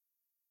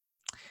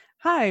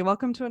Hi,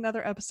 welcome to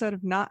another episode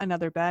of Not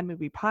Another Bad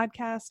Movie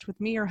podcast with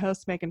me, your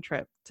host, Megan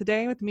Tripp.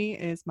 Today with me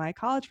is my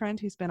college friend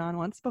who's been on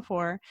once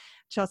before,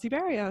 Chelsea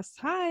Barrios.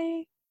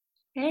 Hi.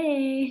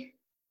 Hey.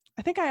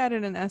 I think I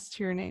added an S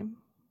to your name.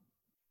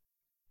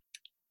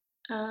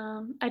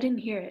 I didn't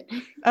hear it.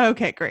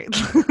 Okay, great.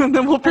 Then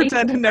we'll Oh, you pretend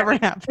said it it never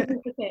right.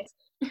 happened. Okay.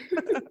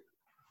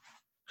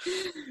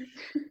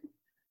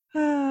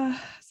 So,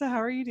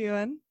 how are you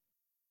doing?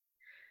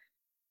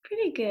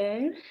 Pretty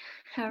good.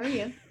 How are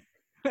you?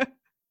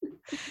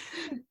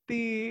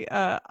 The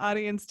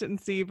audience didn't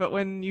see, but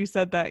when you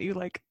said that, you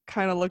like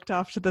kind of looked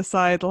off to the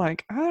side,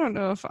 like, I don't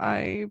know if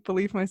I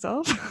believe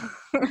myself.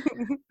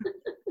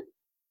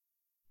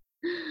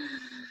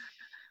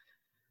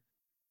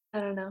 I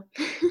don't know.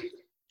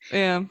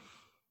 Yeah.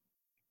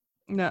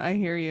 No, I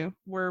hear you.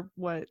 We're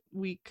what,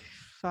 week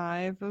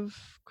 5 of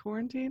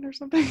quarantine or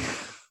something?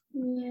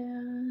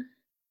 Yeah.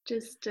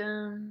 Just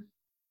trying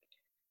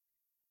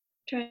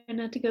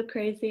not to go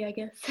crazy, I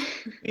guess.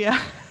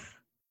 Yeah.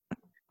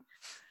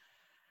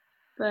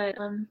 But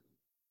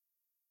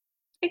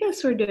I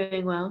guess we're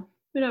doing well.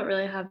 We don't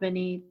really have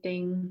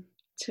anything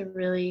to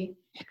really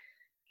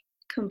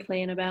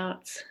complain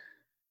about,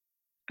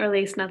 or at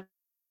least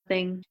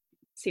nothing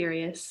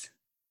serious.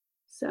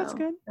 That's So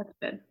good. that's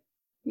good.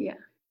 Yeah.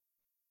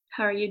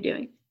 How are you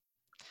doing?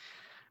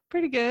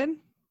 Pretty good.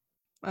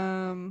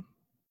 Um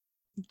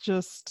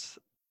just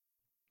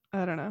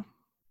I don't know.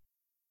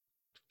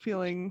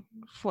 Feeling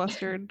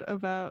flustered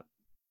about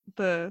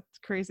the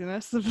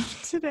craziness of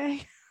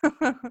today.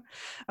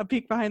 A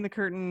peek behind the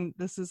curtain.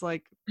 This is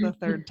like the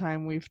third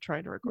time we've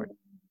tried to record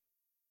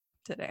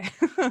today.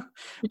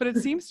 But it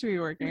seems to be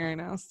working right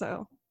now,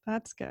 so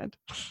that's good.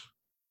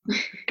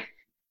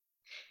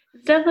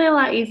 It's definitely a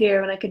lot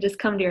easier when I could just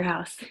come to your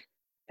house.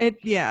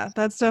 Yeah,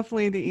 that's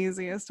definitely the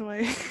easiest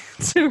way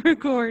to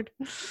record.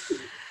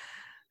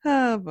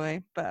 Oh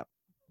boy, but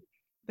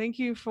thank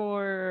you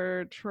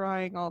for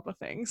trying all the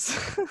things.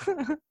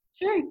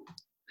 Sure.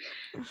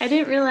 I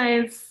didn't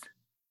realize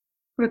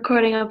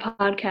recording a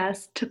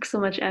podcast took so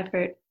much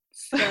effort.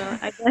 So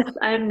I guess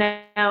I'm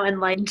now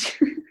enlightened.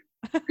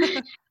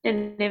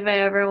 And if I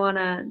ever want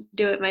to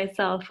do it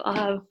myself, I'll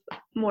have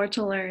more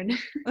to learn.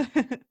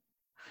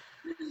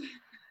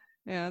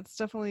 Yeah, it's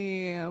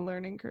definitely a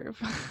learning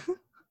curve.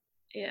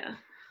 Yeah.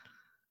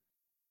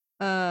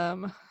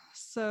 um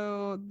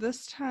so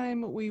this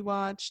time we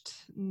watched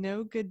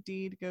No Good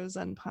Deed Goes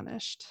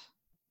Unpunished,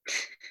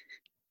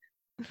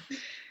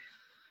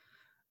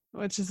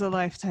 which is a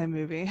Lifetime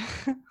movie.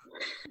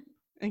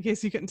 In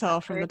case you couldn't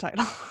tell from the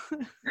title.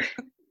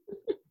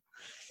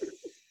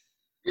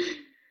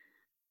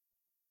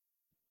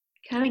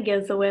 Kind of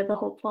gives away the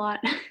whole plot.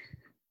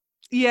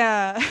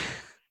 Yeah.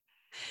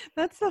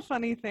 That's the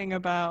funny thing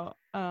about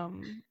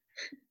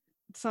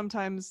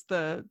sometimes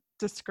the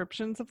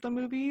descriptions of the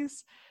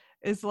movies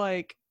is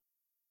like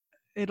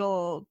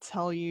it'll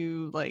tell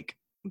you like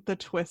the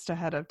twist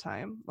ahead of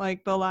time.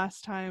 Like the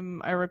last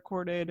time I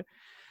recorded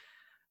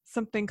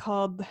something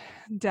called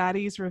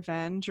Daddy's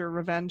Revenge or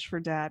Revenge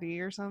for Daddy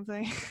or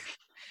something.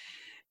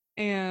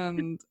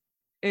 And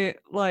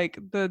it like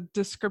the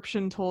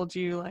description told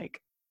you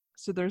like,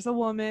 so there's a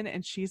woman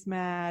and she's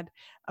mad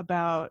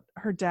about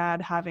her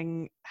dad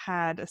having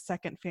had a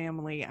second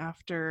family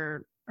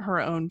after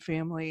her own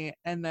family,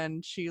 and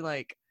then she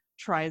like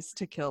tries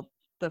to kill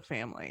the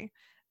family.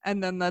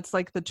 And then that's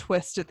like the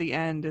twist at the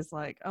end is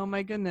like, oh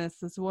my goodness,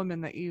 this woman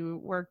that you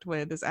worked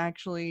with is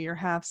actually your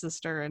half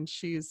sister and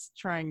she's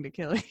trying to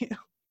kill you.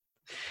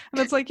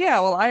 And it's like, yeah,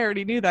 well, I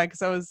already knew that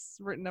because I was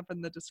written up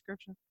in the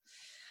description.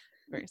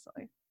 Very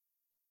silly.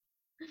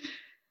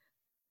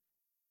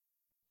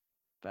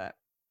 But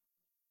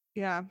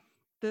yeah,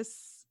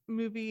 this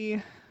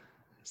movie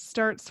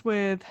starts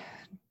with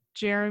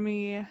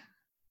Jeremy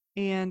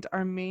and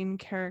our main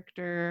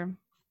character,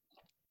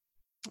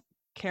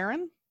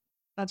 Karen.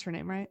 That's her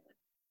name, right?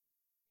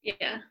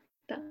 Yeah.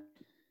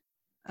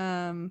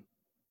 Um,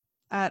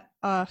 at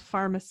a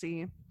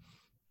pharmacy,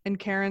 and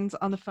Karen's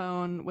on the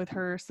phone with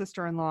her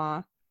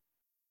sister-in-law.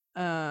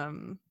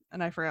 And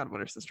I forgot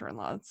what her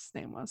sister-in-law's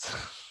name was.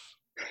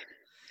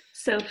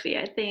 Sophie,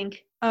 I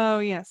think. Oh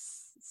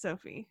yes,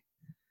 Sophie.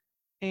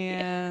 Yeah.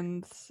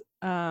 And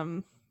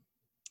um,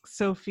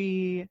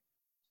 Sophie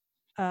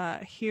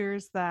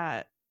hears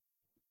that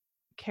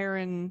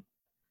Karen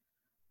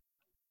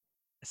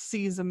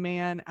sees a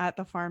man at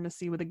the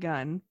pharmacy with a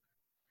gun,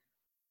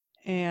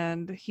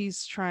 and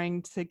he's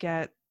trying to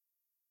get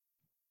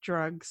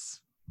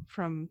drugs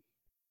from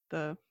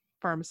the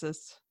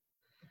pharmacist,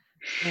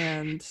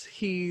 and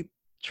he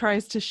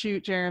tries to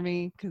shoot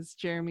Jeremy because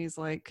Jeremy's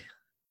like,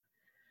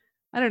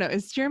 I don't know,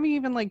 is Jeremy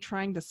even like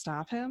trying to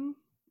stop him,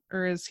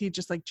 or is he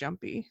just like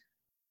jumpy?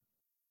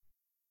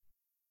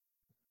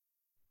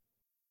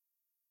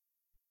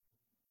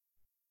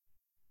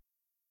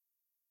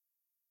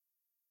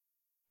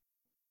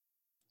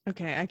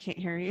 Okay, I can't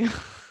hear you.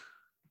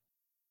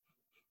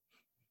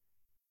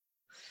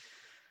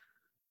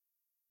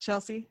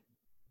 Chelsea,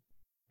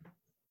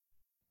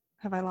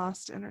 have I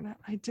lost internet?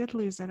 I did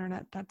lose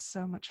internet. That's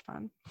so much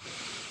fun.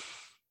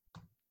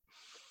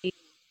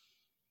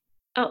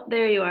 Oh,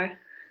 there you are.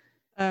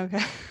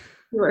 Okay.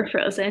 You were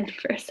frozen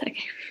for a second.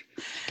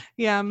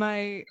 Yeah,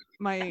 my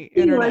He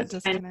internet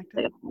was trying to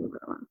disconnected.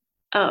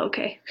 Oh,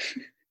 okay.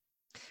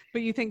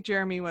 But you think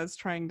Jeremy was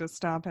trying to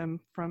stop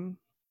him from?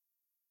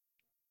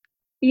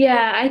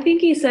 Yeah, I think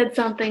he said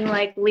something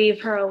like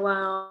 "leave her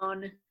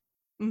alone,"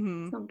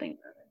 Mm-hmm. something.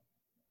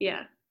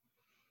 Yeah.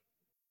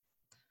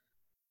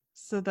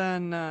 So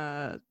then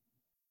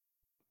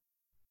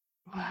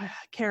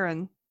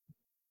Karen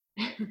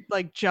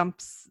like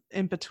jumps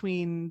in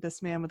between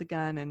this man with a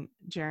gun and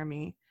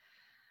Jeremy,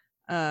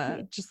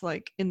 Yeah. just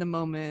like in the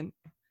moment,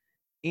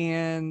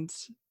 and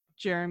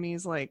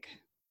Jeremy's like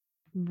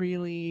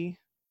really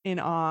in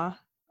awe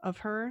of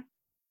her,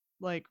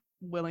 like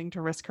willing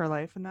to risk her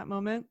life in that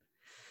moment.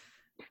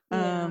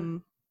 Yeah.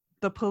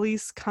 The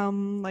police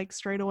come like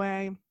straight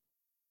away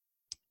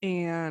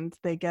and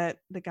they get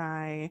the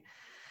guy,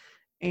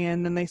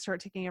 and then they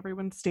start taking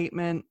everyone's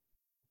statement,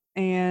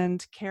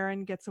 and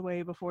Karen gets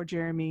away before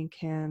Jeremy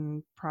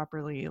can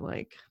properly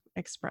like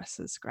express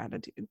his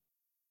gratitude.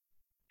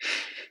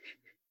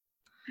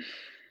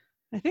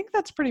 I think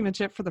that's pretty much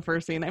it for the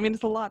first scene. I mean,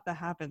 it's a lot that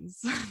happens,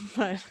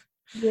 but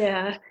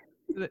Yeah.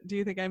 do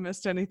you think I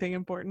missed anything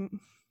important?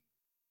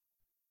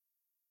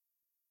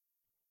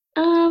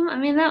 I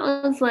mean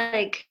that was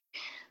like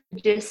the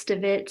gist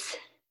of it.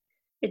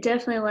 It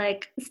definitely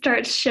like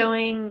starts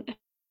showing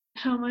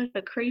how much of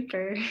a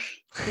creeper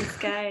this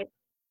guy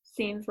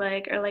seems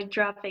like, or like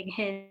dropping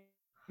hints.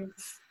 At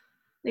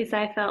least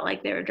I felt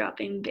like they were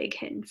dropping big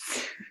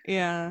hints.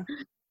 Yeah,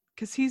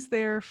 because he's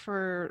there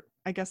for,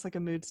 I guess, like a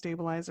mood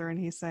stabilizer, and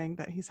he's saying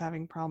that he's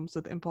having problems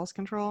with impulse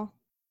control.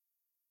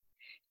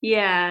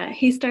 Yeah,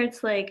 he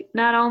starts like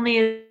not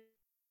only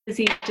is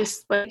he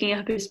just looking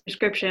up his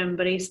prescription,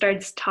 but he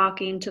starts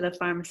talking to the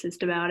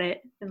pharmacist about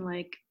it and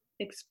like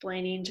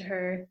explaining to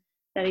her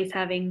that he's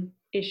having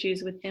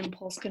issues with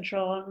impulse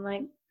control. I'm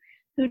like,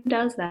 who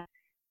does that?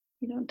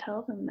 You don't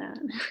tell them that.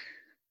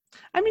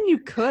 I mean, you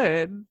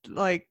could,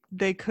 like,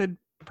 they could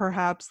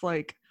perhaps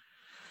like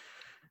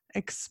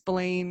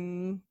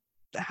explain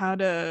how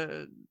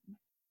to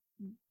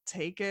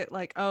take it,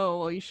 like, oh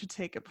well, you should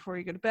take it before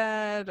you go to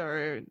bed,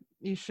 or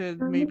you should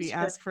maybe That's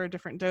true. ask for a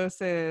different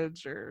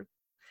dosage. Or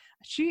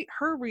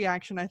her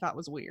reaction I thought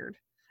was weird,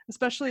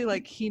 especially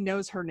like he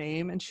knows her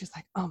name and she's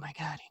like, oh my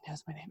god, he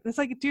knows my name. And it's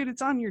like, dude,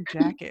 it's on your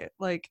jacket.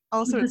 Like,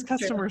 also it's That's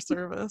true. customer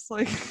service,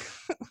 like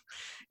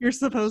you're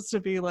supposed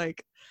to be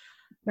like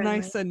Friendly.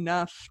 nice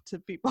enough to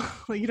people.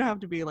 Like, you don't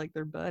have to be like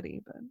their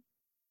buddy, but I don't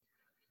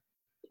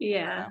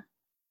Yeah, know.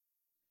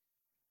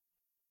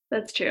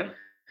 that's true.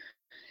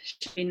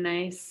 Should be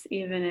nice,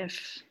 even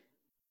if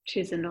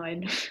she's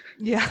annoyed.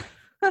 Yeah.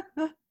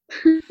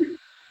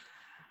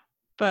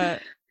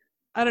 But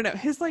I don't know,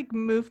 his like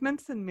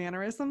movements and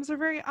mannerisms are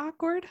very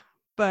awkward,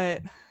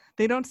 but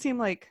they don't seem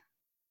like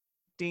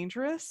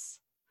dangerous.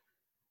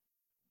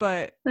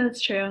 But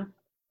That's true.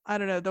 I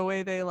don't know, the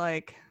way they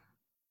like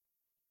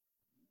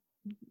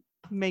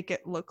make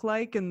it look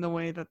like, and the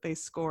way that they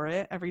score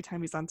it every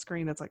time he's on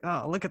screen, it's like,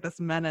 oh, look at this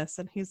menace,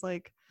 and he's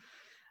like,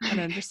 I don't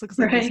know, just looks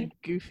like this Right.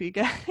 goofy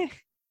guy.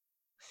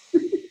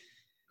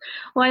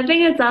 Well, I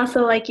think it's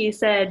also like you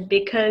said,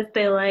 because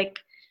they like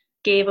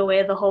gave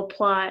away the whole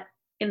plot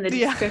in the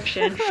Yeah.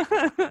 description.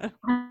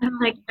 I'm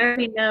like, I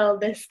already know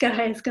this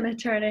guy is gonna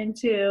turn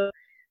into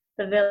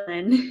the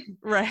villain.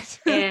 Right.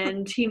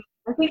 And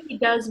I think he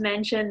does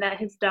mention that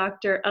his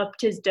doctor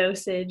upped his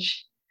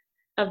dosage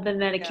of the Yeah.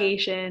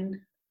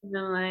 medication. And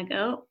I'm like,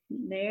 oh,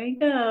 there he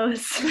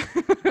goes.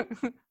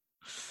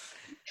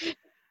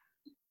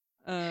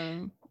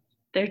 um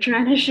They're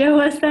trying to show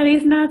us that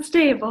he's not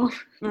stable.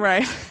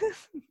 right.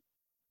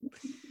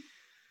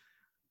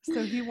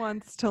 So he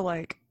wants to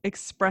like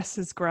express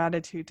his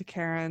gratitude to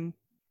Karen,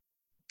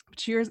 but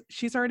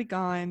she's already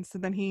gone. So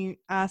then he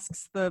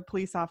asks the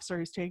police officer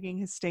who's taking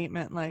his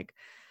statement, like,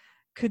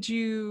 could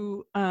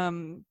you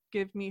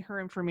give me her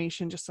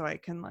information just so I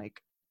can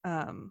like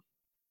um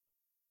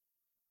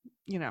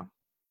you know,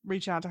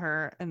 reach out to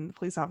her. And the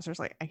police officer's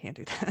like, I can't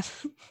do that.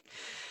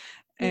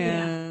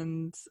 Yeah.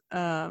 And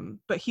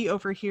but he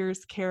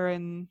overhears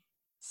Karen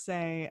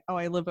say, oh,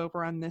 I live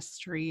over on this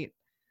street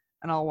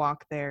and I'll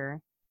walk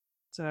there,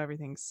 so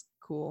everything's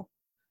cool.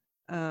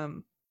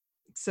 um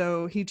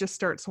so he just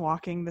starts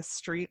walking the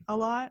street a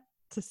lot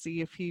to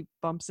see if he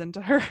bumps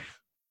into her.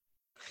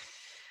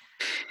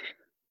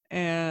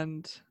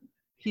 And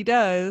he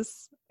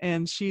does,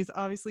 and she's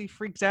obviously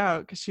freaked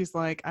out because she's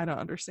like, I don't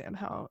understand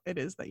how it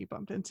is that you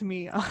bumped into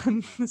me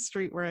on the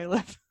street where I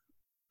live.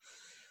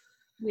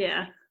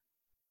 Yeah.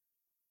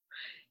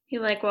 He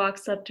like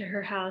walks up to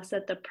her house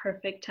at the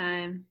perfect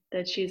time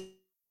that she's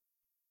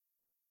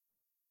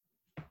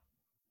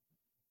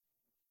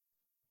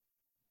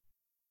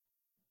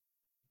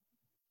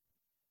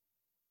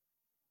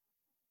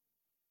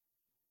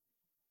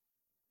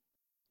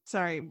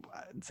Sorry,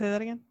 say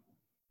that again.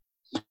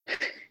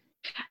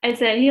 I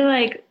said he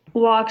like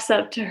walks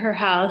up to her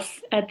house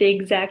at the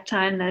exact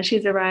time that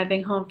she's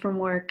arriving home from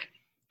work.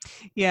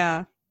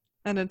 Yeah.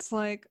 And it's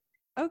like,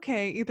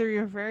 okay, either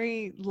you're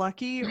very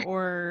lucky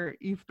or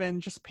you've been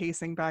just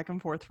pacing back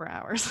and forth for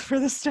hours for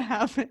this to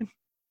happen.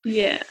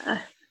 Yeah.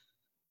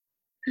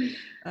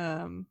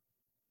 Um,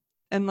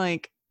 and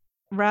like,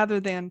 rather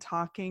than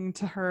talking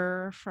to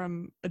her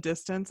from a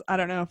distance, I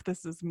don't know if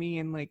this is me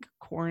in like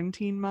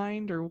quarantine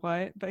mind or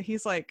what, but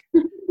he's like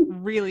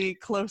really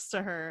close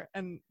to her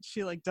and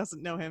she like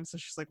doesn't know him. So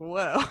she's like,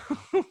 whoa,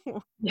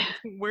 Yeah.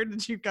 where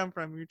did you come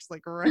from? You're just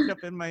like right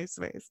up in my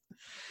space.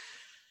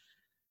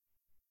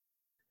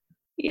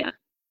 Yeah.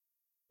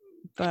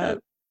 That But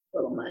was a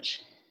little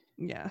much.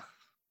 yeah.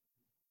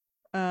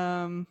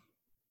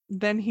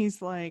 Then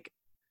he's like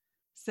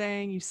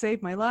saying, you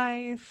saved my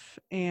life.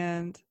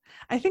 And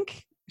I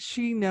think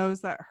she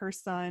knows that her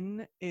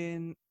son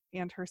and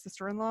her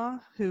sister-in-law,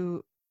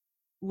 who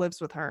lives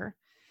with her,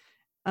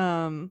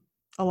 along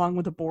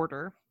with a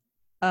boarder,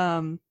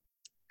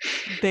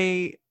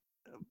 they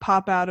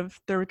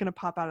they're going to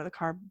pop out of the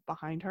car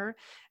behind her,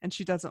 and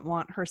she doesn't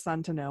want her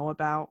son to know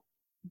about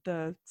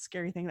the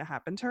scary thing that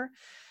happened to her.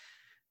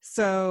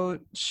 So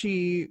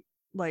she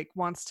like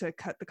wants to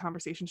cut the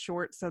conversation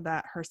short so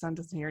that her son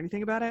doesn't hear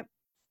anything about it.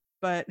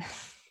 But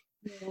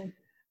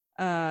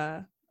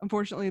Yeah.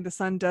 unfortunately the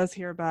son does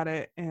hear about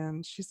it,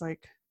 and she's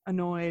like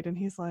annoyed, and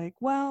he's like,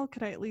 well,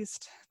 could I at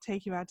least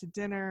take you out to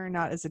dinner,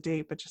 not as a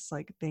date but just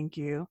like thank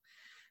you.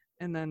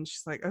 And then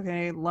she's like,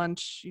 okay,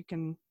 lunch, you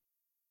can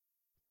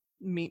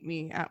meet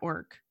me at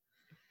work.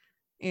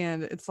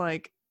 And it's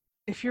like,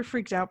 if you're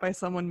freaked out by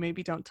someone,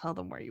 maybe don't tell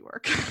them where you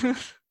work.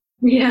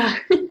 Yeah.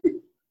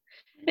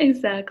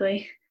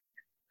 Exactly.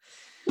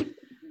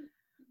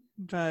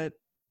 But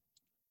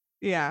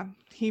yeah,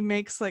 he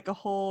makes like a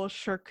whole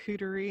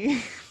charcuterie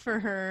for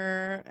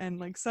her, and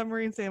like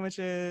submarine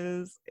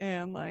sandwiches,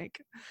 and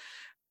like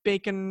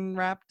bacon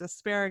wrapped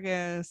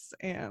asparagus,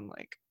 and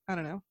like, I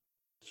don't know,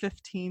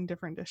 15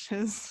 different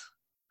dishes.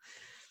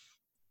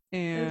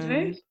 It was And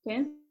very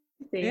fancy.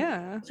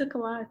 yeah. It took a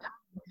lot of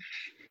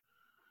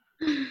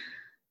time.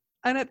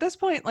 And at this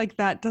point, like,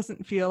 that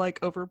doesn't feel like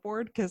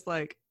overboard because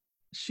like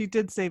she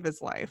did save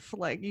his life.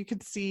 Like, you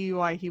could see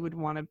why he would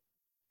want to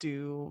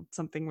do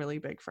something really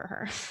big for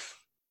her.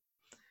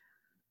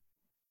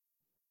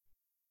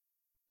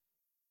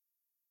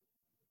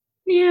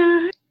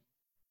 Yeah.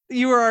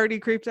 You were already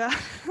creeped out.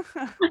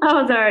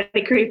 I was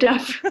already creeped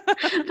out.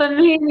 But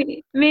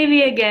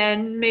maybe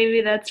again,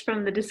 maybe that's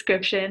from the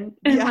description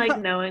and Yeah, like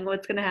knowing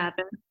what's gonna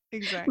happen. My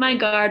exactly.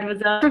 guard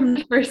was up from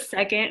the first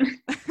second.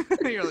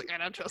 You're like, I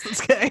don't trust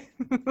this guy.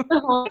 The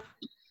whole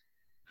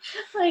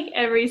like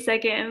every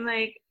second I'm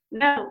like,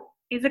 no,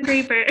 he's a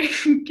creeper.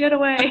 Get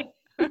away.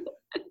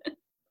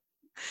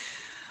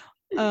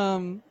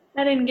 um,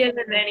 I didn't give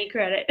him any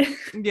credit.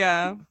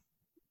 yeah.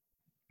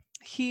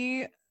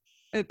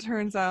 It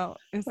turns out,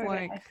 is Poor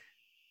like, guy.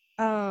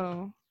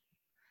 oh,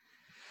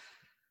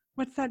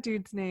 what's that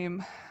dude's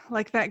name?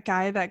 Like that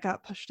guy that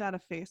got pushed out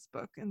of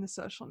Facebook in The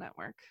Social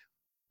Network.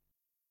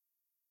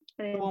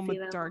 I The didn't one see with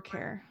that dark one.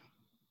 hair.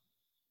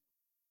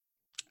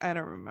 I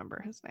don't remember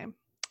his name.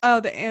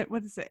 Oh,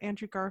 what is it?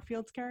 Andrew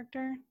Garfield's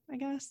character, I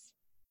guess.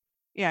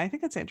 Yeah, I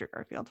think it's Andrew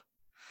Garfield.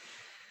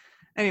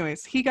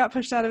 Anyways, he got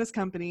pushed out of his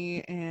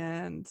company,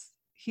 and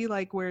he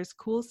like wears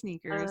cool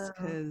sneakers Oh,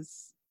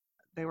 because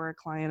they were a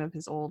client of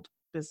his old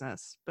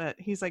business. But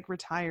he's like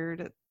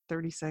retired at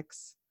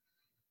 36,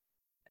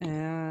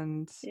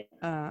 and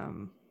yeah.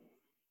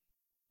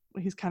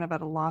 he's kind of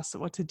at a loss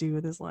at what to do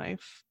with his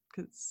life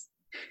because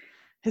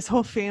his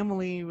whole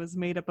family was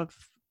made up of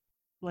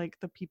like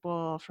the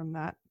people from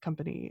that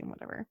company and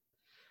whatever.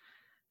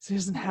 So he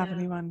doesn't have Yeah.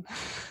 anyone.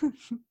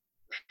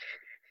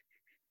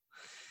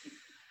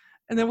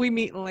 And then we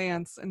meet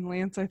Lance, and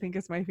Lance, I think,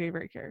 is my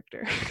favorite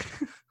character.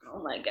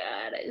 Oh my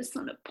god, I just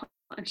want to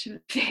punch him in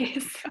the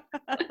face.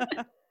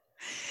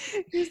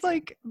 He's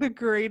like the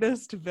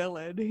greatest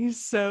villain.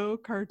 He's so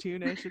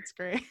cartoonish. It's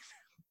great.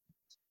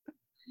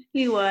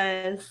 He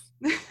was.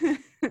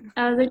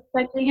 I was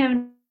expecting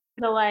him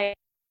to like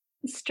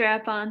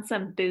strap on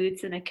some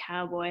boots and a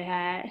cowboy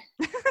hat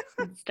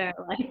and start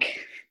like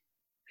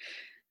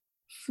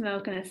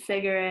smoking a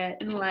cigarette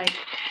and like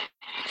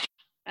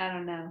I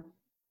don't know,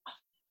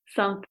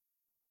 something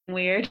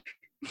weird.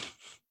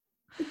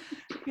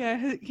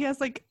 Yeah, he has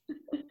like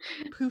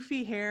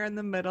poofy hair in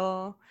the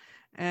middle,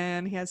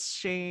 and he has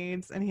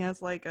shades, and he has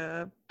like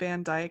a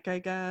Van Dyke, I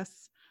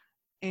guess.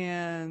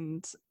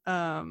 And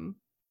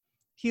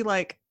he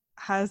like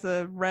has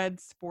a red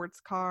sports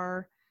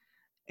car,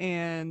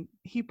 and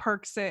he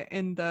parks it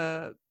in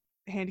the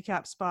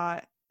handicap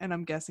spot, and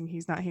I'm guessing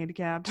he's not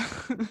handicapped.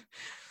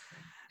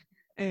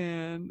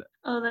 And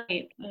Oh,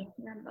 wait, I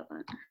forgot about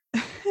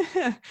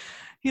that.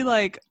 he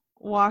like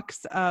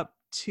walks up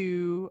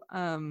to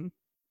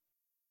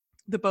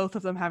the both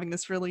of them having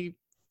this really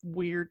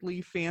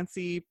weirdly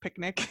fancy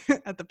picnic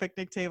at the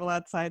picnic table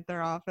outside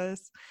their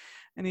office,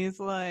 and he's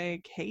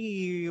like,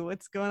 hey,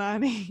 what's going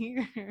on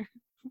here?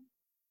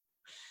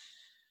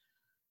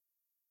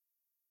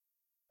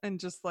 And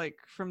just like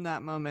from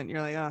that moment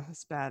you're like, oh,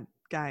 this bad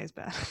guy is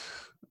bad.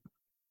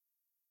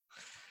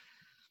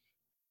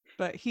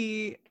 But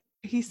he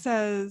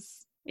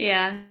says,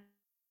 Yeah.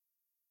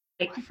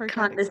 Like I forgot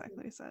condescending. exactly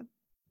what he said.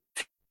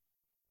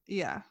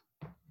 Yeah.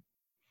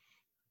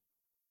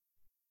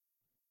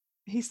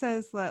 He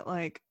says that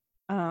like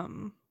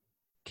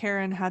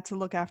Karen had to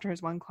look after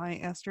his one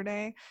client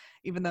yesterday,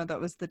 even though that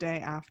was the day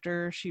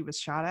after she was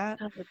shot at.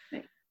 Oh, that's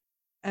right.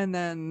 And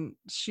then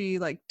she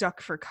like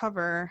ducked for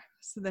cover.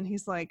 So then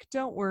he's like,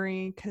 don't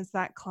worry, because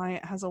that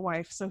client has a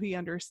wife, so he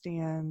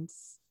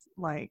understands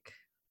like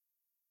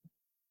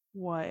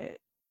what.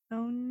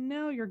 Oh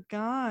no, you're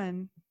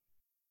gone.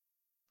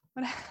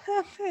 What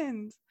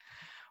happened?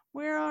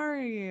 Where are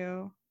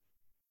you?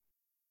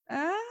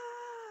 Ah,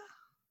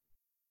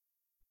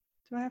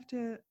 do I have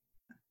to?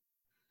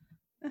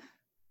 Uh,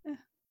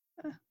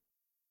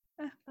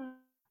 uh, uh,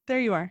 there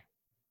you are.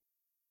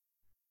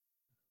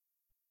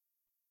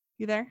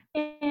 You there?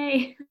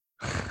 Yay.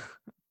 I'm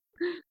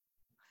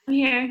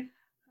here.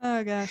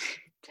 Oh gosh.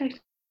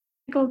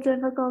 Technical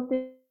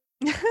difficulty.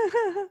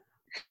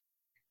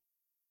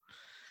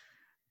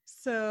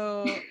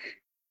 So,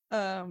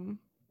 um,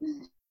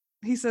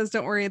 he says,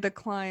 "Don't worry, the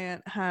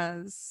client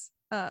has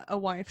a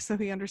wife, so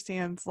he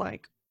understands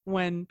like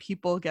when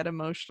people get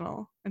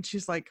emotional." And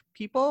she's like,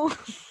 "People,"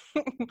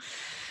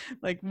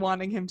 like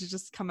wanting him to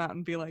just come out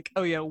and be like,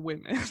 "Oh yeah,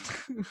 women."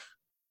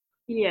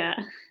 Yeah.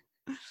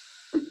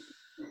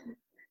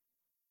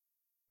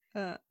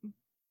 uh,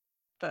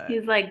 but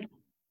He's like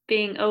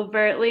being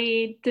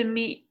overtly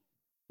demeaning,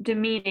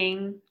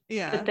 but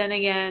yeah. then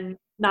again,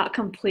 not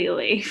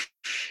completely.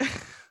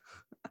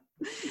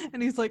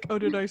 And he's like, "Oh,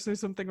 did I say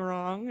something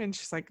wrong?" And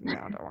she's like, "No,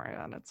 don't worry,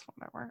 then it's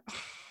whatever."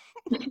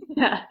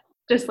 Yeah,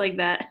 just like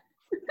that.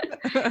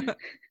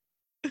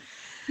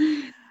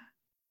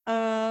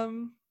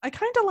 I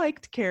kind of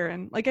liked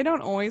Karen. Like, I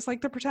don't always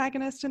like the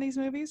protagonist in these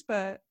movies,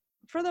 but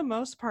for the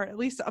most part, at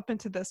least up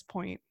until this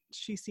point,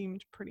 she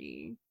seemed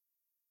pretty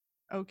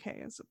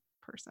okay as a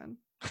person.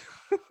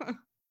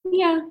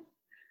 Yeah,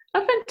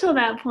 up until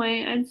that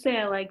point, I'd say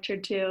I liked her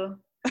too.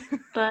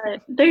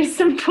 But there's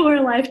some poor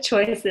life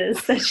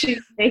choices that she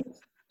makes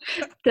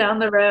down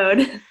the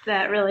road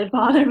that really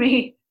bother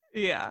me.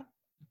 Yeah.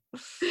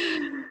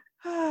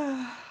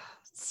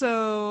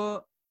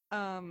 So,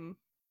 um,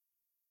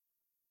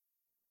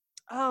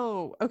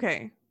 oh,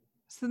 okay.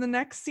 So the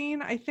next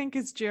scene I think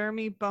is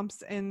Jeremy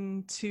bumps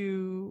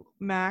into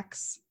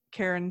Max,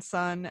 Karen's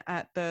son,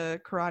 at the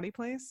karate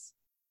place.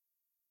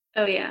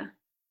 Oh yeah,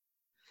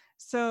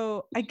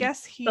 So I he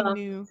guess he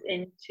knew, bumps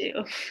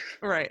into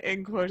right,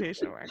 in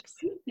quotation marks.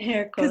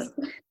 hair Because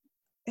quotes.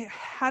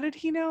 how did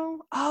he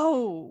know?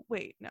 Oh,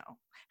 wait, no.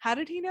 How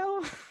did he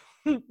know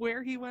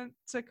where he went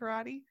to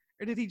karate?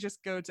 Or did he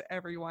just go to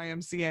every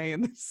YMCA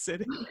in the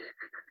city?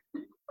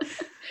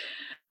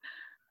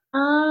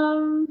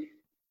 Um,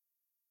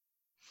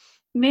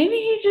 Maybe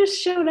he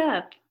just showed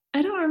up.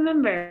 I don't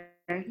remember.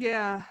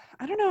 Yeah,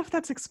 I don't know if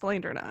that's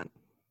explained or not,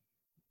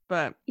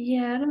 but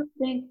Yeah, I don't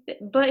think,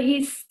 but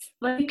he's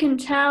like you can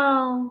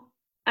tell.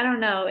 I don't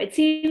know. It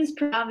seems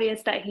pretty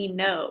obvious that he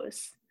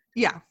knows,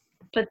 yeah,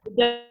 but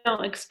they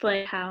don't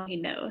explain how he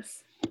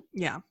knows.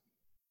 yeah.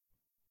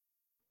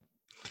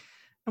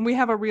 And we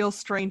have a real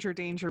stranger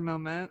danger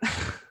moment.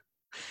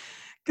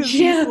 Because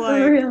he's Yeah, for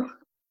like, real.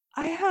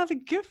 I have a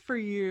gift for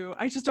you.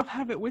 I just don't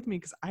have it with me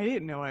because I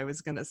didn't know I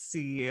was going to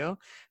see you.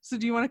 So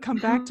do you want to come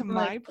back to Like,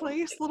 my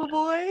place, little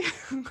boy?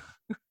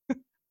 do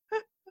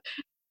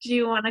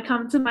you want to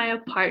come to my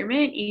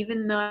apartment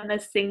even though I'm a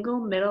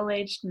single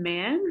middle-aged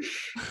man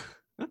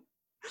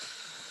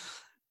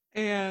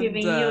and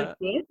giving you a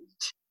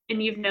gift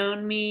and you've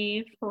known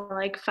me for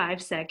like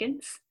 5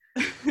 seconds?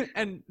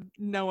 and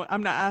no,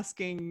 I'm not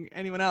asking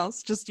anyone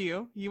else, just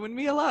you and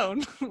me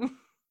alone.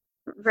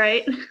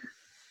 Right?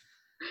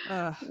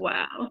 uh,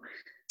 Wow.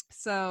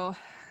 so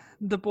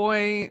the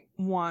boy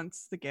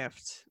wants the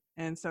gift.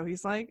 And so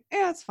he's like,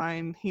 yeah, it's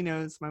fine. He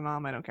knows my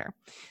mom. I don't care.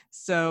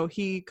 So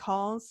he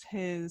calls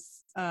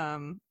his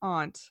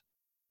aunt,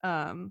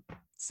 um,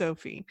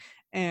 Sophie,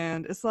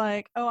 and it's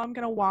like, oh, I'm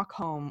going to walk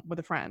home with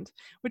a friend,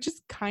 which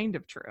is kind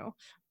of true,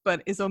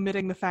 but is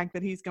omitting the fact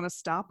that he's going to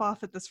stop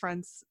off at this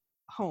friend's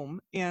home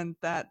and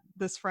that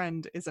this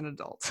friend is an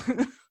adult.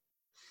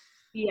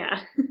 Yeah.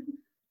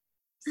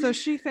 So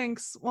she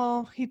thinks,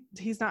 well,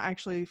 he's not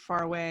actually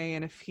far away,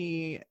 and if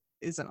he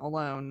isn't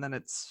alone, then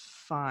it's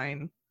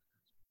fine.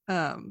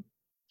 Um,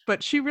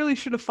 but she really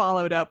should have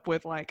followed up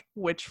with like,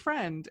 which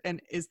friend,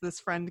 and is this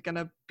friend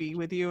gonna be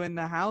with you in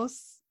the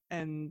house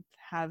and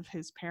have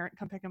his parent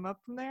come pick him up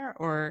from there,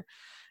 or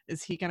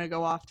is he gonna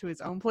go off to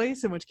his own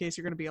place? In which case,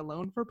 you're gonna be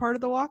alone for part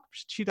of the walk.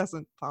 She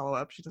doesn't follow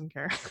up. She doesn't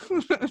care.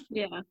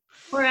 Yeah.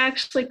 Or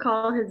actually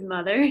call his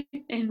mother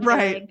and be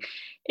Right. like,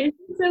 is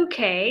this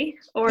okay?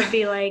 Or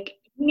be like,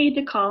 you need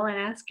to call and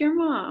ask your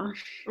mom.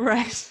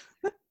 Right.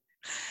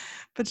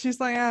 But she's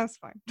like, ah, it's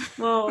fine.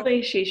 Well, I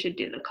think she should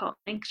do the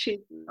calling.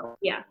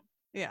 Yeah.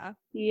 Yeah.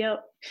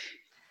 Yep.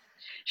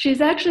 She's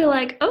actually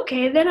like,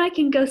 okay, then I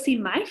can go see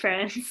my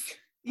friends.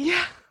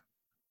 Yeah.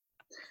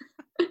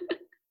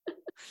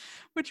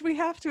 Which we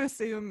have to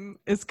assume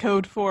is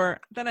code for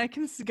then I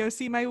can go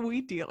see my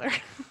weed dealer.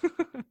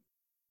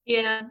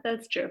 Yeah,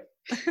 that's true.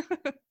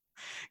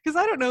 Because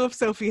I don't know if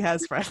Sophie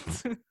has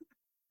friends.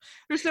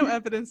 There's no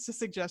evidence to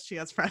suggest she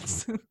has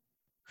friends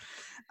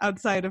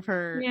outside of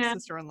her Yeah.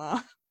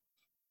 sister-in-law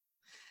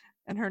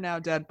and her now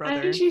dead I mean,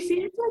 brother. she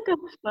seems like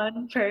a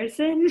fun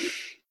person.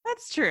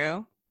 That's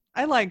true.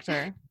 I liked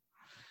her.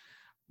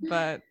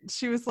 But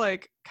she was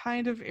like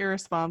kind of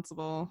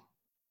irresponsible.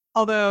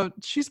 Although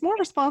she's more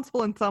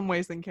responsible in some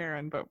ways than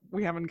Karen, but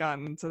we haven't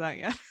gotten into that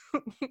yet.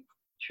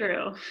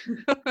 True.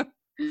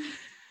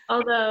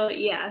 Although,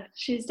 yeah,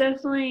 she's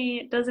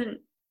definitely doesn't.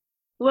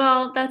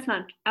 Well, that's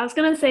not. I was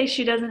gonna say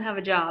she doesn't have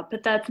a job,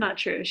 but that's not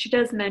true. She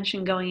does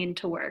mention going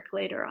into work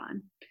later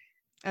on.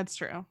 That's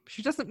true.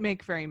 She doesn't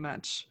make very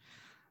much.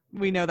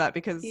 We know that Yeah.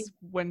 because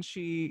when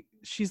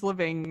she's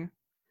living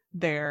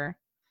there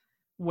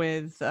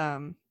with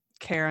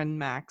Karen,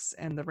 Max,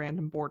 and the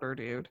random border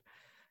dude,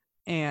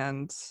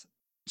 and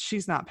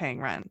she's not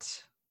paying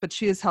rent, but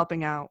she is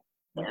helping out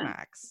with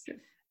Max. True.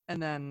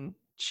 And then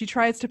she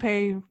tries to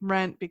pay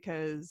rent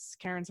because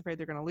Karen's afraid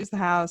they're going to lose the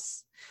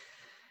house.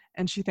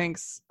 And she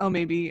thinks, oh,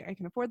 maybe I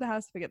can afford the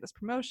house if I get this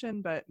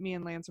promotion, but me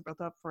and Lance are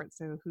both up for it,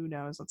 so who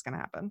knows what's going to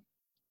happen.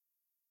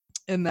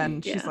 And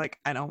then she's Yeah. like,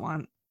 I don't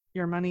want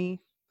your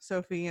money,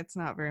 Sophie. It's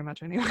not very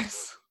much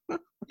anyways.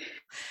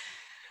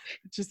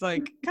 Which is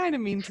like kind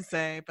of mean to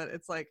say, but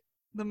it's like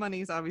the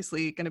money's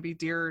obviously going to be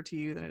dearer to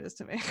you than it is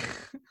to me.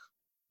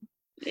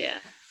 Yeah.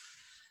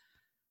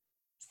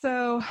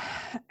 So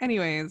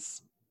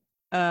anyways,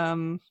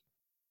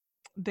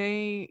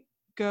 they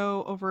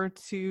go over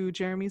to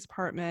Jeremy's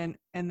apartment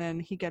and then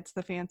he gets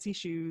the fancy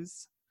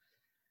shoes.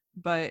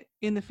 But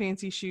in the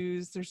fancy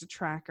shoes, there's a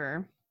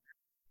tracker.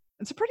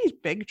 It's a pretty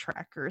big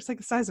tracker. It's like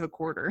the size of a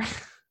quarter.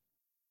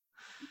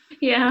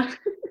 Yeah.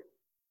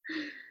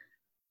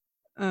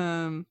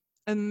 And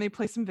then they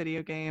play some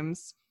video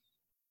games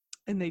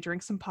and they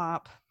drink some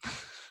pop.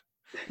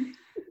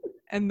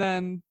 And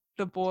then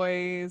the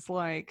boy is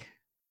like,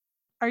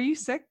 are you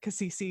sick? Because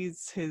he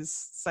sees his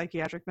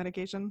psychiatric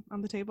medication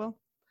on the table.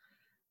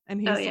 And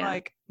he's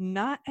like,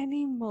 not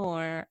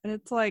anymore. And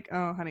it's like,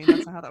 oh, honey,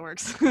 that's not how that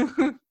works.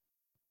 That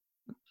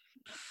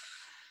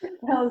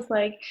was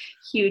like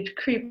huge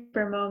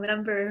creeper moment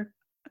number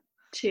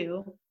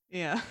 2.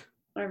 Yeah.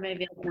 Or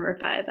maybe number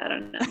 5, I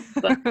don't know.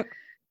 But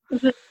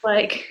this is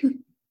like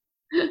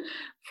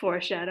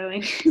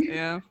foreshadowing.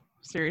 Yeah,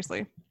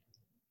 seriously.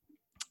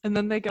 And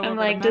then they go I'm over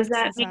to like, does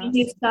that Max's mean house.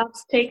 he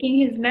stops taking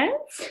his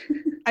meds?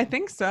 I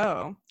think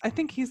so. I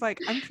think he's like,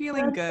 I'm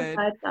feeling That's good,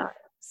 what I thought.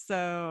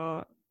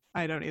 so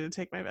I don't need to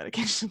take my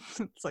medication.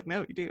 It's like,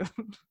 no, you do.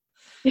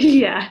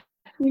 Yeah,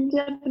 you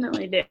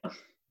definitely do.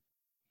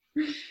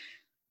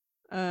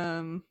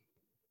 And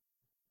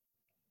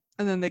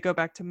then they go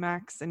back to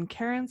Max and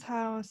Karen's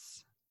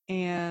house,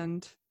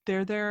 and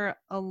they're there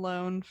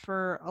alone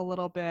for a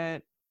little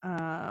bit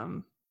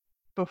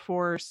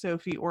before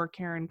Sophie or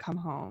Karen come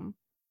home.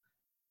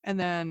 And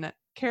then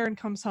Karen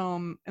comes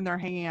home and they're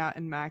hanging out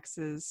in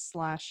Max's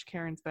 /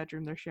 Karen's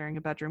bedroom. They're sharing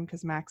a bedroom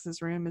because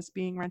Max's room is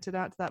being rented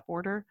out to that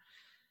border.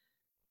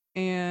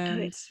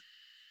 And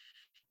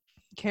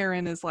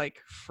Karen is like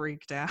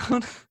freaked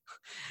out,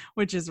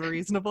 which is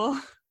reasonable.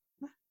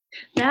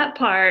 That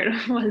part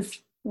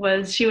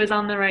was she was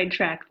on the right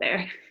track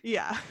there.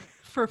 Yeah.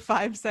 For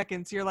 5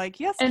 seconds, you're like,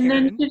 yes, And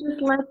Karen. then she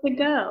just lets it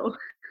go.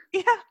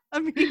 Yeah,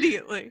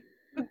 immediately.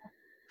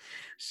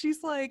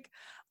 She's like,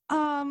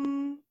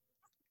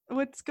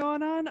 what's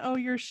going on? Oh,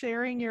 you're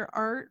sharing your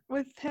art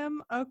with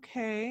him?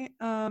 Okay.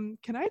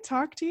 Can I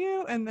talk to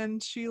you? And then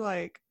she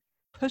like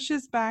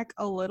pushes back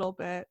a little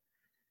bit.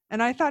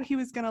 And I thought he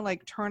was gonna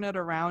like turn it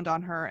around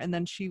on her and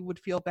then she would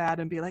feel bad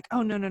and be like,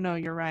 oh no,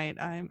 you're right.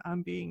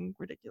 I'm being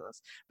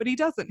ridiculous. But he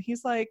doesn't.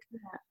 He's like,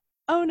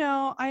 oh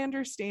no, I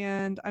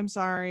understand. I'm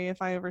sorry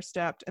if I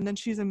overstepped. And then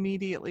she's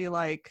immediately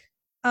like,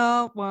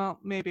 oh, well,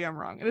 maybe I'm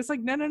wrong. And it's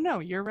like, no,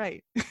 you're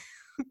right.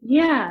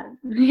 Yeah,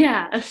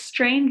 a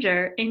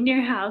stranger in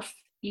your house.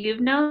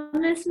 You've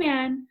known this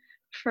man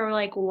for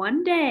like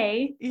one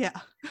day. Yeah.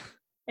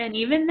 And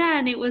even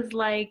then, it was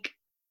like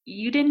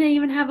you didn't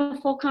even have a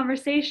full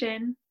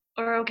conversation.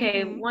 Or,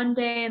 okay, Mm-hmm. one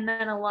day and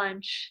then a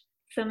lunch.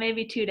 So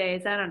maybe 2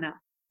 days. I don't know.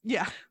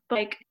 Yeah. But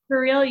like,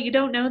 for real, you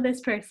don't know this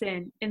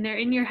person and they're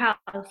in your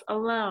house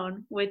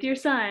alone with your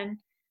son.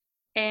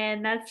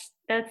 And that's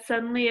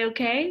suddenly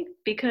okay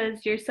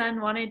because your son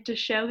wanted to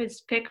show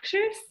his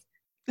pictures?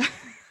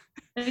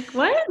 Like,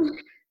 what?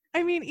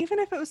 I mean, even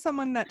if it was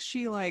someone that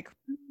she like,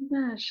 Oh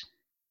my gosh.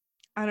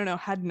 I don't know,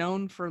 had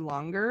known for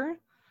longer,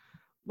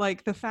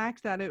 like the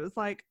fact that it was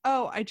like,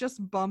 oh, I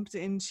just bumped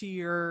into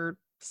your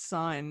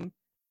son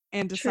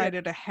and True.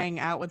 decided to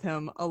hang out with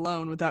him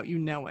alone without you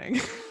knowing.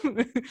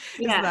 Is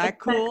Yeah, that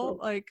cool? exactly.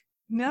 Like,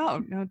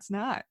 no, it's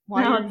not.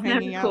 Why No, are you it's never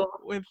hanging out cool.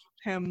 with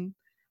him?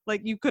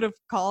 Like, you could have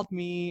called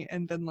me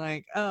and been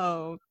like,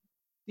 oh,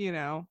 you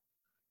know,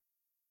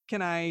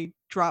 can I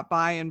drop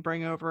by and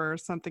bring over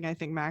something I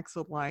think Max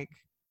would like?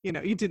 You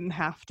know, you didn't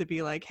have to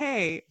be like,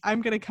 hey,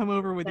 I'm going to come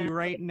over with you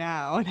right Exactly.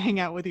 now and hang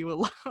out with you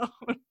alone.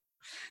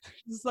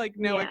 There's like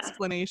no Yeah.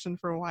 explanation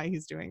for why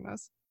he's doing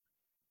this.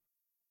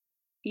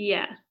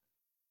 Yeah.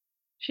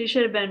 She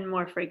should have been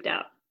more freaked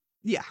out.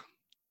 Yeah,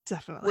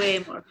 Definitely. way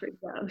more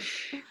freaked out.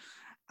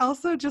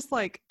 Also, just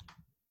like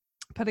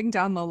putting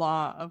down the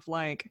law of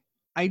like,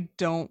 I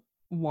don't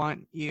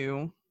want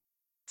you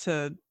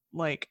to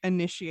like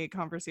initiate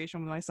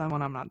conversation with my son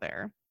when I'm not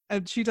there.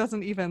 And she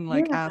doesn't even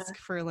like Yeah. ask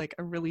for like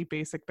a really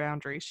basic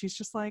boundary. She's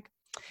just like,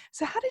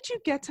 so how did you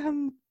get to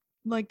him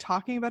like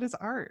talking about his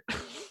art?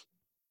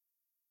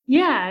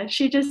 Yeah,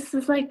 she just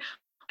is like,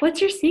 "What's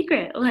your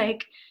secret?"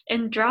 Like,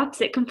 and drops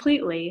it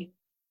completely.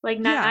 Like,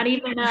 Yeah. not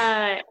even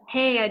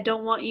 "Hey, I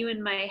don't want you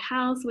in my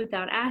house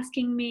without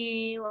asking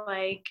me."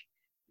 Like,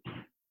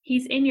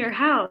 he's in your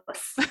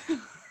house.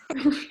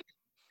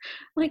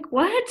 Like,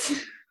 what?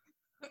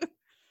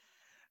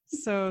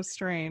 So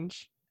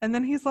strange. And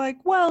then he's like,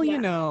 well,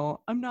 Yeah.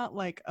 I'm not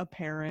like a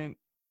parent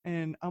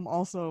and I'm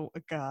also a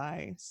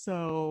guy.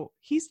 So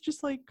he's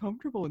just like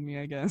comfortable with me,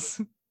 I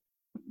guess.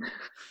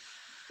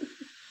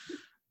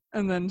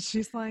 And then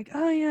she's like,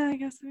 oh, yeah, I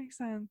guess that makes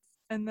sense.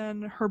 And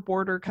then her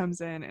boarder comes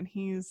in and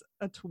he's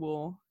a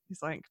tool.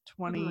 He's like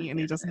Oh my 20 and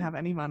he doesn't goodness. have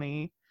any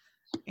money.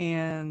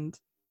 And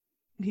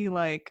he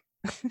like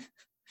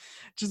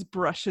just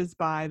brushes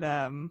by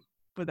them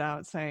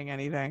without saying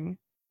anything.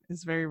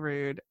 Is very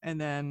rude.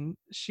 And then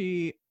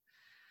she,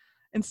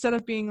 instead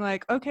of being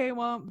like, okay,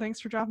 well,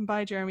 thanks for dropping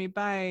by, Jeremy,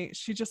 bye,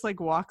 she just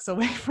like walks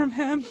away from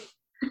him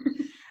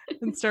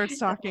and starts That's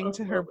talking a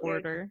to her little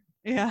weird. boarder.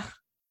 Yeah.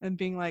 And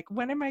being like,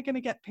 when am I going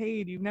to get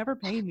paid? You've never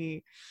paid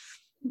me.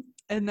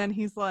 And then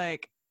he's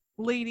like,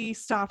 lady,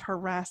 stop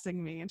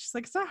harassing me. And she's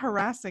like, it's not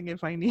harassing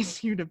if I need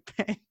you to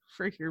pay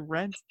for your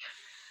rent.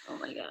 Oh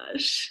my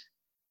gosh.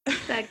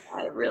 That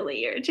guy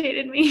really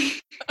irritated me.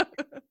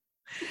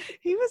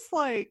 He was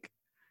like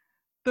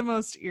the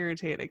most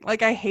irritating.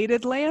 Like, I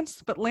hated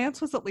Lance, but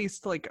Lance was at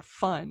least like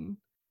fun.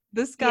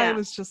 This guy Yeah.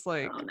 was just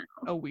like Oh no.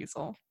 a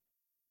weasel.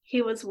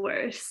 He was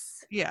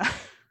worse. Yeah.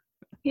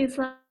 He's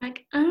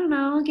like, I don't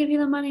know, I'll give you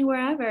the money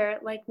wherever,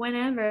 like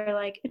whenever,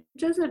 like it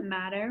doesn't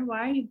matter.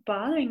 Why are you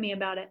bothering me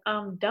about it?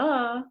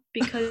 Duh,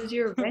 because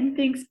you're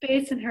renting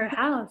space in her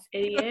house,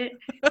 idiot.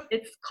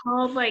 It's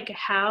called like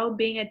how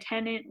being a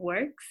tenant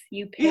works.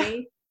 You Yeah.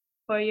 pay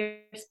for your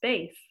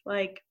space.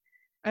 Like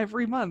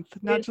Every month,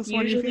 not there's just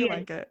when you usually feel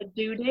like it. a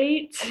due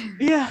date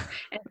Yeah.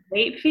 and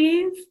late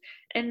fees.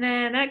 And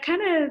then that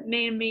kind of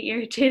made me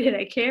irritated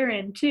at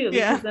Karen too,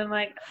 Yeah. because I'm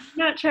like, I'm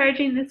not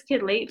charging this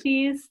kid late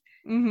fees.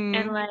 And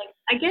Mm-hmm. like,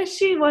 I guess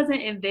she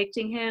wasn't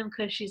evicting him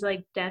because she's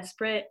like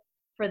desperate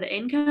for the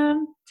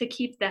income to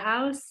keep the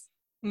house.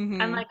 I'm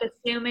Mm-hmm. like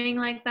assuming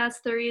like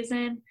that's the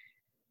reason.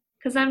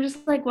 Because I'm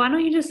just like, why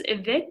don't you just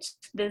evict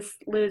this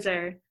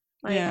loser?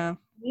 Like, Yeah.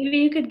 maybe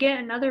you could get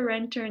another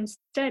renter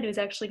instead who's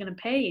actually going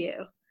to pay you.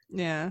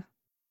 Yeah.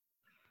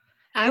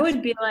 I It's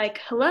would be like,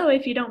 hello,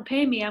 if you don't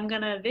pay me, I'm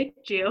going to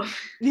evict you.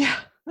 yeah.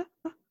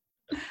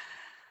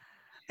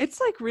 It's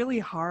like really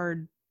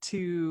hard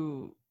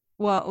to,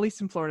 well, at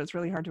least in Florida, it's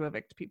really hard to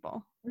evict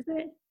people. Is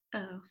it?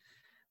 Oh,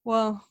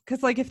 Well,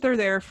 because like if they're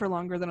there for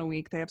longer than a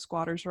week, they have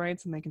squatters'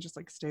 rights and they can just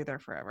like stay there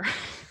forever.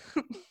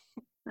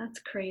 that's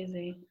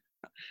crazy.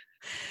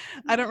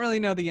 I don't really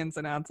know the ins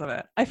and outs of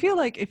it. I feel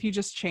like if you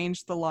just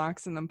changed the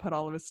locks and then put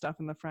all of his stuff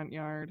in the front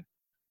yard,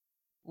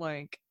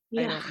 like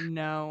I Yeah. don't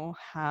know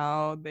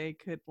how they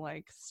could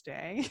like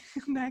stay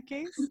in that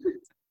case.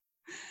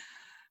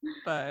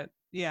 But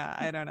yeah,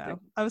 I don't know.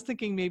 I was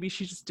thinking maybe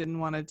she just didn't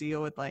want to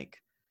deal with like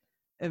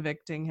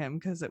evicting him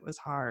because it was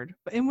hard.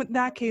 But in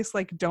that case,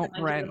 like don't And do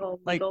the rent.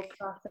 whole Like, legal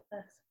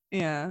process.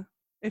 yeah,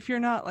 if you're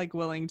not like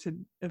willing to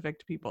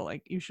evict people,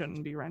 like you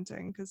shouldn't be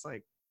renting because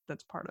like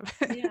that's part of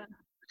it. Yeah.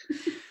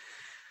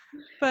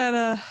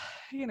 But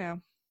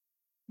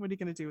what are you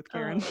gonna do with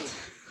Karen?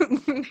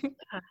 Oh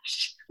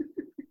gosh.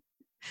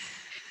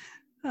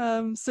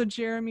 So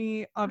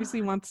Jeremy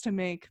obviously wants to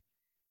make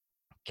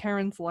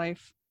Karen's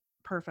life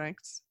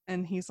perfect,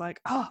 and he's like,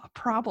 oh, a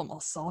problem, I'll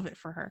solve it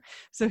for her.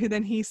 So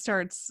then he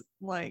starts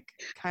like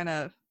kind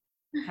of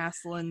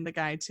hassling the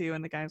guy too,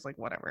 and the guy's like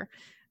whatever,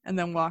 and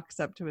then walks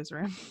up to his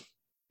room.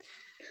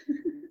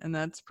 And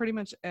that's pretty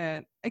much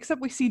it,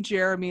 except we see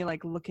Jeremy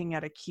like looking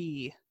at a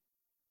key,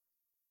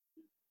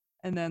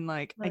 and then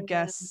like I Oh yeah.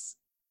 guess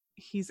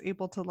he's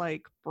able to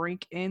like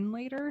break in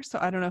later. So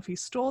I don't know if he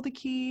stole the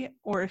key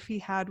or if he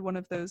had one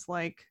of those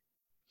like,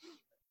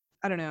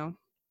 I don't know,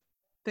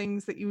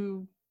 things that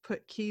you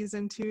put keys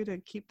into to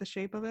keep the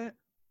shape of it,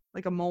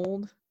 like a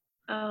mold.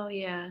 Oh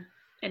yeah.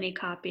 And he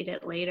copied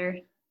it later.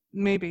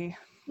 Maybe.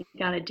 He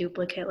got a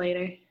duplicate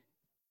later.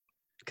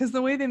 Because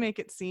the way they make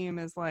it seem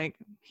is like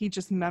he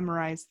just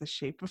memorized the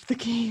shape of the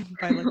key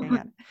by looking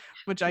at it,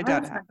 which I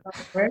doubt That's not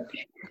gonna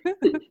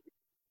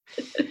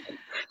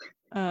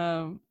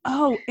happened.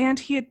 And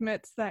he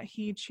admits that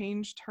he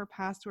changed her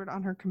password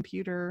on her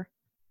computer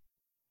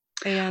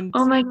and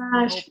Oh my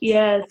gosh, helped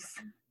yes.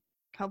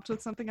 helped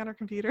with something on her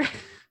computer.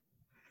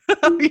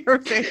 Your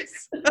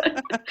face.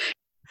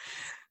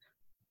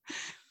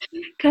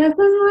 Because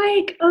I'm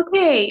like,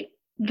 okay,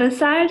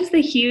 besides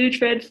the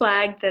huge red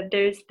flag that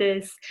there's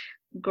this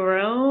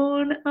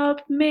grown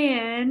up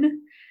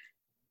man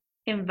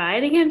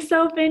inviting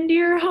himself into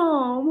your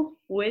home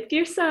with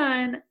your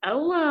son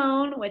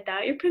alone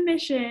without your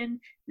permission,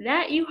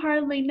 that you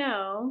hardly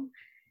know.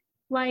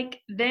 Like,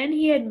 then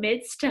he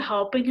admits to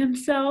helping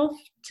himself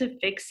to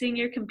fixing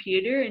your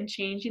computer and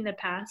changing the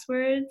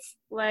passwords.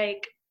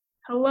 Like,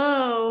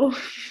 hello,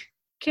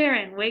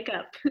 Karen, wake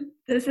up.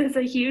 This is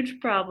a huge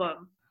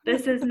problem.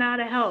 This is not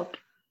a help.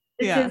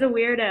 This Yeah. is a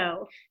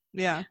weirdo.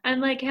 Yeah.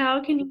 And like,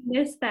 how can you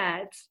miss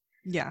that?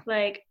 Yeah.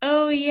 Like,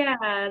 oh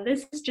yeah,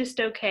 this is just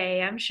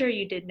okay. I'm sure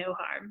you did no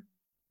harm.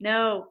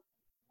 No,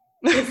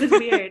 this is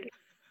weird.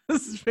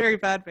 This is very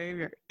bad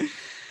behavior.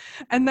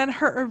 And then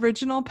her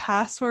original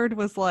password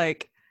was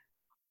like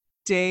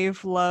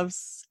Dave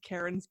loves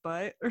Karen's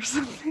butt or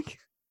something.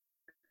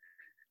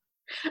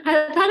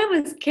 I thought it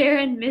was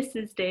Karen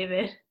Mrs.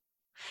 David.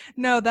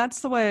 No, that's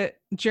the way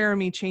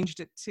Jeremy changed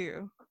it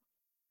too.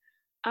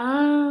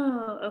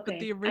 Oh, But okay.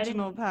 the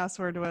original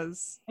password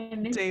was I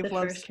missed the Dave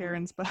loves first one.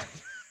 Karen's butt.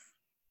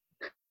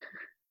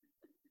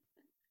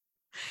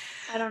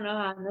 I don't know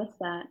how I missed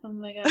that. Oh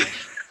my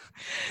gosh.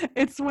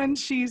 It's when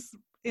she's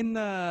in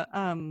the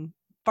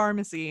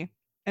pharmacy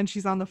and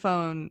she's on the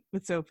phone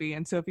with Sophie,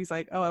 and Sophie's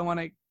like, "Oh,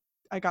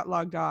 I got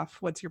logged off.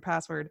 What's your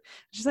password?"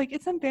 She's like,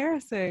 "It's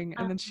embarrassing."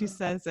 And then she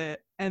says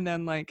it, and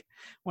then like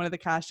one of the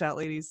cashed out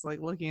ladies like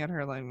looking at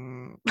her like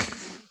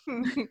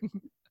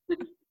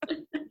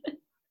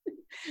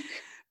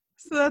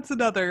So that's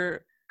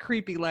another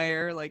creepy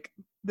layer. Like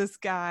this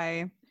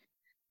guy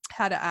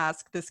had to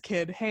ask this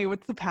kid, "Hey,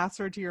 what's the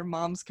password to your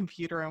mom's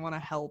computer? I want to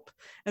help."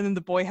 And then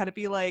the boy had to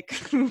be like,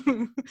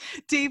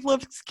 "Dave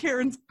loves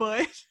Karen's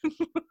butt."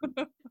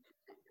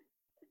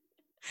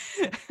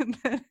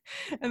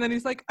 and then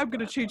he's like, "I'm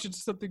going to change it to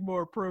something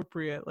more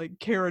appropriate, like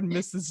Karen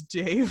Mrs.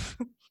 Dave."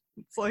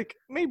 It's like,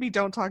 maybe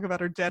don't talk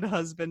about her dead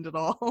husband at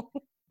all.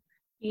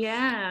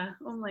 Yeah.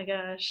 Oh my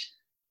gosh.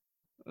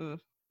 Ugh,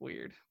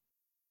 weird.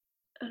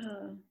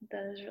 Oh,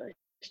 that is really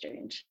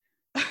strange.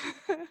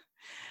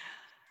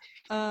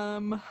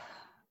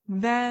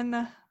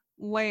 Then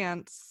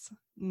Lance,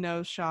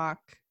 no shock,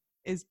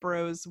 is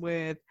bros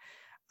with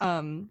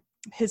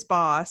his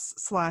boss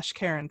 /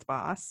 Karen's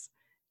boss,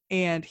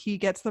 and he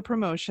gets the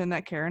promotion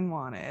that Karen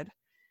wanted,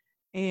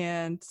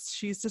 and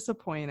she's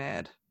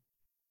disappointed.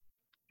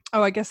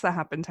 Oh, I guess that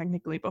happened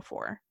technically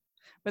before.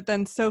 But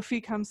then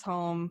Sophie comes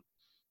home,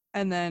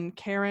 and then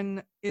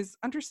Karen is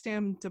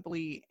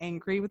understandably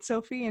angry with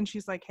Sophie, and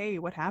she's like, "Hey,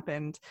 what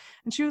happened?"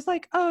 And she was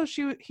like, "Oh,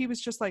 he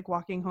was just like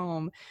walking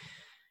home."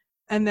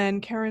 And then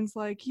Karen's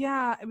like,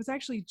 "Yeah, it was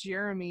actually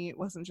Jeremy. It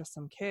wasn't just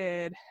some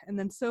kid." And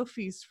then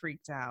Sophie's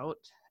freaked out.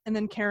 And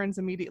then Karen's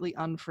immediately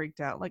unfreaked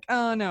out, like,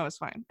 "Oh, no, it's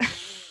fine."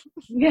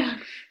 Yeah.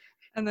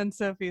 And then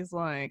Sophie's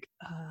like,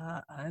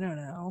 I don't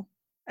know.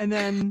 And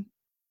then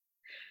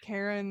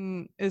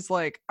Karen is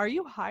like, "Are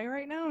you high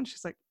right now?" And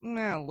she's like,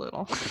 "Nah, a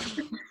little."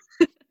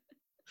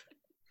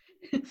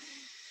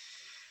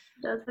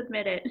 Does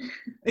admit it.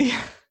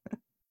 Yeah.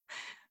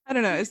 I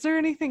don't know. Is there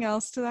anything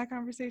else to that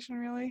conversation,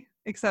 really?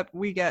 Except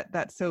we get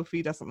that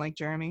Sophie doesn't like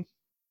Jeremy.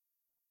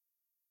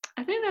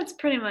 I think that's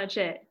pretty much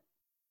it.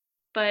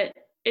 But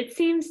it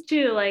seems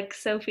too like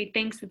Sophie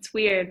thinks it's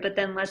weird, but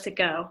then lets it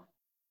go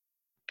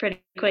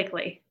pretty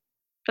quickly.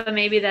 But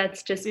maybe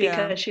that's just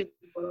Yeah, because she's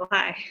a little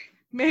high.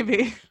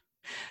 maybe.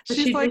 But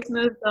She's she like, just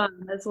moved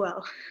on as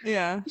well.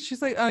 yeah,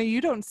 she's like, "Oh,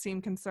 you don't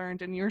seem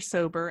concerned and you're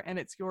sober and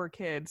it's your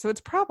kid, so it's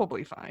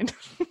probably fine."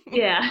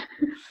 Yeah.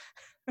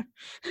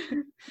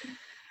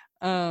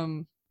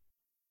 um,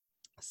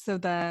 so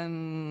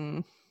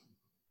then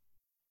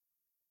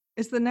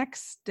is the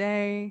next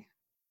day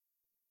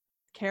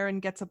Karen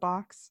gets a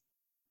box?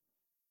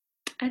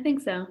 I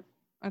think so.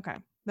 Okay.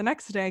 The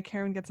next day,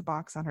 Karen gets a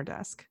box on her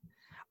desk.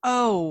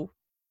 Oh,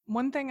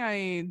 one thing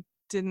I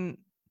didn't.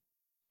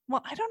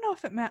 Well, I don't know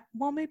if it meant.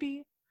 Well,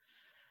 maybe.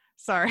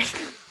 Sorry.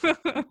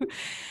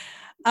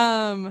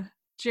 um,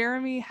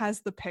 Jeremy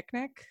has the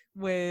picnic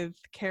with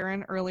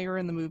Karen earlier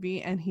in the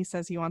movie, and he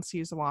says he wants to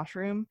use the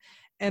washroom,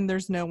 and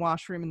there's no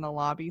washroom in the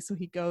lobby, so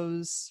he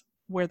goes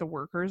where the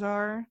workers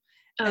are,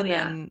 Oh, and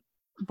yeah. then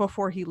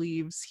before he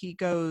leaves, he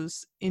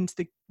goes into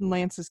the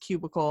Lance's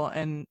cubicle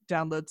and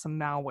downloads some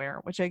malware,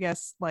 which I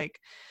guess like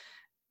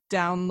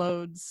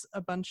downloads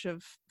a bunch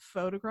of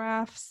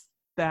photographs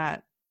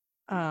that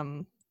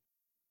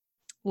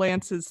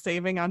Lance is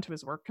saving onto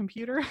his work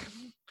computer.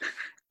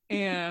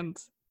 And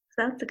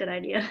That's a good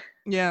idea.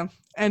 yeah,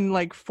 and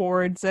like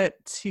forwards it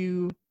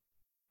to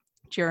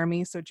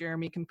Jeremy so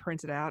Jeremy can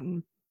print it out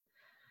and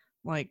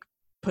like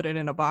put it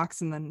in a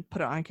box and then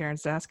put it on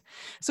Karen's desk.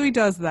 So he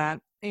does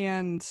that,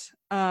 and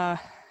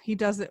he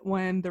does it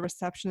when the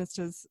receptionist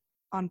is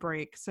on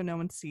break so no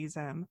one sees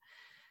him.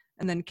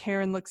 And then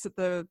Karen looks at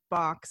the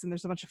box and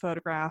there's a bunch of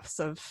photographs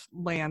of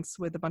Lance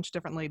with a bunch of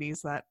different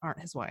ladies that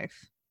aren't his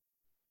wife.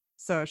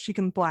 So she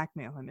can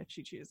blackmail him if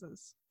she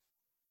chooses.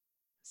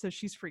 So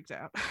she's freaked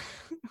out.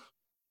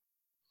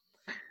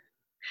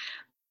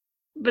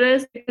 But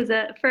it's because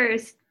at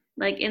first,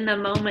 like in the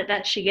moment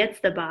that she gets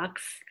the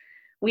box,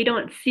 we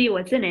don't see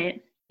what's in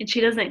it, and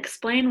she doesn't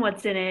explain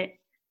what's in it.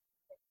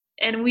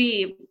 And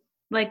we,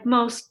 like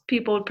most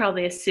people, would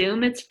probably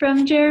assume it's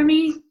from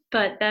Jeremy,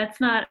 but that's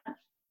not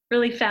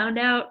really found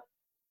out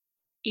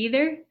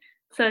either.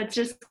 So it's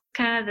just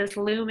kind of this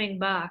looming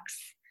box.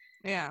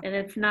 Yeah. And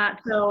it's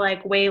not till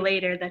like way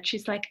later that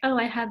she's like, oh,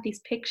 I have these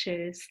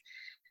pictures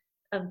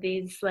of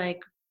these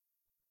like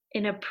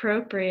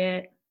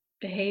inappropriate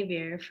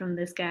behavior from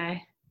this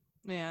guy.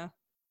 Yeah.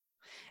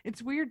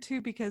 It's weird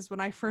too because when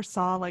I first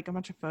saw like a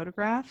bunch of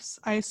photographs,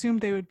 I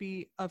assumed they would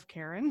be of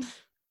Karen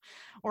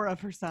or of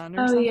her son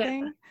or Oh yeah.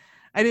 something.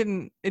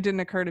 It didn't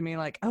occur to me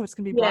like, oh, it's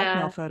gonna be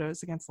blackmail Yeah,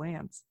 photos against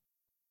Lance.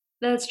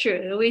 that's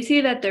true. We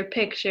see that they're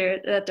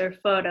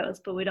photos,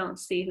 but we don't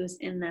see who's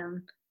in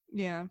them.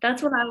 Yeah.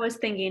 That's what I was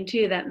thinking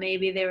too, that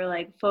maybe they were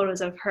like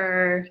photos of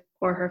her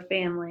or her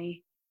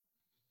family.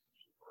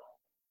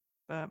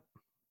 But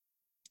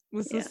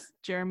this Yeah. is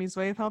Jeremy's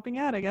way of helping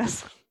out, I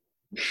guess.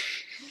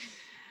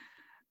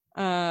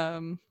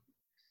 um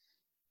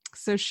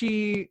so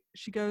she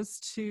goes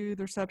to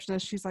the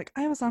receptionist. She's like,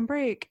 I was on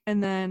break.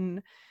 And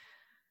then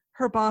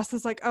her boss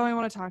is like, oh, I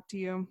want to talk to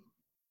you.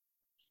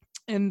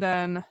 And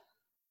then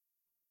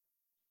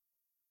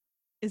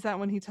is that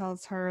when he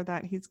tells her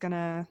that he's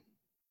gonna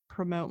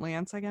promote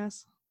Lance, I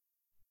guess?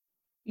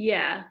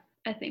 Yeah,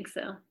 I think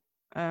so.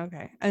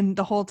 Okay. And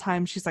the whole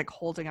time she's like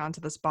holding on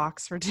to this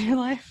box for dear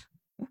life.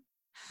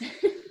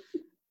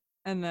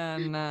 And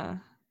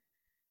then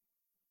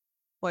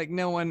like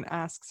no one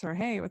asks her,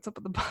 hey, what's up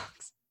with the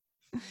box?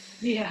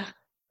 Yeah.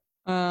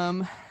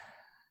 Um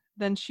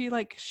then she's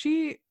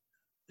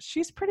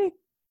pretty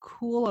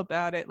cool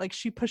about it. Like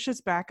she pushes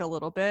back a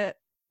little bit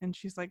and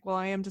she's like, well,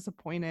 I am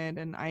disappointed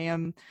and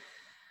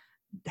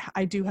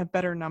I do have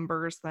better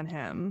numbers than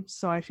him,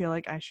 so I feel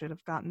like I should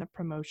have gotten a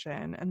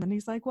promotion. And then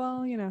he's like,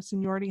 well,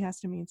 seniority has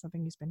to mean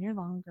something. He's been here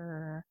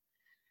longer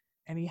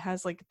and he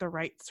has like the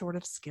right sort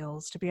of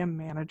skills to be a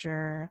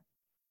manager.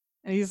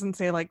 And he doesn't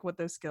say like what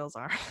those skills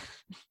are.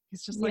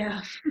 He's just like,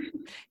 Yeah.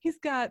 he's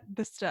got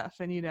the stuff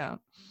and you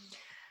don't.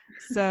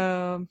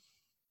 So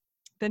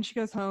then she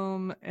goes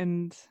home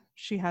and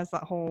she has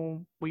that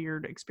whole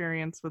weird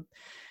experience with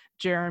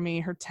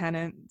Jeremy, her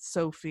tenant,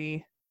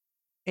 Sophie.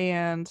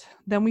 And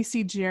then we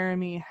see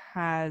Jeremy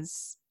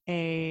has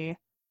a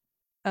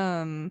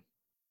um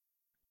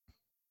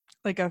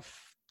like a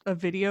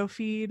video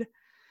feed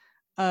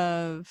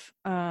of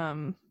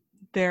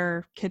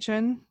their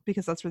kitchen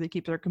because that's where they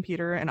keep their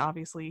computer, and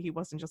obviously he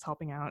wasn't just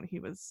helping out, he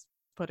was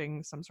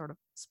putting some sort of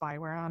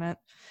spyware on it.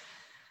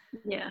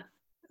 Yeah.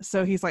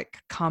 So he's like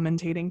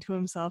commentating to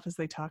himself as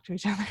they talk to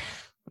each other.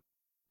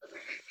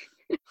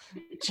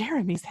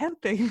 Jeremy's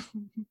helping.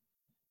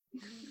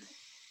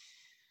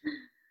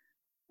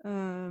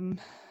 I'm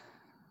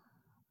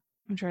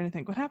trying to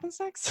think what happens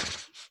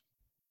next.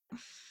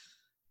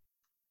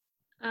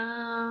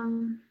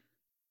 Um,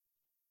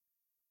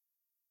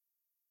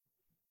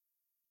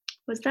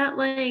 was that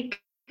like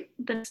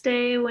the next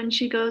day when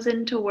she goes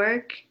into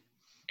work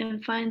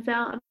and finds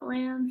out about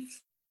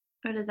Lance?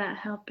 Or did that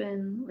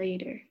happen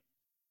later?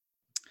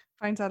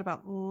 Finds out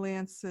about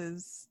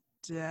Lance's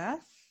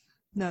death.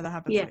 No, that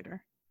happens Yeah.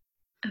 later.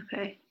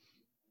 Okay.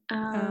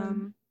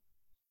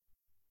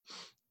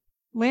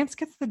 Lance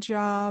gets the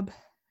job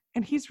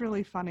and he's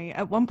really funny.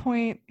 At one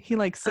point, he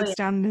like sits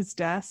down at his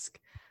desk,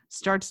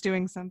 starts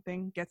doing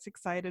something, gets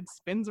excited,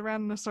 spins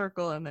around in a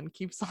circle, and then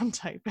keeps on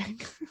typing.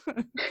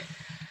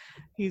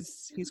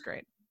 He's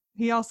great.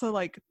 He also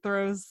like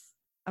throws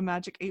a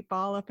magic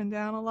 8-ball up and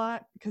down a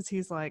lot because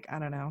he's like, I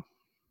don't know,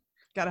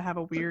 got to have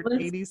a weird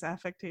 80s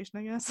affectation,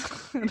 I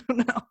guess. I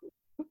don't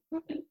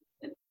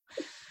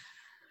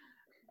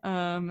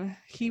know.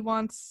 He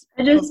wants.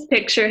 I just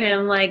picture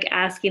him like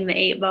asking the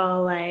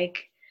 8-ball,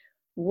 like,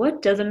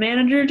 what does a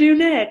manager do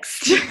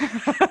next?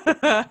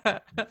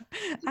 Ask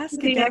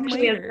he again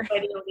actually later. has no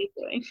idea what he's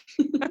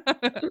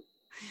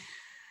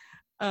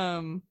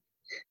doing.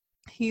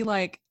 He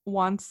like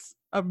wants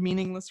a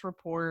meaningless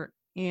report,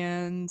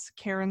 and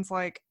Karen's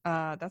like,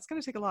 that's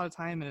gonna take a lot of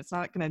time and it's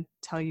not gonna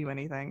tell you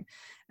anything.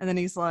 And then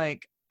he's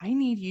like, I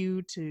need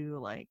you to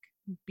like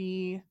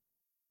be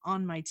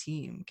on my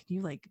team. Can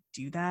you like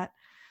do that?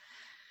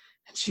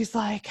 And she's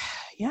like,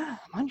 yeah,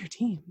 I'm on your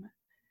team.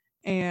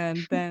 And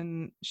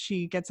then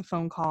she gets a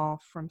phone call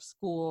from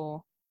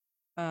school.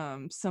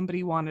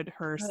 Somebody wanted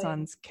her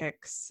son's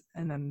kicks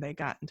and then they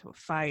got into a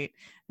fight,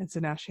 and so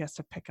now she has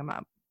to pick him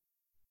up.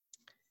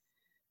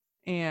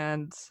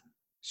 And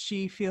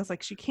she feels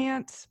like she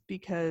can't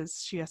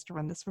because she has to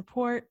run this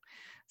report,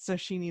 so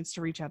she needs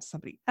to reach out to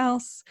somebody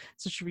else.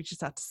 So she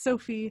reaches out to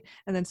Sophie,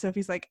 and then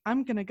Sophie's like,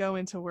 I'm gonna go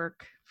into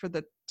work for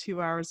the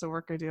 2 hours of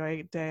work I do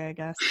a day, I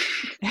guess.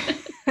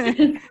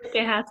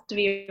 It has to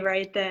be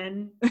right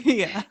then.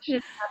 Yeah. She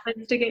just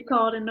happens to get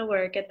called into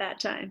work at that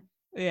time.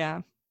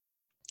 Yeah.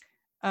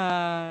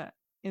 And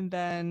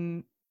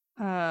then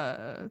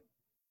Karen's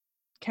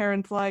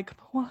like,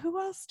 well, who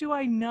else do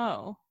I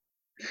know?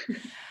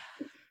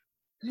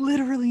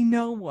 Literally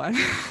no one.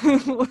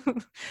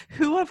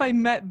 Who have I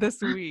met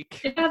this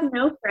week? You have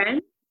no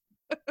friends?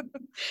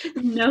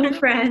 No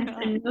friends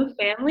and no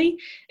family?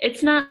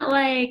 It's not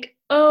like,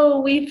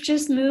 oh, we've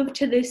just moved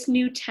to this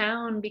new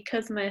town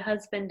because my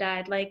husband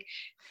died. Like,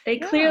 they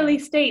clearly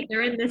state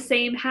they're in the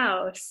same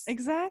house.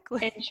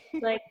 Exactly. And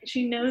she's like,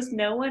 she knows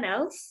no one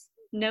else?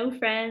 no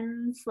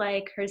friends.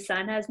 Like her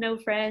son has no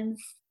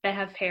friends that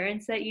have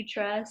parents that you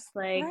trust.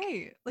 Like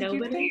Right. Like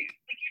you'd nobody.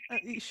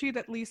 think she'd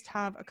at least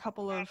have a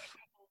couple of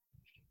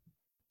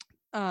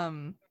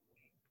um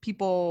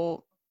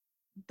people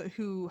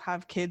who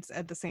have kids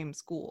at the same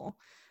school,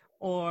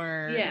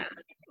 or Yeah,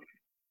 like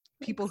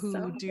people who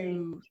something.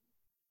 do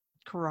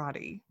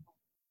karate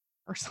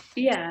or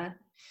something. Yeah,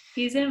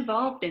 he's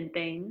involved in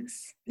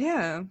things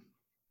Yeah.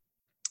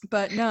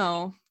 But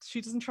no,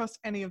 she doesn't trust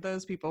any of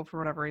those people for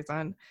whatever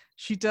reason.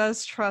 She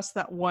does trust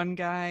that one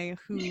guy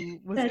who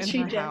was that in she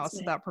her just house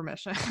made. without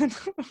permission.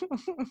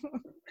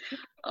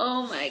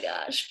 Oh my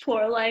gosh,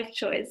 poor life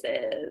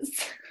choices.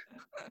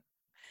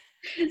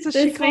 So she This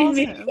made calls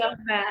me him. so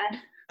mad.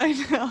 I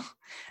know.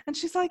 And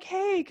she's like,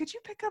 "Hey, could you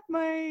pick up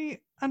my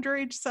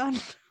underage son?"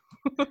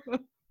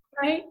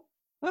 Right?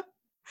 And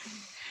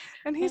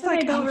Not he's that I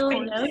like, "Oh, don't of really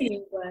know course."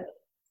 you,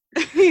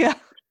 but Yeah.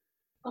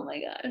 oh my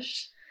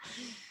gosh.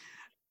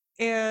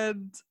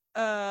 And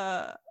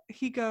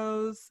he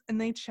goes and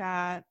they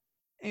chat,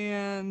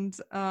 and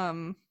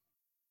I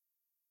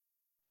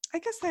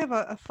guess they have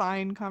a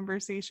fine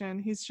conversation.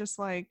 He's just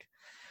like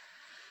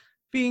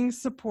being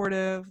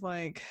supportive,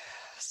 like,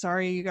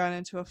 sorry you got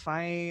into a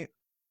fight.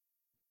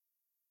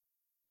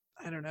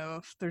 I don't know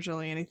if there's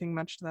really anything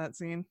much to that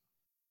scene.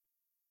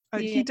 Yeah.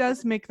 He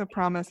does make the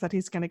promise that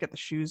he's going to get the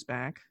shoes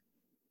back.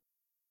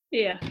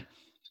 Yeah.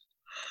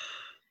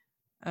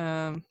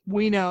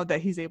 We know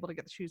that he's able to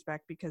get the shoes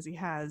back because he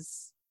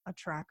has a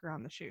tracker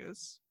on the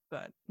shoes,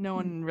 but no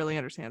one really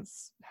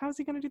understands how is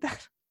he going to do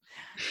that.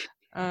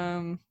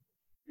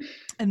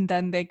 And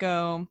then they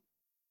go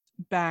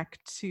back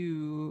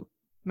to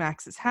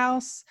Max's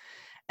house,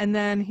 and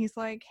then he's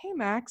like, "Hey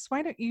Max,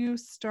 why don't you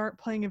start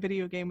playing a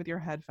video game with your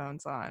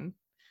headphones on?"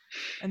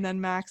 And then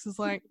Max is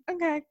like,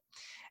 "Okay."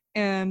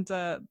 And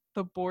the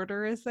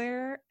border is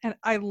there, and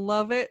I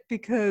love it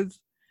because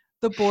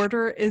the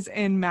border is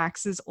in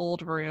Max's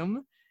old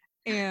room,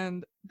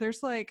 and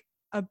there's like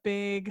a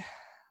big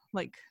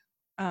like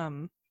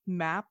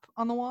map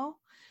on the wall.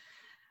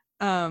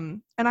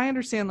 And I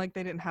understand like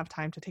they didn't have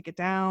time to take it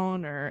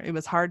down, or it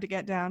was hard to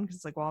get down because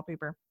it's like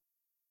wallpaper.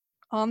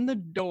 On the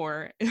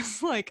door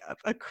is like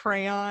a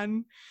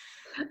crayon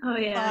Oh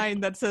yeah. sign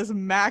that says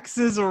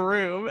Max's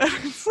room.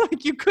 It's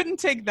like you couldn't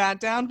take that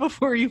down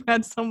before you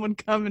had someone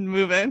come and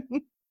move in.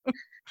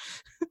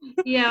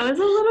 Yeah, I was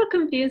a little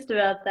confused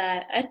about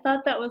that. I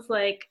thought that was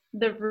like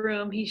the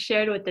room he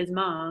shared with his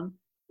mom.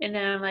 And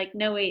then I'm like,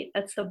 no, wait,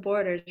 that's the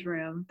boarder's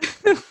room.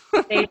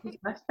 They just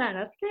left that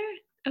up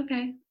there?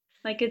 Okay.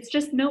 Like it's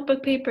just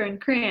notebook paper and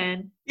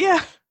crayon.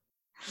 Yeah,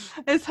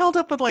 it's held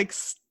up with like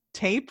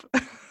tape.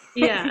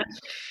 Yeah,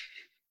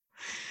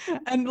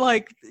 And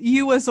like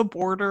you as a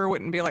boarder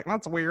wouldn't be like,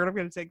 "That's weird, I'm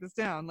gonna take this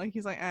down." Like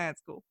he's like,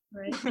 it's cool.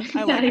 right. I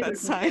Yeah, like he that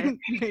doesn't care. sign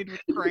made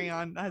with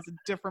crayon that has a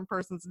different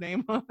person's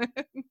name on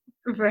it.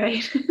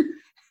 Right.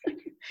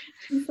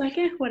 He's like,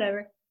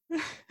 whatever.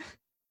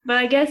 But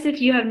I guess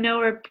if you have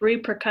no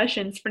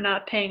repercussions for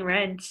not paying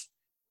rent,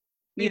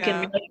 you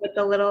can Yeah. live with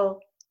the little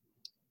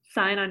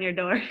sign on your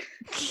door.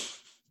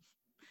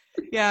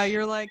 Yeah,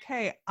 you're like,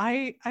 "Hey,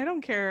 I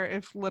don't care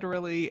if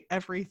literally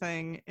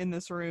everything in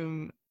this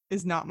room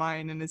is not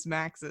mine and is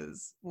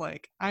Max's.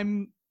 Like,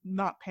 I'm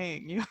not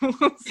paying you,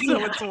 so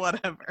Yeah. it's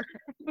whatever."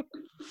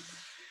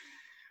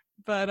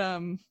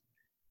 But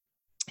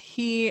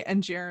he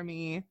and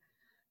Jeremy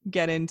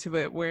get into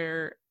it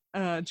where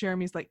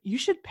Jeremy's like, "You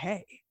should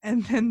pay,"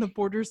 and then the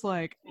boarder's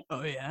like,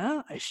 "Oh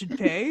yeah, I should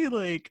pay.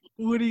 Like,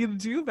 what are you gonna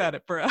do about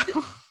it, bro?"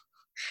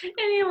 And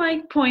he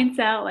like points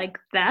out like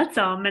that's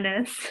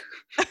ominous.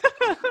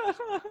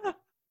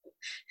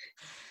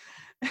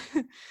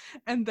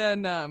 And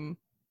then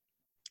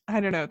I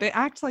don't know, they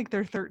act like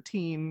they're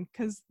 13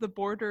 because the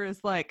boarder is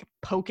like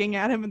poking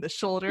at him in the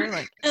shoulder,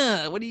 like,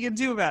 what are you gonna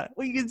do about it?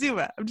 What are you gonna do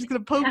about it? I'm just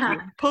gonna poke Yeah. you.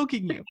 I'm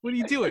poking you. What are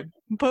you doing?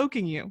 I'm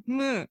poking you.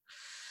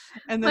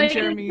 And then Like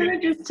instead Jeremy,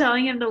 of just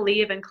telling him to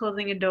leave and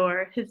closing his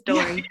door,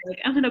 yeah. he's like,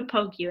 I'm gonna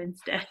poke you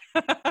instead.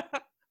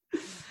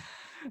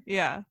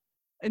 Yeah.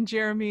 And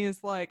Jeremy is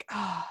like,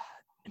 am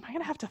I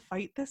gonna have to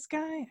fight this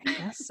guy? I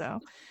guess so.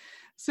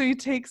 So he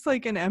takes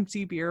like an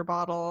empty beer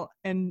bottle,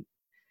 and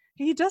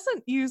he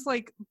doesn't use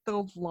like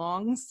the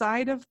long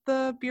side of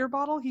the beer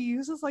bottle. He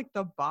uses like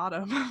the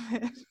bottom of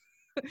it.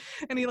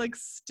 And he like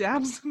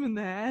stabs him in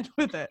the head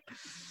with it.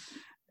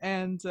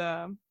 And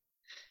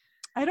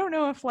I don't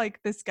know if like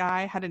this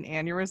guy had an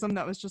aneurysm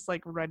that was just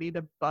like ready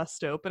to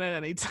bust open at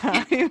any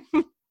time.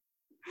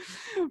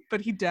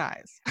 But he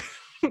dies.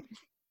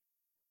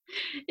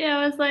 Yeah,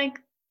 I was like,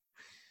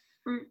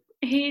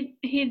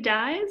 he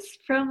dies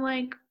from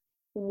like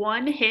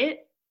one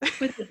hit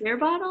with the beer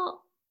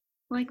bottle.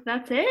 Like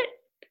that's it.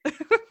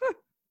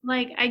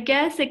 Like I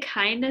guess it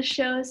kind of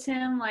shows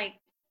him like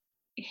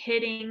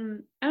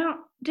hitting. I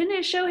don't. Didn't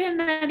it show him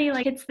that he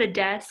like hits the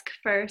desk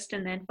first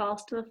and then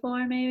falls to the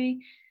floor maybe?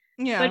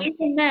 But Yeah.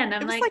 even then, It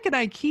I'm was like, like an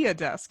IKEA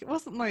desk. It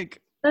wasn't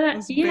like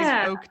this big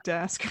yeah. oak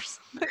desk or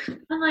something.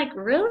 I'm like,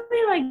 really?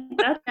 Like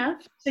that's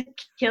enough to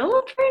kill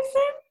a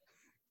person?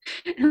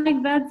 And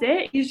like that's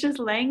it? He's just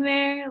laying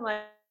there,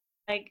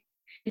 like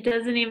It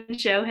doesn't even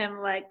show him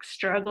like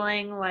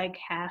struggling, like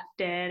half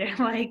dead or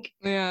like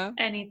Yeah.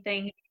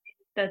 anything.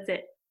 That's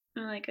it.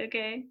 I'm like,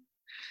 okay.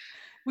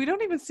 We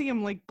don't even see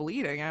him like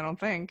bleeding, I don't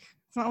think.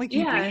 It's not like he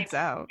Yeah, bleeds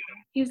out.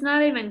 he's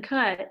not even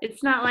cut.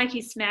 It's not like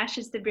he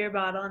smashes the beer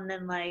bottle and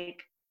then like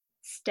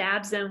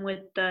stabs him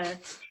with the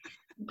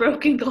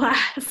broken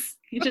glass.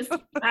 He just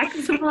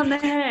whacks him on the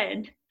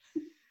head.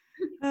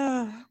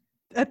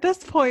 At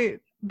this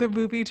point, the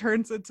movie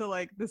turns into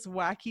like this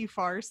wacky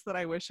farce that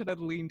I wish it had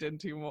leaned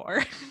into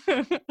more.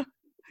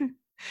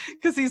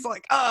 Because he's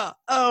like, oh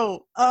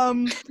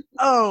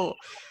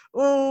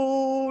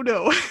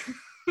no.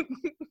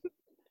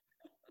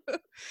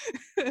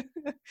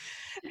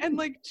 And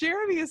like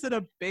Jeremy isn't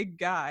a big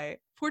guy.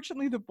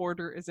 Fortunately, the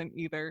boarder isn't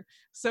either.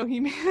 So he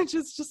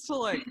manages just to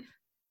like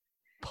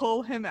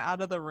pull him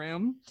out of the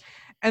room.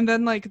 And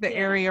then like the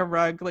area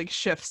rug like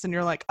shifts and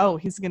you're like, oh,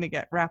 he's gonna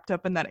get wrapped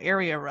up in that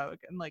area rug.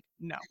 And like,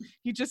 no,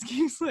 he just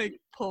keeps like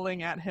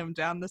pulling at him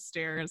down the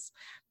stairs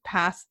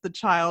past the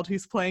child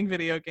who's playing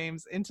video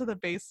games into the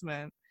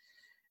basement.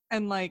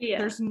 And like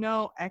there's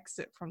no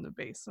exit from the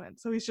basement.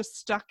 So he's just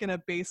stuck in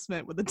a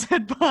basement with a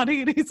dead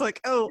body and he's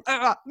like,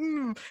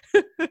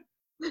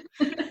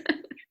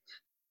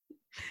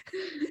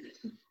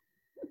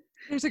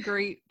 There's a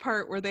great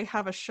part where they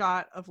have a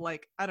shot of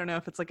like, I don't know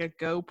if it's like a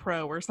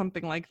GoPro or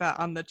something like that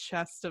on the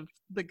chest of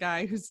the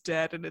guy who's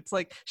dead and it's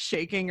like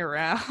shaking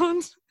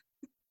around.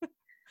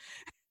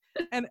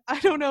 And I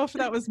don't know if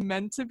that was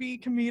meant to be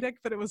comedic,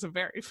 but it was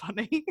very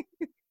funny.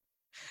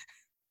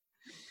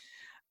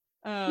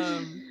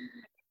 And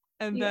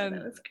then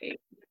that was great.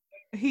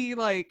 he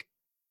like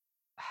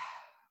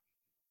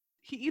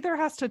he either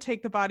has to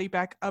take the body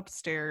back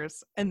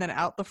upstairs and then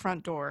out the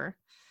front door,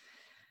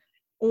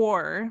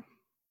 or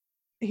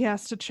he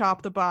has to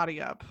chop the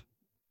body up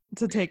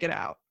to take it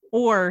out,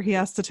 or he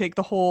has to put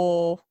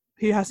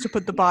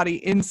the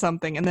body in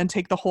something and then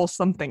take the whole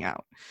something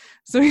out.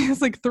 So he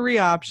has like 3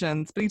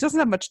 options, but he doesn't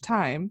have much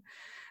time.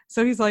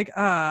 So he's like,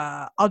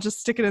 I'll just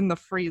stick it in the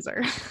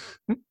freezer.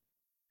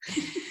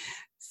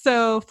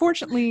 So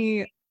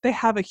fortunately, they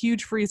have a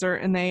huge freezer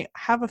and they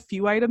have a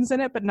few items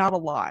in it, but not a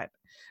lot.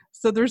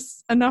 So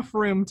there's enough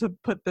room to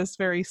put this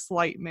very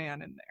slight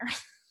man in there.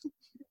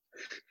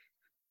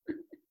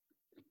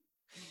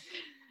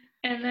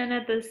 And then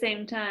at the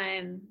same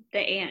time, the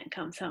aunt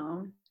comes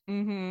home.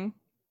 Mm-hmm.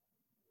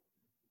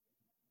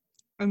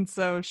 And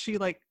so she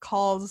like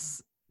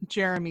calls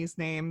Jeremy's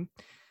name,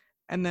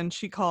 and then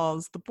she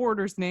calls the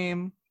boarder's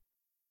name,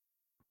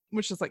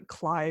 which is like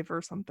Clive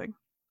or something.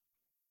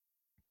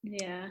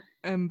 Yeah.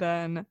 And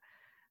then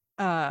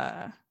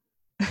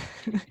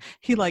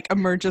he like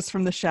emerges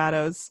from the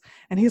shadows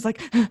and he's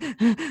like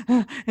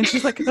and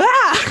she's like,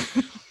 ah!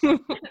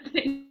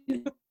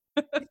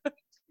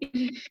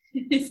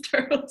 He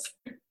startles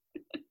her.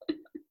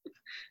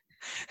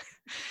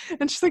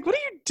 And she's like, what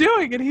are you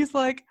doing? And he's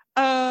like,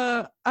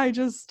 I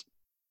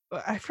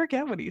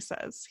forget what he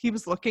says. He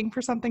was looking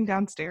for something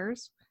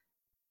downstairs.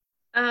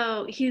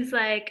 Oh, he's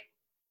like,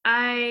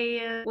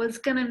 I was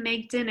gonna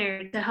make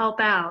dinner to help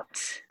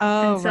out.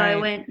 Oh, and so right. I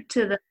went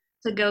to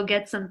go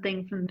get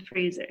something from the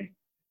freezer.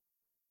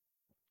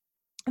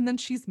 And then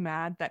she's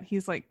mad that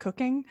he's like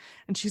cooking,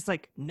 and she's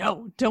like,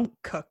 no, don't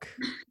cook.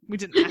 We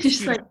didn't ask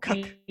you to cook.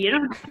 You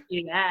don't have to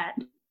do that.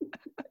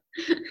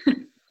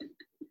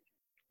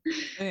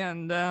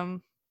 And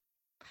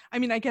I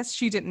mean, I guess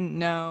she didn't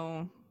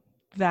know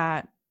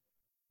that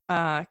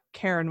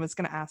Karen was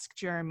going to ask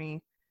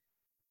Jeremy,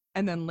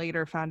 and then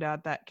later found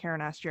out that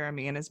Karen asked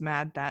Jeremy and is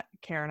mad that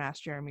Karen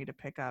asked Jeremy to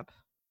pick up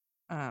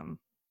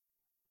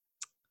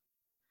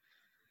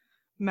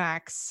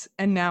Max,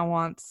 and now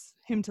wants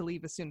him to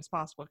leave as soon as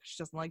possible because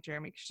she doesn't like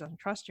Jeremy, because she doesn't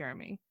trust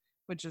Jeremy,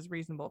 which is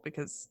reasonable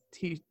because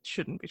he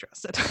shouldn't be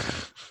trusted.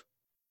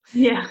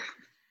 Yeah.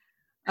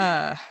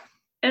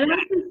 It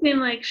also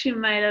seemed like she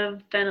might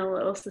have been a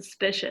little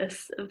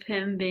suspicious of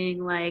him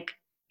being like,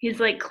 he's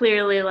like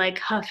clearly like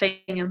huffing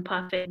and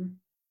puffing,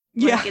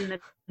 like in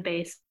the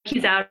base.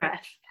 He's out of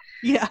breath.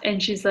 Yeah.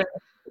 And she's like,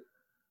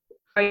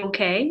 are you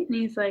okay? And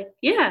he's like,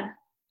 yeah.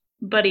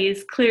 But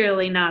he's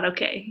clearly not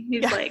okay.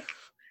 He's like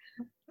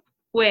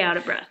way out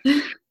of breath.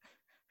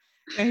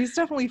 Yeah, he's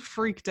definitely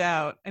freaked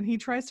out, and he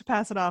tries to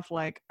pass it off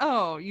like,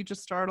 oh, you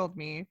just startled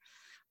me.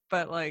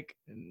 But like,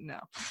 no,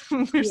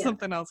 there's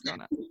something else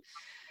going on.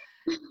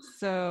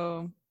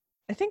 So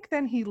I think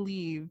then he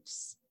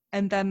leaves,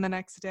 and then the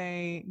next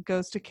day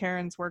goes to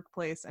Karen's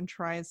workplace and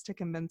tries to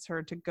convince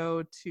her to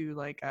go to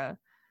like a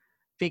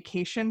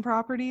vacation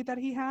property that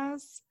he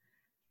has.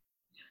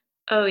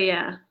 Oh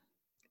yeah.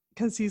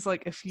 Because he's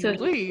like, if you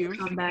leave,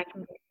 come back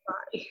and get the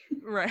body.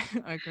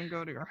 Right, I can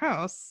go to your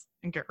house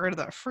and get rid of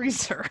that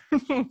freezer.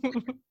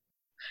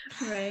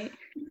 Right.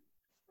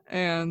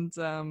 And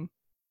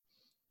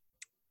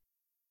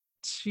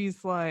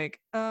she's like,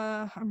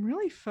 I'm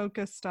really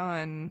focused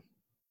on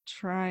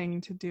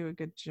trying to do a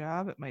good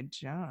job at my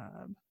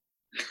job.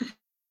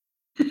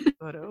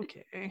 But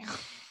okay.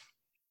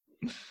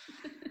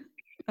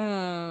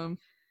 And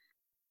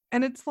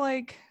it's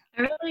like,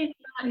 I really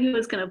thought he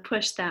was gonna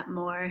push that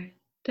more.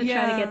 to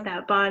try to get Yeah.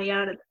 that body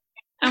out of there.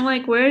 I'm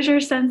like, where's your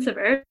sense of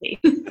urgency?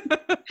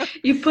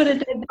 You put a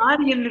dead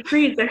body in the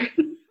freezer.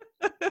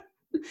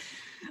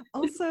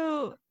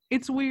 Also,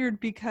 it's weird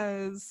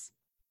because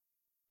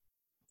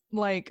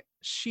like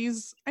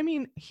I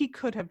mean, he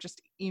could have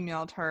just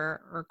emailed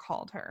her or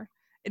called her.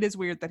 It is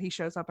weird that he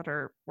shows up at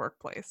her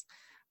workplace.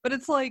 But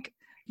it's like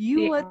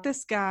you let Yeah.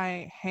 this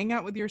guy hang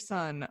out with your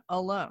son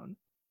alone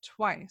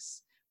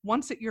twice,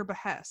 once at your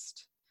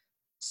behest.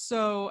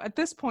 So at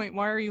this point,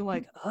 why are you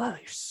like, oh,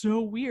 you're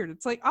so weird?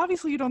 It's like,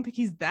 obviously you don't think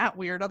he's that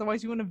weird,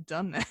 otherwise you wouldn't have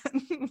done that.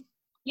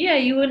 Yeah,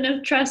 you wouldn't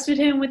have trusted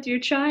him with your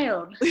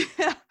child.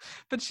 Yeah.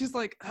 But she's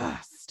like,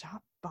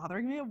 stop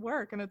bothering me at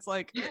work. And it's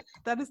like,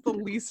 that is the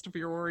least of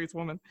your worries,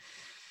 woman.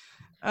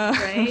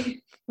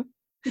 Right?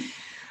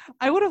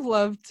 I would have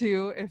loved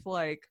to if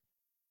like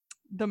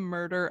the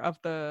murder of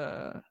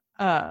the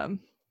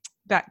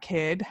that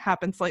kid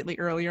happened slightly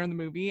earlier in the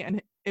movie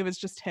and it was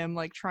just him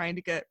like trying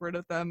to get rid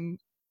of them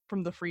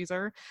from the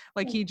freezer.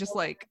 Like he just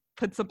like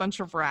puts a bunch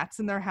of rats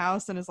in their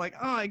house and is like,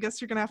 oh, I guess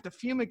you're gonna have to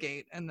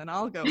fumigate and then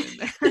I'll go in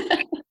there.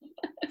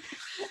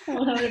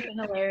 Well, that would have been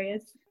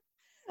hilarious.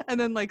 And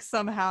then like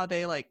somehow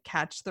they like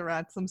catch the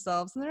rats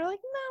themselves and they're like,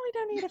 no, we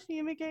don't need a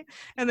fumigate.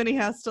 And then he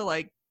has to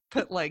like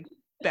put like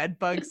bed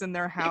bugs in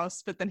their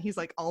house, but then he's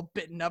like all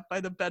bitten up by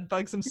the bed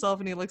bugs himself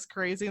and he looks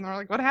crazy and they're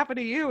like, what happened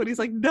to you? And he's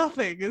like,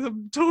 nothing, it's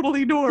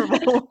totally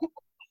normal.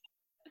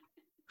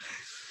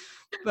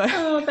 But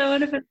Oh, that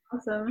would have been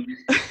awesome.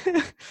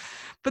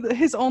 but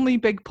his only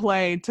big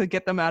play to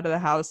get them out of the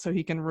house so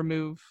he can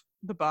remove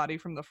the body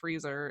from the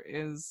freezer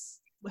is,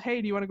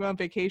 hey, do you want to go on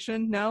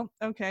vacation? No?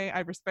 Okay,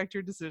 I respect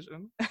your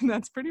decision. And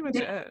that's pretty much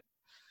it.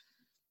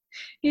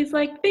 He's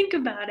like, think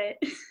about it.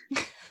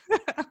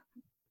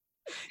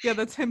 Yeah,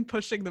 that's him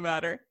pushing the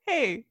matter.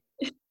 Hey,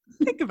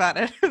 think about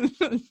it.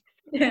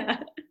 Yeah.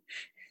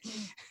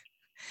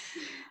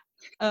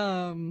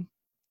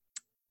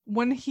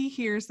 When he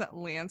hears that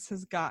Lance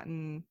has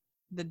gotten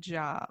the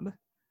job,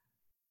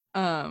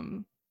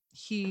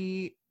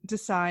 he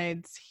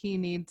decides he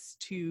needs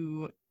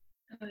to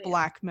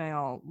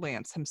blackmail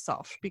Lance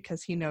himself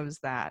because he knows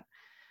that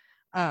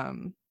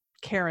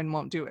Karen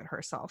won't do it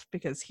herself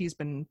because he's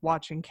been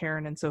watching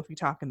Karen and Sophie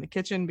talk in the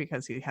kitchen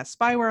because he has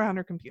spyware on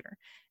her computer.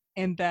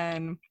 And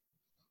then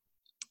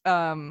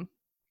how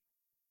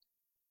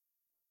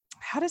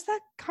does that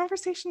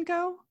conversation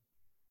go?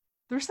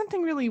 There's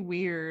something really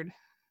weird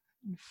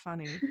and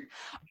funny.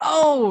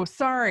 Oh,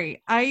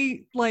 sorry.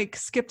 I like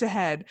skipped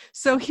ahead.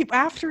 So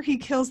after he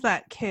kills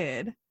that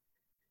kid,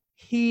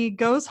 he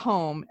goes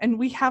home and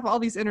we have all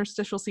these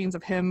interstitial scenes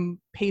of him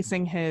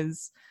pacing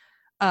his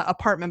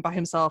apartment by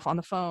himself on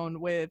the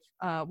phone with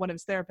one of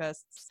his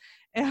therapists.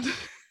 And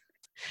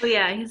well,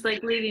 yeah, he's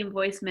like leaving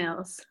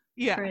voicemails for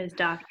yeah. his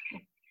doctor.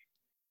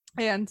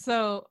 And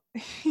so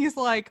he's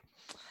like,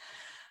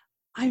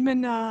 I'm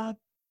in a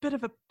bit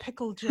of a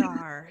pickle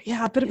jar.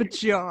 Yeah, a bit of a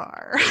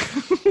jar.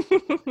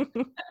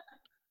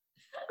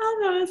 Oh,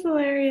 that was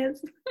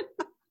hilarious.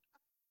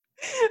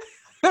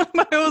 And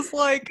I was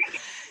like,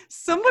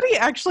 somebody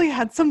actually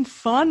had some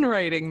fun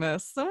writing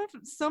this.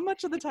 So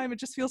much of the time, it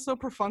just feels so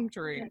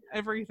perfunctory.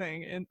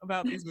 Everything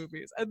about these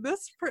movies, and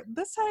this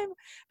time,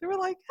 they were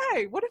like,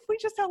 "Hey, what if we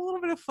just had a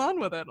little bit of fun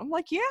with it?" I'm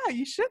like, "Yeah,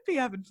 you should be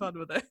having fun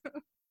with it."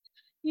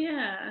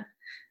 Yeah.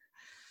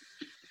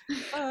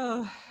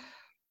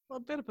 A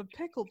bit of a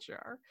pickle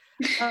jar.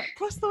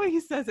 Plus, the way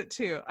he says it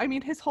too. I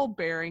mean, his whole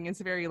bearing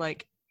is very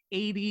like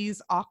 80s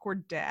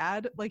awkward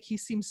dad. Like he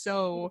seems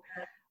so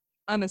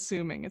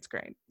unassuming. It's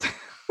great.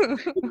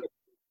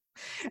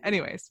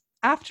 Anyways,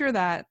 after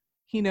that,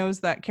 he knows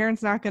that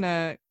Karen's not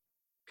gonna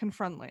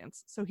confront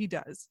Lance, so he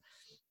does.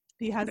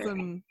 He has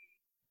them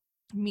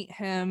meet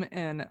him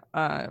in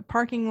a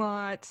parking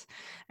lot,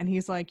 and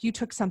he's like, you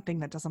took something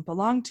that doesn't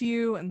belong to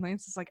you. And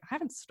Lance is like, I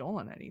haven't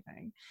stolen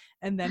anything.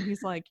 And then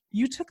he's like,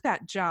 you took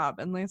that job.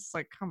 And Lance is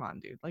like, come on,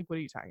 dude, like, what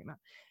are you talking about?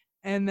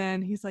 And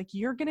then he's like,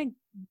 you're gonna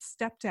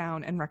step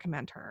down and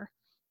recommend her,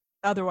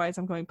 otherwise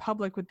I'm going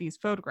public with these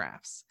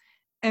photographs.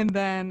 And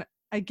then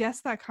I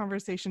guess that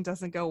conversation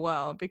doesn't go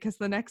well because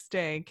the next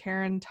day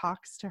Karen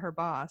talks to her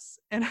boss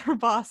and her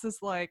boss is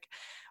like,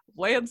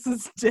 Lance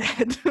is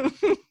dead.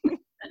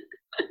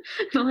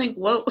 I'm like,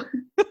 whoa.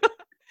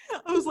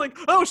 I was like,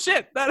 oh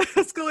shit, that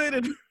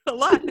escalated a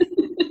lot.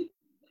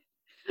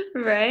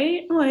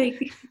 Right?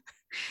 Like,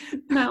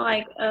 not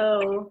like,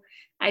 oh,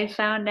 I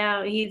found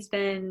out he's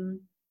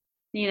been,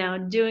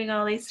 doing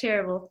all these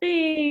terrible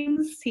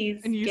things.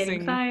 He's And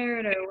getting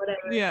fired or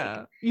whatever. Yeah,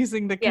 like,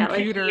 using the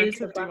computer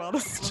to do all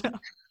this stuff.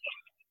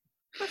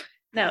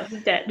 No,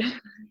 he's dead.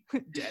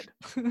 Dead.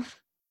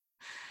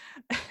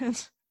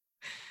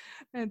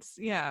 And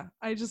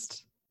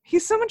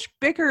he's so much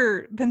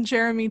bigger than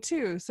Jeremy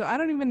too. So I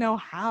don't even know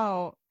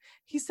how.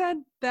 He said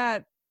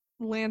that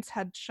Lance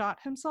had shot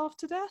himself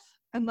to death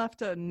and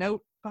left a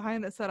note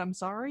behind that said, I'm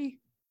sorry.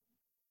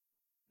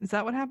 Is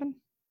that what happened?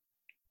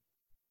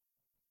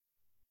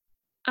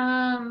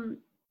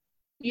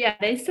 Yeah,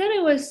 they said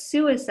it was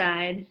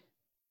suicide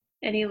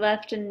and he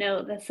left a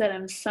note that said,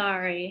 I'm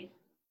sorry.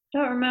 I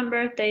don't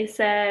remember if they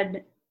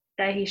said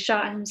that he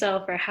shot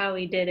himself or how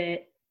he did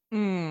it.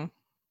 Mm,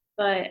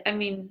 But I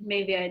mean,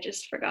 maybe I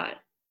just forgot.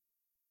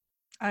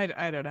 I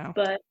don't know.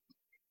 But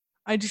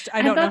I I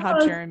don't know thought how that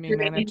was Jeremy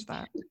strange. managed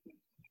that.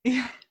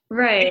 Yeah.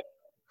 Right.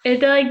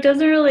 It like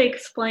doesn't really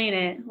explain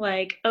it.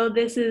 Like, oh,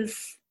 this is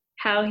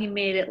how he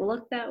made it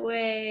look that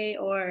way,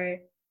 or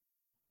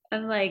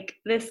I'm like,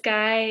 this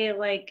guy,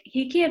 like,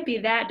 he can't be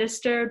that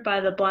disturbed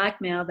by the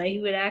blackmail that he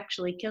would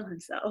actually kill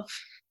himself.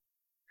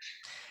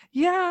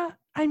 Yeah,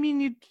 I mean,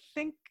 you'd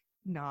think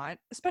not,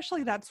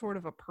 especially that sort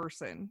of a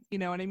person. You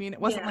know what I mean? It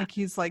wasn't Yeah. like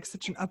he's like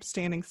such an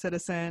upstanding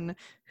citizen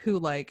who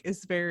like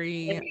is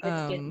very If he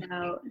gets getting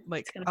out, it's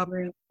like gonna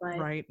ruin his life.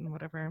 upright and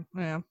whatever.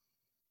 Yeah.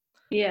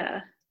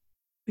 Yeah.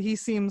 He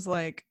seems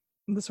like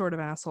the sort of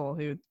asshole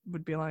who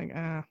would be like,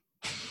 I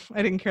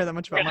didn't care that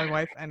much about my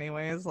wife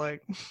anyways.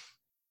 Like,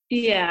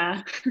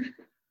 Yeah.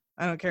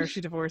 I don't care if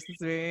she divorces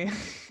me.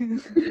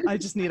 I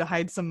just need to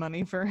hide some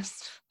money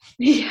first.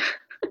 Yeah.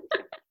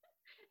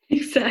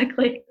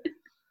 Exactly.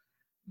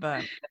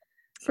 But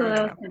So I that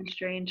don't was know. kind of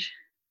strange.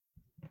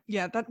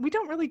 Yeah, that we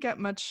don't really get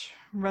much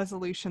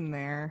resolution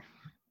there.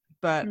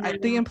 But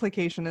the No.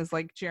 implication is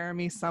like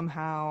Jeremy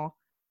somehow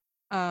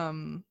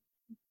um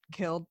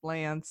killed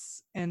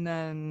Lance and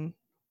then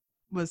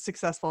was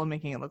successful in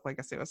making it look like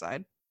a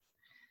suicide.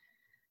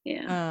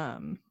 Yeah.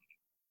 Um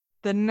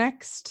the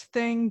next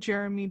thing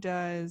Jeremy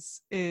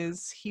does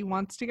is he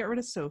wants to get rid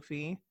of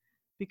Sophie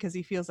because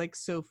he feels like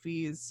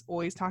Sophie's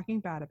always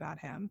talking bad about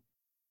him.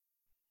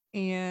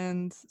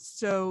 And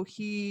so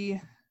he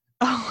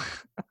oh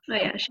Oh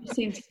yeah, she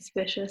seems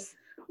suspicious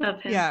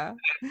of him. yeah,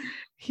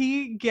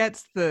 he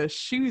gets the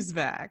shoes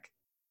back.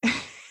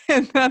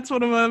 And that's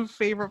one of my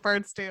favorite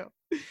parts too.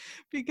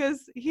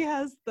 Because he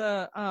has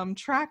the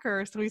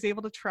tracker, so he's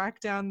able to track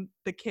down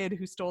the kid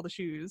who stole the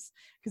shoes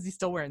because he's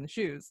still wearing the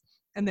shoes.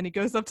 And then he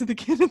goes up to the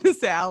kid in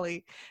this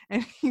alley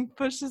and he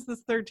pushes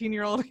this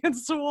 13-year-old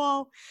against the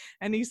wall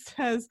and he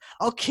says,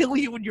 I'll kill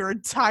you and your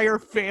entire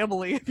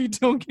family if you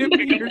don't give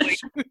me your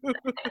shoes.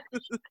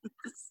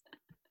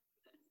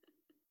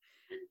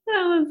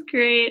 That was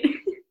great.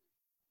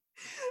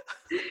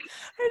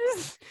 I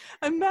just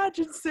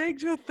imagine saying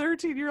to a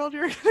 13-year-old,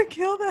 you're going to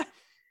kill them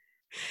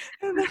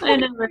and their I whole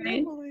know, right?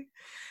 family.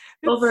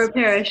 Over It's a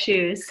pair of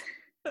shoes.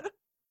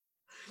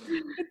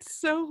 it's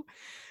so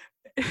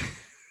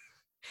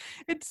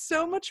it's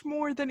so much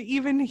more than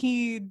even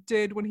he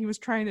did when he was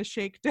trying to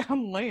shake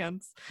down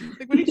Lance.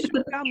 Like when he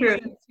shook down True.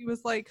 Lance, he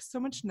was like so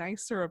much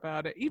nicer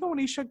about it. Even when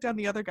he shook down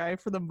the other guy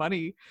for the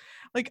money,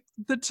 like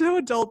the two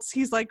adults,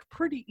 he's like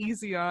pretty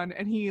easy on,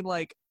 and he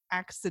like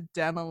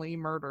accidentally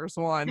murders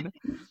one.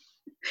 And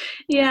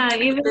Yeah, then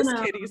with even this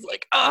kid, he's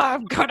like, oh,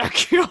 I'm gonna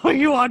kill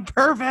you on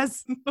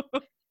purpose.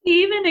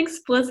 he even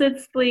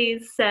explicitly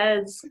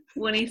says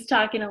when he's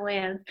talking to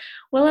Lance,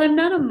 "Well, I'm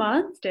not a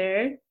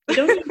monster. You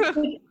don't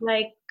need to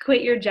like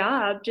quit your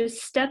job.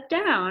 Just step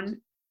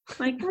down."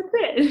 Like that's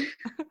it.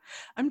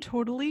 I'm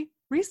totally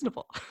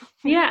reasonable.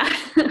 Yeah,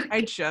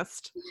 I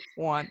just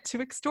want to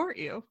extort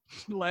you.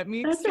 Let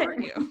me that's it.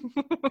 extort you.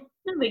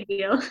 No big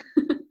deal.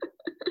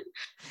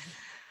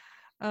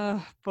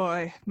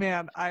 Boy,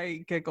 man,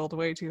 I giggled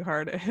way too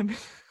hard at him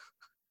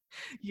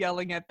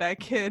yelling at that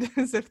kid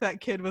as if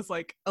that kid was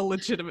like a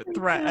legitimate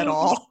threat at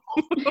all.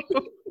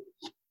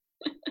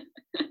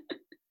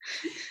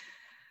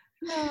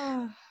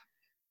 uh,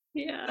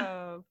 Yeah.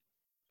 so,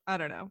 I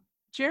don't know.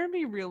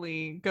 Jeremy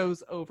really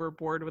goes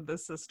overboard with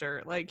his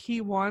sister. Like,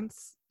 he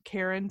wants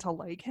Karen to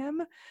like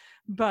him,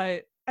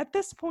 but at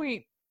this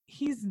point,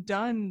 he's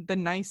done the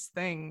nice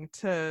thing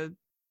to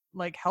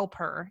like help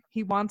her.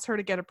 He wants her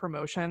to get a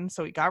promotion,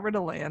 so he got rid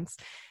of Lance.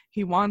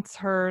 He wants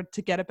her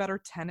to get a better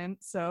tenant,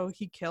 so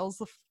he kills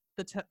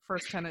the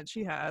first tenant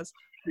she has.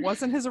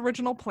 Wasn't his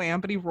original plan,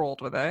 but he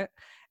rolled with it.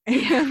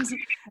 Yeah. And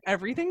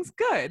everything's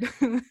good.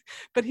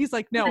 But he's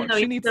like, no, Even though she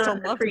he's needs still to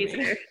in the love me.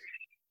 freezer.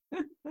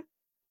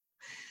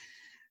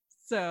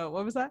 So,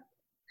 what was that?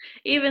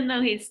 Even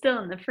though he's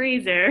still in the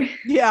freezer.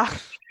 Yeah.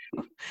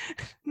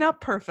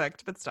 Not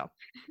perfect, but still.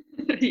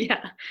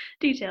 Yeah.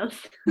 Details.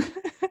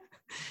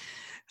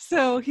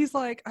 So he's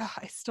like,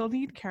 I still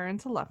need Karen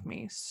to love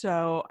me.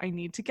 So I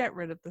need to get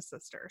rid of the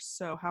sister.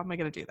 So how am I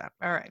going to do that?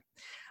 All right.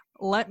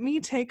 Let me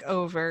take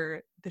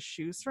over the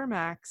shoes for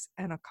Max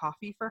and a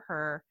coffee for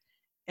her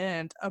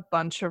and a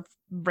bunch of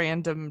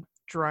random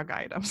drug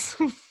items.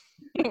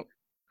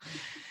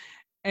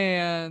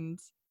 And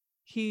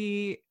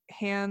he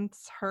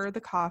hands her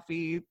the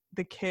coffee,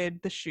 the kid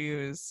the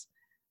shoes.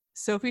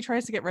 Sophie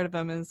tries to get rid of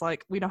him and is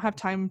like, we don't have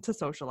time to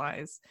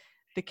socialize.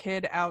 The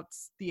kid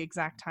outs the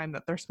exact time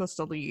that they're supposed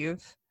to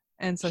leave.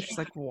 And so she's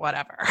like,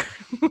 whatever.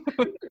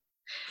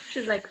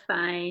 She's like,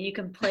 fine, you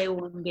can play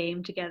one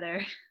game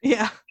together.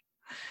 Yeah.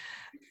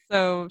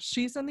 So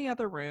she's in the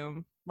other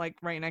room, like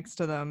right next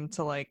to them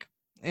to like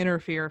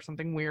interfere if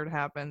something weird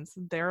happens.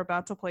 They're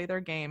about to play their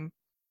game.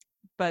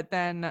 But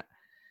then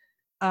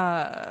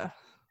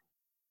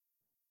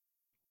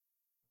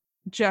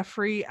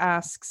Jeffrey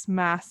asks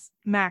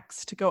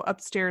Max to go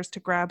upstairs to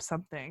grab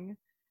something.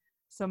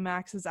 So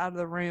Max is out of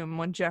the room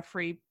when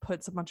Jeffrey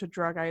puts a bunch of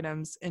drug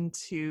items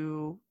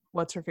into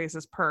what's her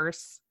face's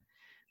purse.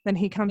 Then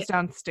he comes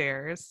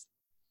downstairs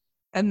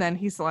and then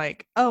he's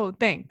like, oh,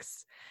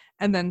 thanks.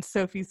 And then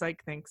Sophie's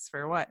like, thanks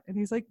for what? And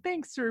he's like,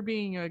 thanks for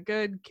being a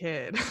good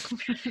kid.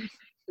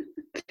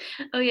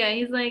 Oh yeah,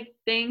 he's like,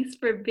 thanks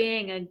for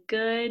being a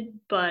good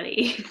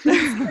buddy.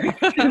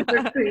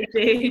 Super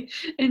creepy.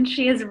 And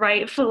she is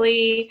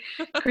rightfully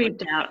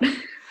creeped out.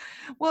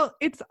 Well,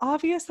 it's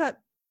obvious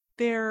that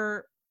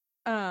they're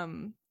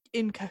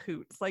in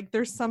cahoots. Like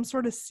there's some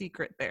sort of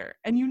secret there.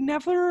 And you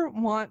never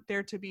want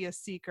there to be a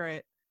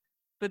secret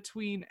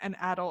between an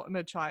adult and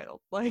a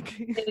child. Like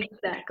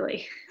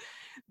Exactly.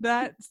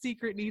 that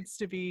secret needs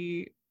to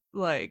be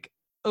like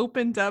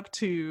opened up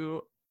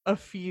to a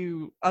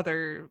few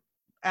other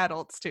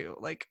adults too,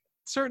 like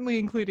certainly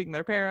including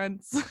their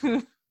parents.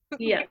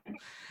 Yeah.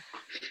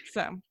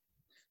 So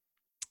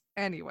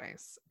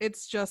anyways,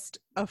 it's just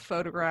a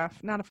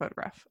photograph, not a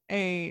photograph,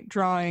 a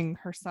drawing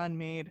her son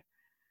made.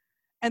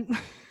 And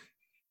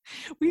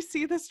we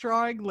see this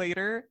drawing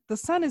later. The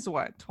son is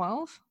what,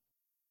 12?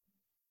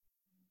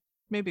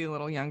 Maybe a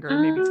little younger,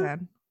 maybe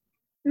 10.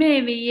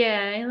 Maybe,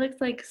 yeah. It looks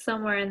like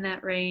somewhere in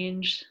that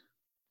range.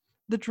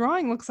 The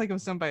drawing looks like it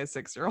was done by a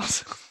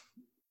 6-year-old.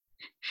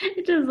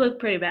 It does look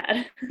pretty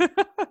bad.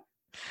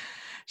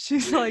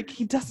 She's like,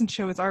 he doesn't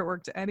show his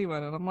artwork to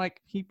anyone. And I'm like,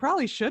 he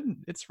probably shouldn't.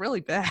 It's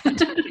really bad.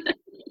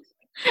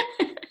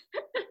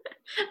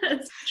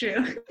 That's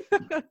true.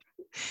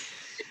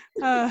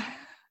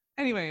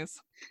 Anyways,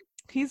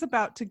 he's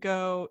about to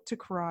go to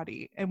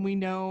karate, and we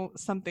know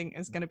something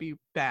is going to be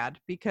bad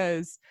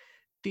because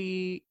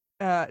the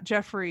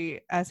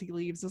Jeffrey, as he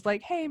leaves, is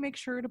like, hey, make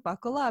sure to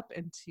buckle up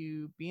and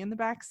to be in the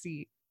back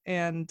seat.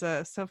 And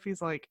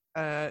Sophie's like,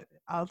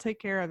 I'll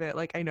take care of it.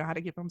 Like, I know how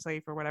to keep him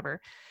safe or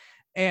whatever.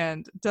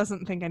 And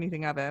doesn't think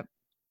anything of it.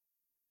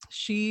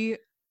 She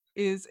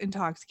is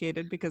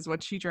intoxicated because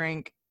what she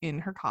drank in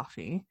her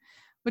coffee,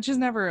 which is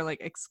never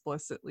like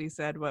explicitly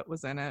said what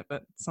was in it,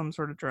 but some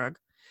sort of drug.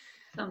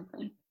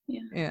 Something.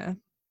 Yeah. Yeah.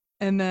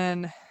 And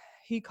then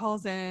he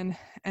calls in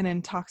an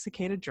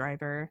intoxicated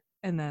driver,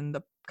 and then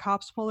the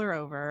cops pull her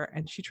over,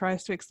 and she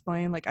tries to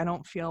explain, like, I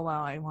don't feel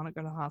well, I want to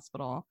go to the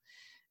hospital.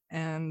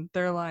 And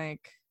they're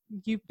like,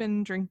 you've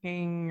been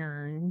drinking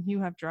or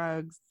you have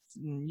drugs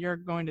and you're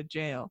going to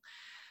jail.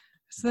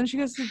 So then she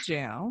goes to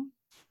jail,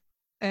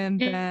 and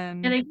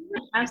then they have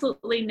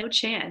absolutely no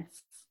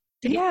chance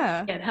to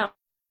get help.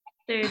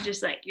 They're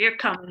just like, you're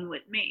coming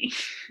with me.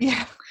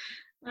 Yeah.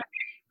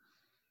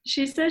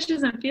 She says she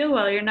doesn't feel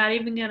well. You're not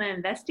even going to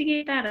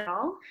investigate that at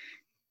all?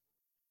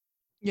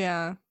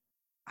 Yeah.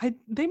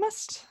 They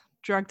must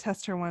drug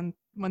test her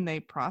when they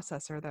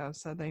process her, though,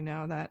 so they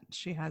know that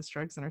she has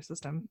drugs in her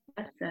system.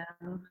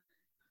 So.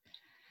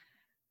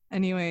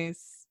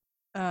 Anyways,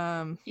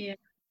 yeah.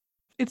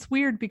 It's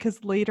weird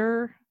because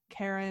later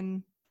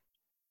Karen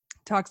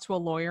talks to a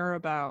lawyer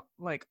about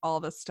like all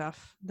the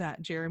stuff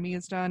that Jeremy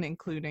has done,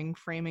 including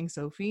framing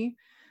Sophie.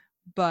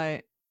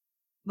 But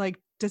like,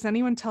 does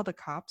anyone tell the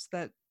cops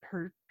that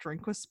her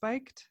drink was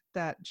spiked,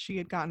 that she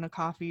had gotten a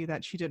coffee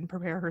that she didn't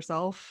prepare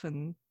herself,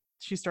 and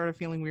she started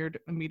feeling weird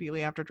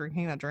immediately after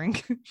drinking that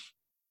drink?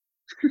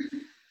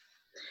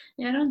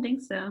 Yeah, I don't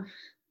think so.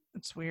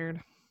 It's weird.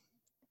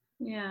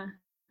 Yeah.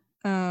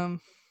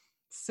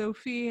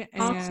 Sophie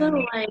and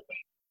also, like,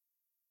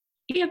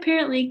 he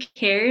apparently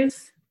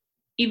cares,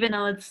 even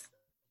though it's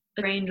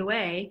a strange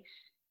way.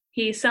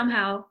 He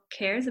somehow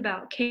cares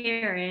about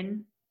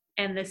Karen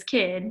and this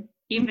kid,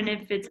 even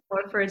if it's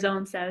more for his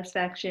own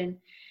satisfaction.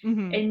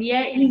 And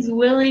yet he's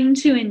willing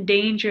to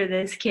endanger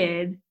this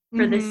kid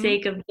for the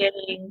sake of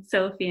getting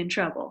Sophie in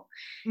trouble.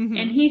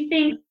 And he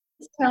thinks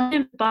telling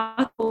him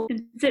buckle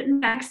and sit in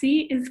the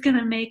backseat is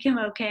gonna make him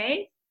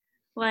okay.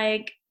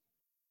 Like,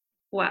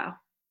 wow.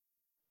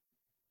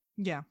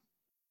 Yeah.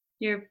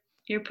 You're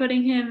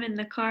putting him in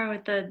the car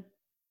with the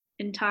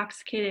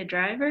intoxicated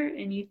driver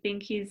and you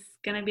think he's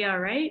gonna be all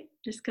right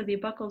just because he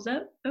buckles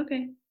up?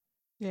 Okay.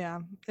 Yeah,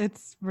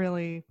 it's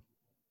really,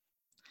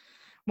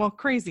 well,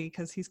 crazy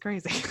because he's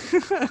crazy.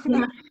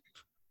 Yeah.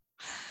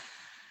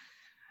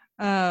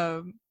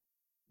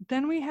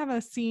 Then we have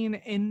a scene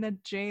in the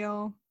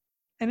jail,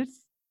 and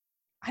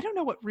I don't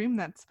know what room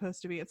that's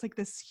supposed to be. It's like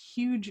this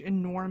huge,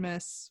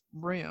 enormous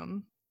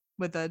room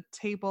with a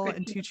table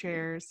and 2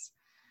 chairs,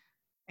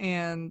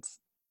 and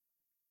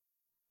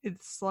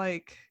it's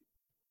like,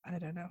 I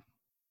don't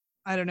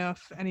know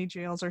if any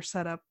jails are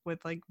set up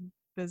with like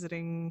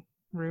visiting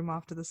room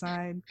off to the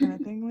side kind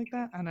of thing like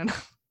that. I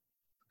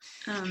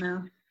don't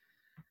know.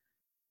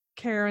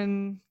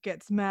 Karen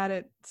gets mad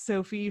at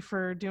Sophie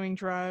for doing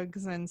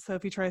drugs, and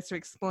Sophie tries to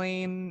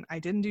explain, I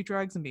didn't do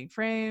drugs, I'm being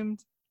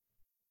framed.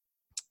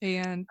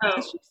 And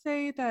did she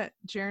say that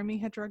Jeremy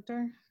had drugged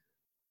her?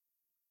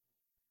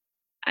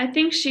 I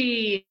think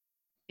she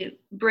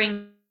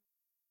brings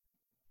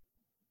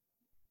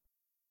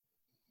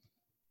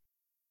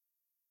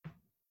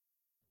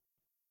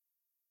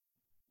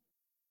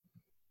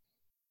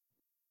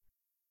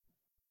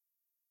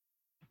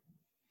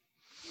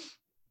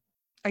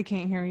I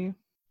can't hear you.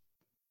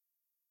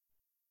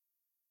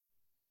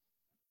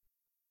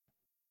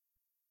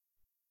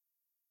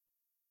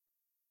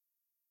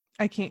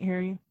 I can't hear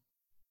you.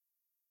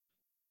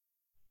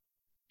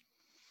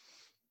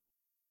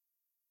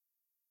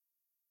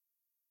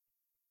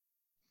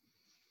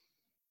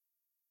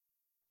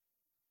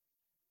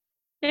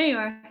 There you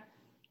are.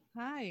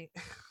 Hi.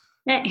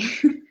 Hey.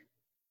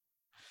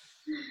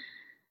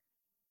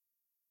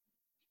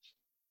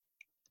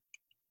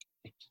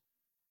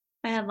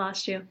 I had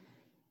lost you.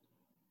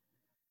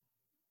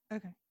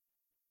 Okay.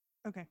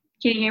 Can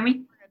you hear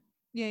me?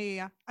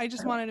 Yeah. I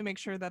just wanted to make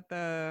sure that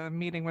the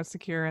meeting was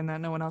secure and that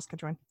no one else could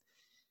join.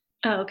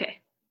 Oh,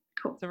 okay.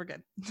 Cool. So we're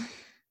good.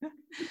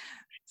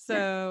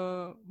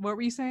 So what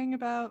were you saying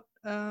about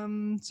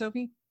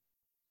Sophie?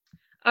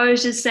 I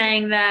was just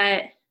saying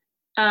that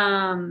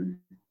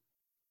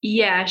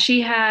yeah,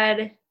 she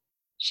had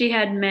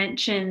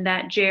mentioned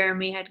that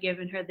Jeremy had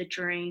given her the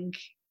drink,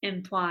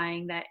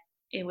 implying that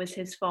it was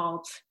his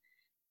fault.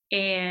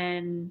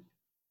 And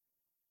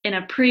in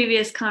a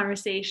previous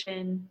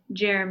conversation,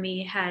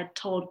 Jeremy had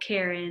told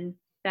Karen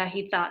that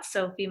he thought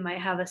Sophie might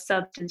have a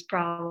substance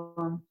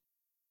problem.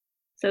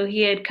 So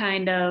he had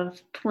kind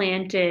of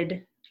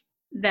planted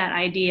that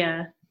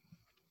idea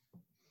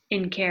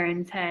in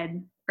Karen's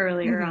head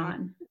earlier Mm-hmm.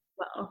 on.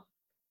 Well,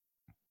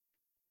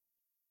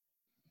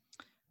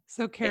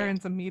 So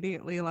Karen's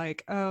immediately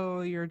like, oh,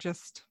 you're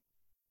just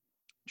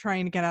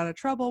trying to get out of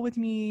trouble with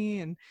me.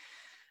 And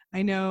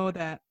I know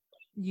that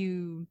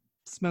you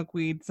smoke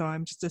weed, so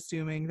I'm just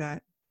assuming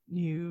that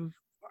you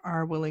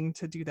are willing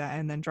to do that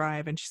and then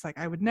drive. And she's like,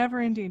 I would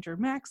never endanger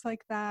Max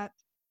like that.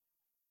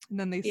 And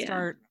then they yeah.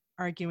 start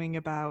arguing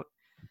about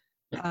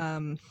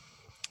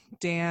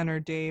Dan or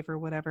Dave or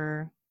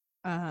whatever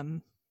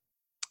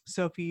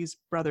Sophie's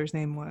brother's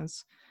name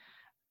was.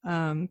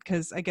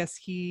 Because I guess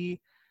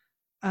he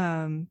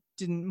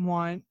didn't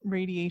want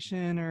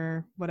radiation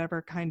or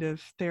whatever kind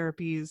of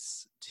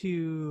therapies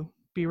to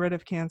be rid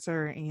of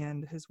cancer,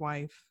 and his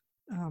wife,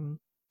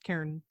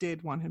 Karen,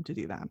 did want him to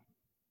do that.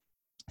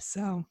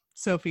 So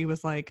Sophie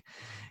was like,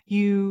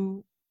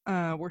 you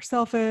were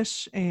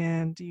selfish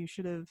and you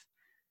should have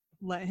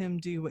let him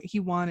do what he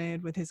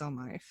wanted with his own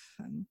life.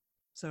 And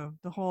so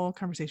the whole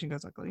conversation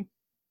goes ugly.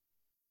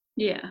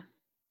 Yeah.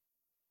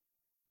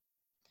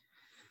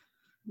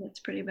 That's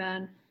pretty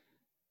bad.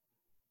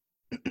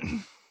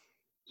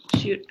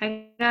 Shoot,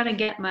 I gotta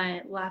get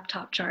my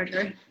laptop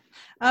charger.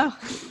 Oh,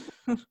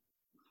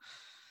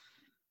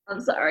 I'm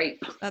sorry.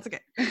 that's okay.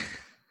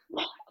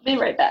 I'll be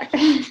right back.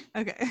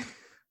 Okay.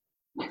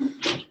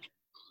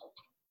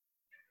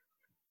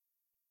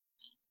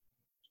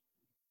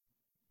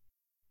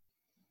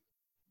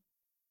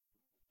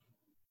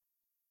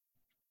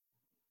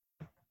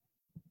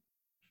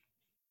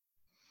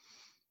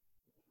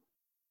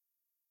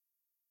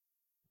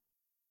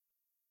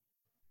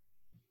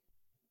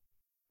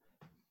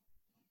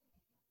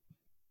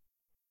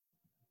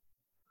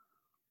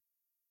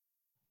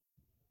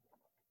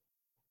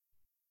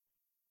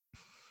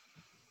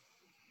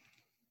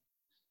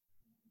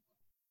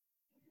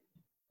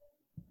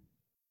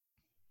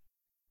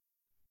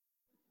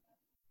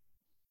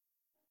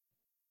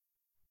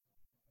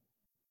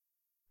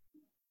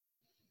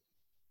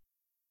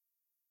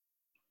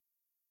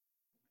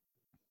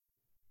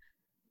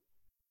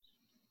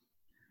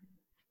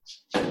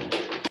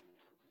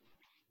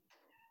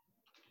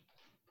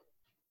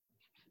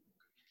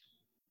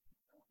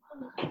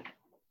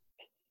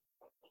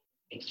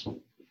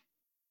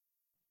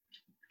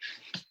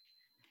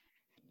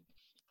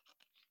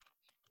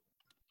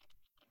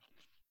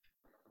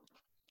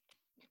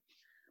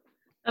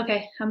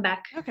 Okay, I'm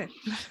back. Okay.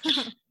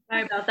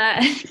 Sorry about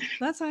that.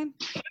 That's fine.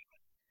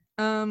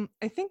 I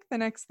think the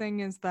next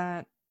thing is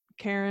that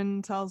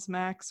Karen tells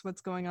Max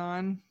what's going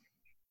on,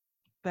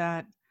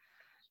 that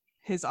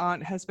his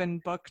aunt has been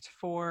booked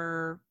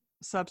for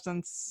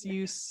substance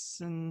use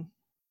and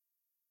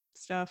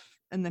stuff,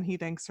 and then he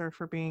thanks her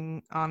for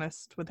being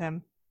honest with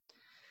him.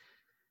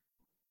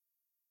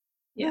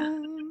 Yeah.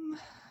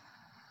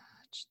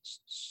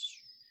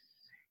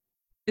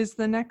 Is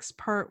the next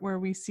part where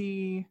we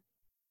see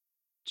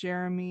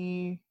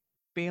Jeremy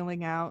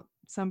bailing out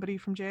somebody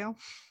from jail?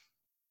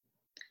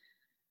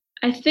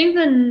 I think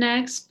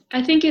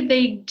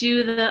they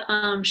do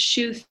the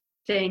shoe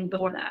thing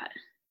before that.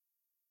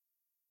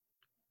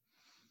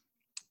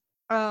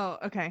 Oh,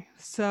 okay.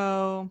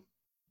 So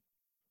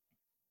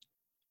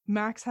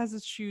Max has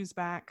his shoes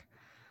back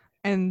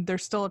and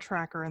there's still a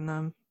tracker in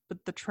them,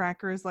 but the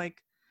tracker is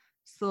like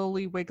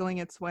slowly wiggling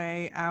its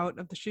way out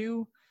of the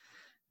shoe.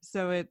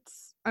 So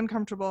it's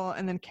uncomfortable.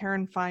 And then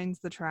Karen finds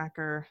the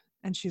tracker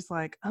and she's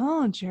like,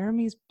 oh,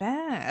 Jeremy's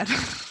bad.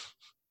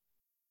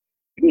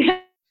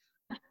 Yeah.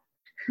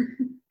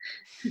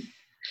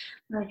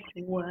 Like,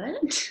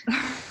 what?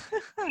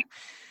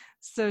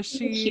 So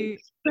she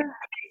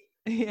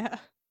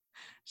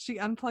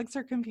unplugs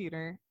her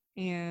computer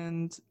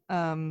and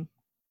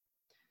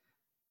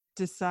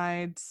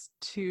decides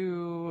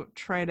to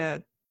try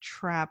to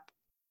trap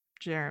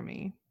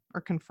Jeremy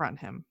or confront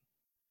him.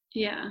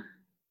 Yeah.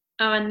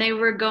 Oh, and they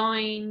were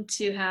going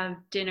to have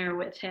dinner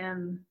with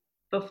him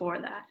before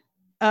that.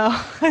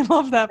 Oh, I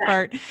love that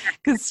part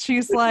because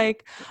she's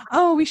like,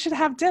 "Oh, we should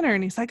have dinner,"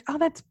 and he's like, "Oh,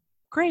 that's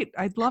great.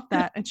 I'd love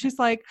that." And she's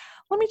like,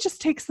 "Let me just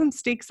take some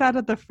steaks out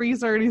of the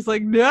freezer," and he's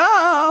like,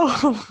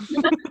 "No."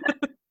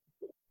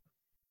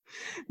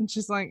 And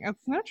she's like,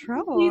 "It's no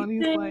trouble," and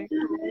he's like,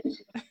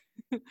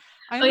 Oh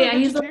 "I'm a yeah,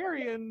 he's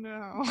vegetarian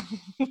now."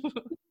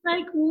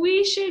 like,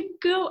 we should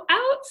go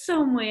out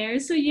somewhere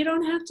so you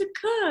don't have to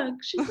cook.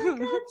 She's like,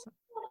 that's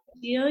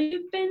deal.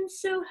 You've been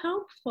so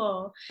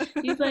helpful.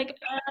 He's like,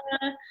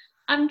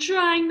 I'm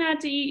trying not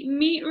to eat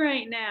meat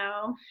right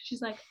now.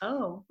 She's like,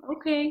 oh,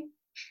 okay.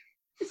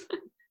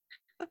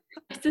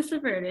 It's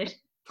subverted.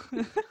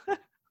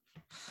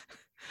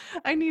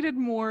 I needed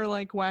more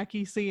like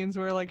wacky scenes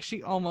where like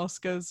she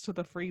almost goes to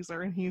the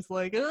freezer and he's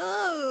like,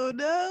 "Oh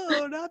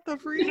no, not the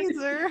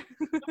freezer."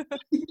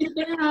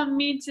 Yeah,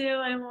 me too.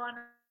 I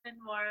wanted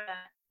more of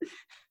that.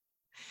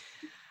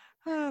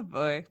 Oh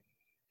boy.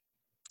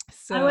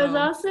 I was So,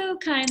 also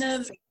kind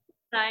of,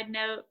 side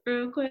note,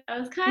 real quick, I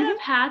was kind mhm. of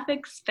half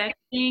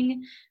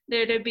expecting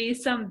there to be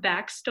some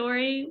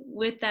backstory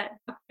with that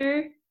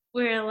doctor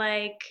where,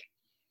 like,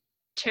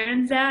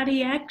 turns out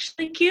he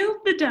actually killed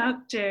the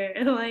doctor.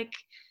 Like,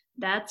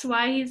 that's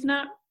why he's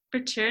not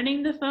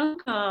returning the phone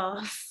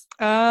calls.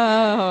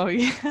 Oh,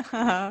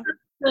 yeah.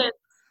 But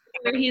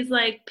where he's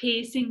like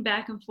pacing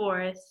back and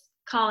forth,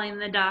 calling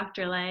the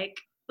doctor, like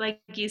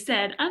you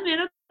said, I'm in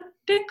a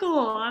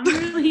pickle. I'm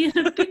really in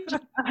a pickle.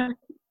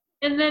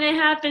 And then it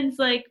happens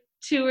like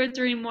 2 or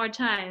 3 more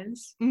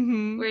times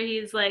Mhm. where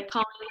he's like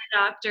calling the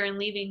doctor and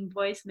leaving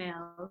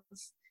voicemails.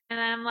 And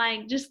I'm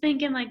like, just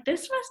thinking, like,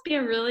 this must be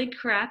a really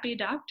crappy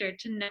doctor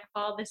to not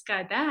call this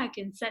guy back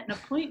and set an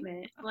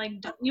appointment. Like,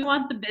 don't you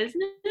want the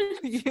business?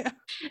 Yeah.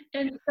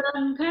 And so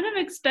I'm kind of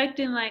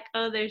expecting, like,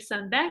 oh, there's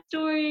some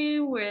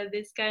backstory where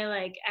this guy,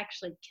 like,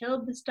 actually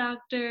killed this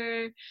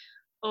doctor,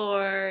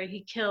 or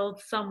he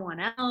killed someone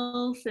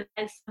else and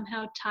is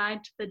somehow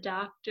tied to the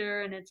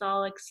doctor and it's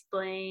all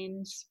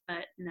explained.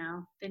 But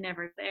no, they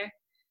never there.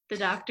 The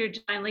doctor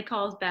finally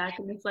calls back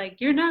and it's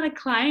like, you're not a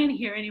client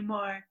here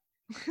anymore.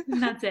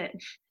 And that's it.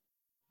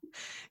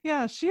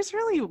 Yeah, she's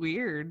really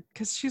weird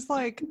because she's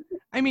like,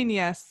 I mean,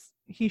 yes,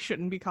 he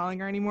shouldn't be calling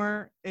her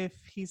anymore if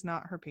he's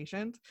not her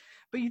patient,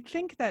 but you'd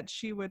think that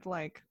she would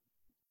like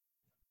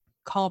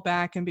call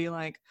back and be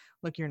like,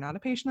 "Look, you're not a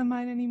patient of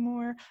mine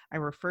anymore. I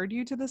referred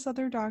you to this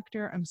other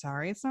doctor. I'm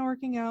sorry it's not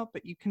working out,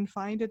 but you can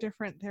find a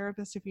different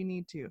therapist if you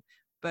need to."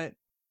 But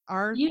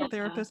our Yeah.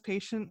 therapist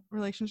patient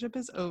relationship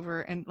is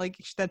over, and like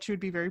that she would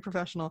be very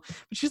professional,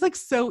 but she's like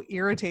so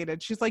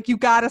irritated. She's like, "You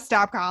got to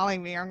stop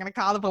calling me. I'm going to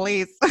call the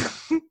police."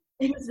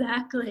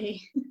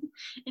 Exactly.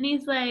 And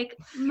he's like,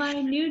 my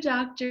new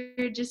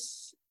doctor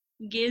just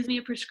gives me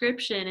a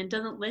prescription and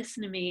doesn't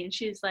listen to me. And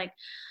she's like,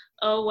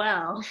 oh,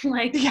 well,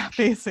 like, Yeah,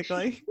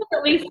 basically.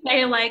 at least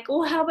say, like,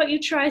 well, how about you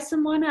try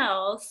someone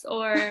else?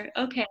 Or,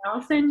 okay,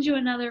 I'll send you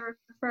another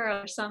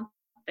referral or something.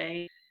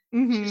 She's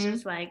Mhm.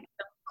 just like,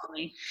 don't call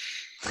me.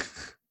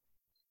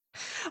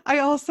 I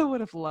also would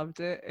have loved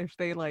it if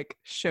they like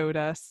showed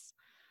us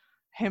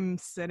him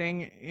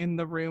sitting in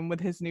the room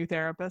with his new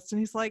therapist and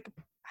he's like,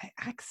 "I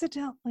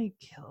accidentally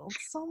killed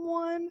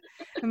someone,"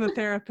 and the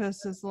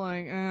therapist is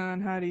like,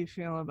 "And how do you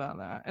feel about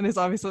that?" And is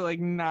obviously like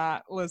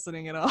not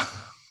listening at all.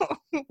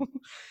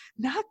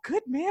 Not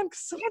good, man, 'cause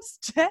someone's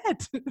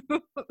dead.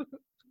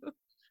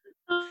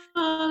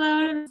 Oh,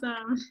 that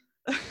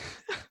was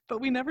But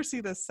we never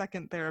see this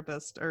second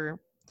therapist, or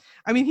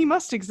I mean he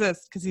must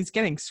exist because he's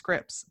getting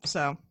scripts,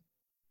 so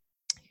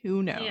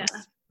who yeah. knows.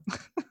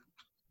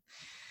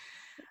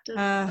 Doesn't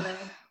uh matter.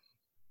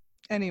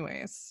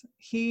 Anyways,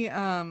 he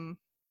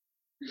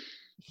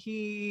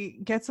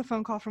gets a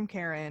phone call from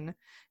Karen.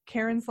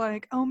 Karen's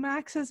like, "Oh,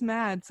 Max is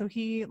mad, so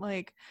he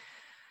like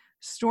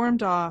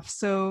stormed off.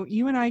 So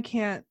you and I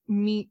can't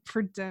meet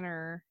for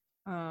dinner.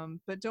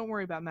 But don't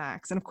worry about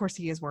Max." And of course,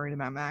 he is worried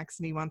about Max,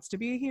 and he wants to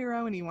be a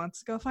hero, and he wants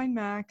to go find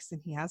Max.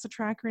 And he has a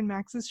tracker in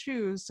Max's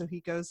shoes, so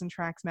he goes and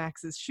tracks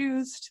Max's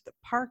shoes to the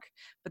park.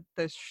 But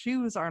the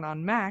shoes aren't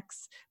on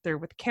Max; they're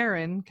with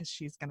Karen because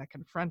she's gonna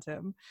confront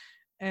him,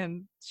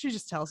 and she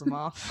just tells him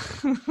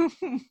off.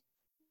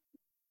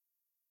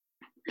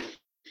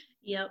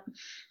 Yep.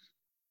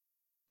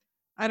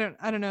 I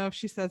don't know if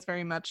she says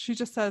very much. She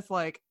just says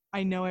like,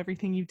 "I know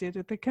everything you did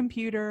at the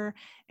computer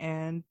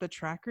and the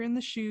tracker in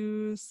the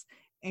shoes,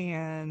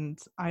 and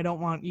I don't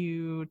want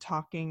you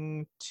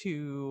talking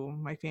to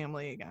my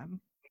family again."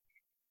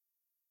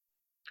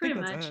 I think Pretty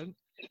that's much.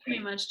 it. Pretty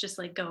much just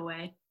like, go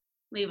away.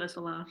 Leave us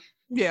alone.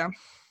 Yeah.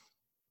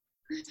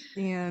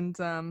 And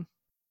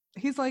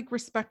he's like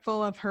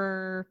respectful of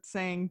her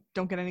saying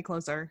don't get any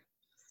closer.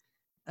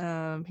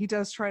 He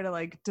does try to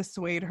like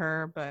dissuade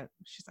her, but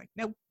she's like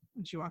nope,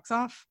 and she walks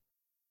off.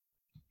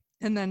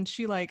 And then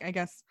she like, I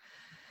guess,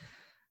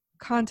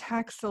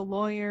 contacts a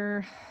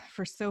lawyer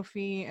for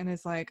Sophie and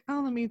is like,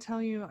 "Oh, let me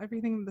tell you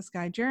everything this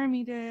guy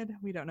Jeremy did.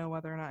 We don't know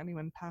whether or not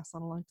anyone passed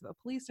that along to the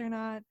police or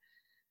not."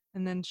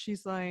 And then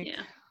she's like,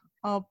 Yeah.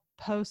 "I'll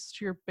post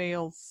your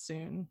bail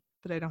soon,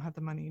 but I don't have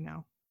the money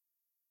now."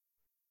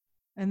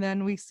 And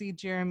then we see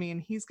Jeremy,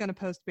 and he's going to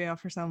post bail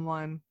for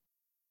someone.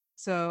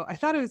 So I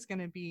thought it was going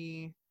to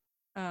be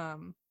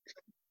the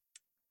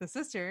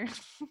sister.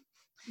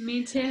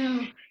 Me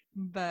too.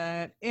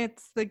 But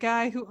it's the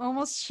guy who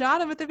almost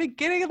shot him at the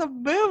beginning of the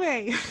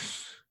movie.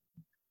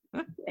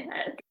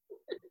 Yes,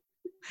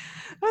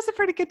 That was a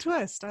pretty good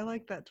twist. I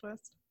like that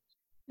twist.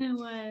 it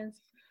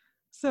was.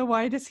 So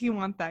why does he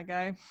want that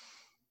guy?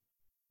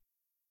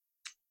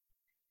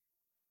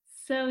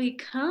 So he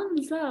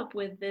comes up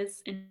with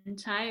this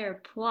entire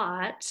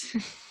plot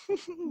to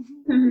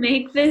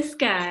make this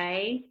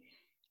guy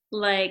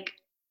like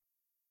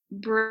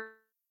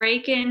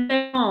break into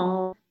their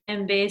home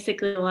and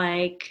basically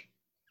like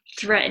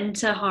threaten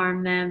to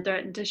harm them,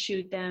 threaten to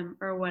shoot them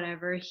or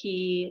whatever.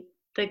 The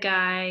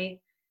guy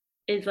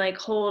is like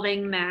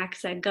holding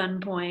Max at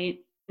gunpoint.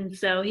 And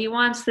so he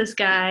wants this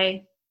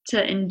guy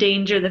to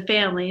endanger the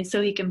family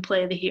so he can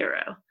play the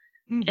hero.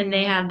 Mm-hmm. And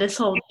they have this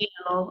whole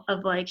deal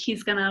of like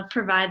he's gonna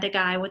provide the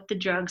guy with the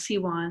drugs he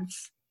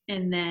wants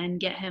and then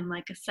get him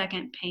like a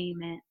second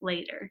payment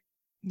later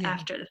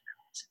after the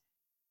fact.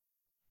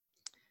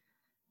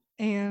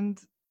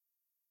 And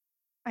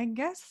I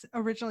guess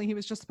originally he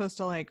was just supposed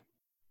to like,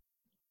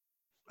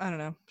 I don't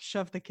know,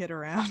 shove the kid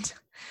around.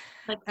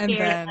 Like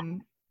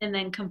and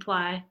then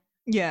comply.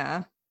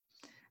 Yeah.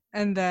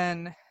 And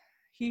then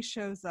he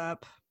shows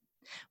up,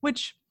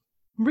 which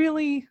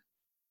really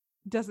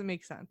doesn't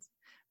make sense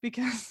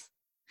because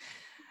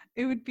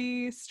it would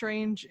be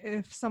strange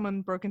if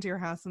someone broke into your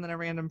house and then a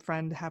random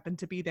friend happened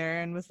to be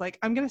there and was like,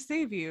 I'm going to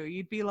save you.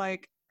 You'd be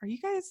like, are you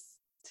guys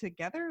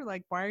together?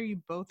 Like, why are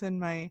you both in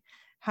my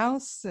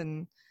house?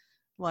 And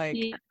like,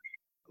 Yeah.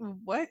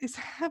 what is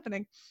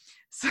happening?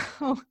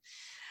 So,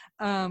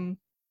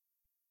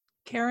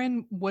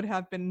 Karen would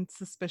have been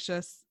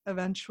suspicious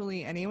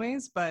eventually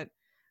anyways, but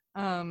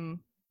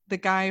the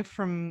guy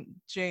from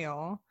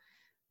jail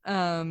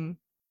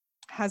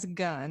has a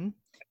gun,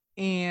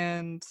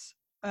 and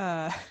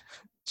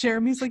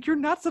Jeremy's like, you're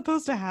not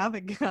supposed to have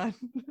a gun.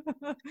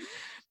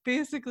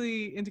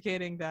 Basically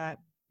indicating that,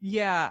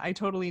 yeah, I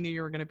totally knew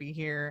you were going to be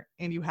here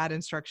and you had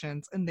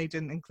instructions and they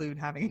didn't include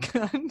having a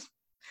gun.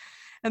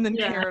 And then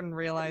Karen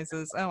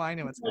realizes, oh, I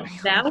know what's going on.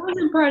 That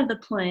wasn't part of the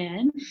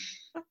plan.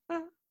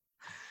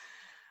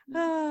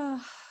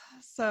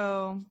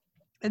 So,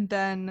 and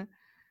then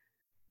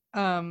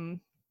I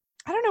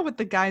don't know what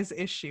the guy's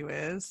issue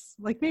is.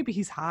 Like, maybe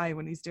he's high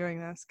when he's doing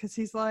this because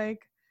he's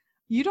like,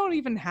 you don't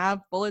even have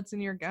bullets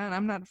in your gun.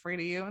 I'm not afraid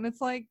of you. And it's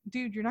like,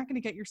 dude, you're not going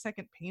to get your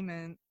second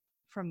payment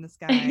from this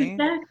guy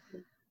exactly.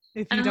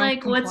 if you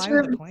don't comply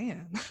with the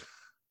plan.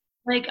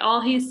 Like,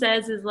 all he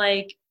says is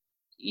like,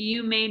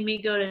 you made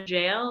me go to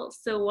jail.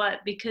 So what?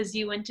 Because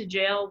you went to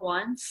jail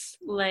once?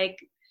 Like,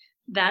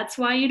 that's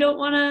why you don't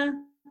want to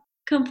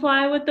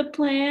comply with the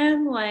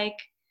plan? Like,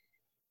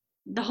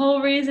 the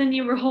whole reason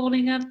you were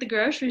holding up the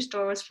grocery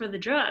store was for the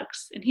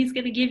drugs, and he's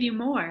going to give you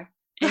more.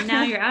 And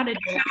now you're out of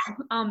jail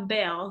on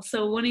bail.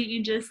 So wouldn't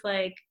you just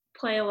like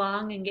play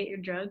along and get your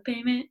drug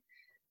payment?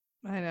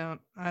 I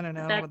don't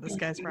know what this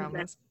guy's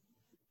problem is.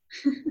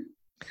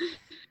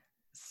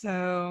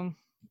 So,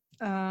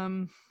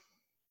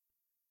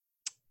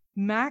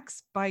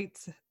 Max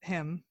bites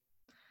him,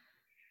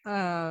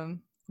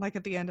 like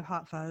at the end of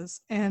Hot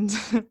Fuzz, and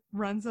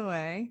runs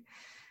away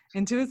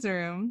into his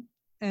room.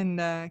 And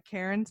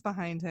Karen's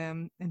behind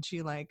him, and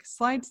she like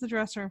slides the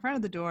dresser in front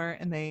of the door,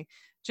 and they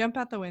jump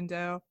out the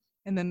window.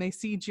 And then they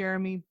see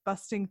Jeremy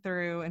busting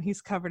through, and he's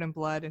covered in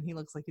blood, and he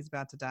looks like he's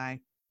about to die.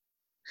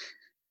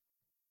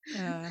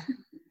 And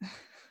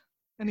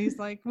he's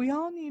like, we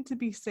all need to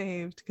be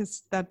saved,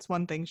 because that's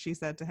one thing she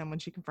said to him when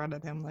she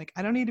confronted him. Like,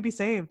 I don't need to be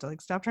saved.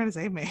 Like, stop trying to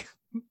save me.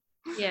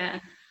 Yeah.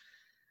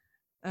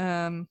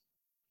 And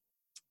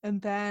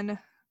then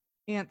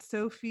Aunt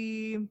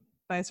Sophie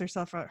buys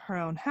herself her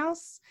own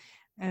house,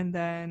 and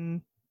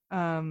then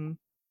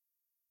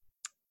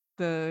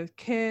the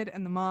kid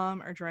and the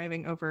mom are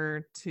driving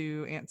over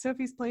to Aunt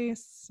Sophie's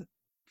place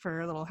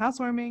for a little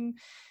housewarming,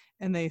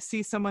 and they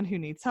see someone who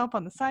needs help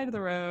on the side of the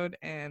road,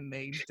 and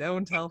they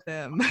don't help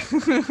him.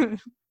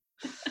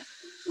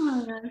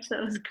 Oh gosh,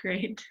 that was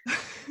great.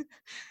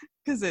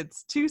 Because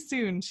it's too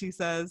soon, she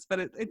says,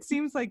 but it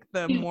seems like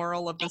the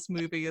moral of this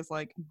movie is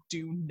like,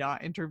 do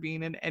not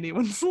intervene in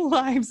anyone's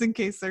lives in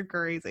case they're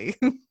crazy.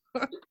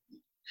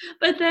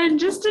 But then,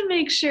 just to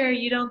make sure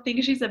you don't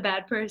think she's a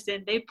bad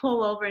person, they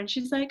pull over and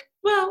she's like,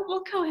 well,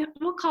 we'll call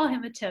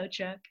him a tow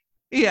truck.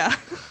 Yeah.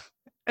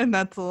 And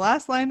that's the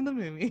last line of the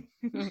movie.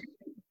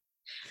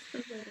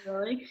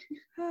 Really?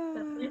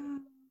 That's it?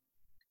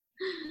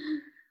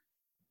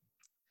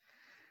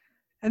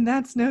 And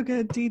that's no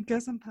good deed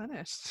goes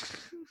unpunished.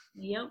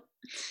 Yep.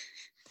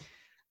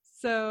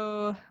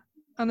 So,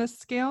 on a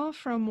scale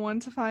from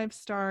 1 to 5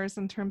 stars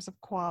in terms of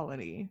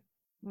quality,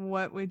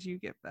 what would you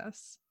give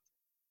this?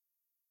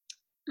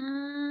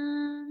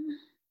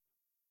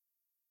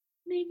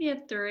 Maybe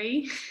a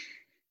 3.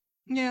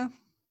 Yeah.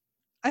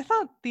 I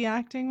thought the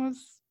acting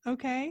was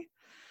okay,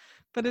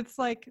 but it's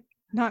like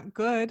not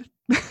good.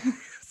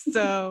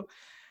 So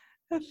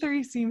a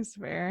 3 seems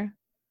fair.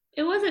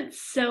 it wasn't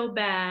so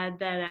bad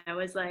that I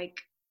was like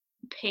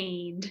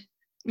pained.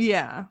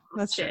 Yeah,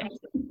 that's true.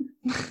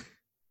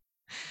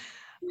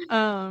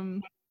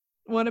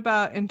 What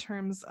about in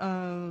terms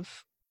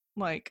of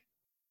like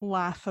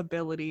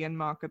laughability and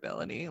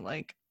mockability?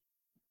 Like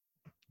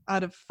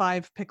out of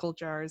 5 pickle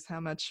jars, how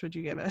much would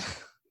you give it?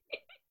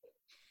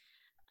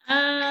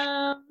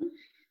 Um,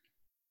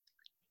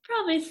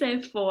 probably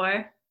say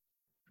 4.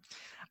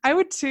 I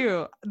would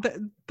too.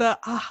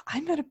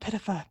 I'm at a bit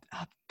of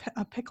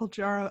a pickle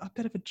jar, a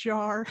bit of a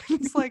jar.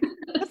 It's like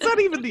that's not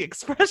even the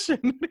expression.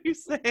 What are you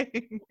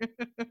saying?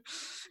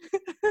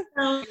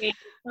 Okay,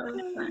 that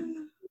was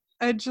fun.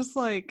 I just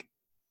like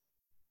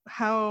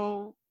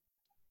how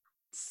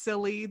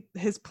silly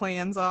his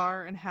plans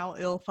are and how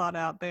ill thought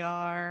out they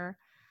are,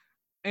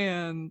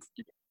 and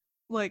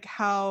like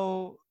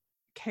how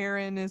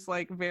Karen is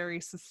like very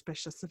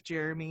suspicious of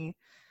Jeremy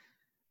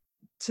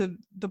to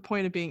the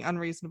point of being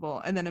unreasonable,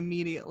 and then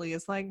immediately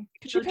is like,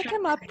 could you So pick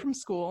him up from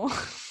school?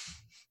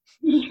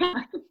 yeah.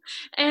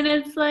 And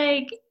it's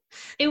like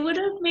it would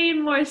have made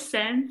more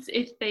sense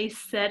if they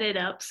set it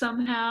up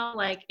somehow,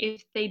 like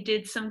if they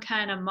did some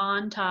kind of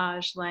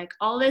montage, like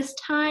all this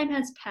time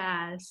has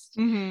passed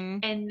Mm-hmm.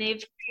 and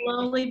they've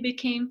slowly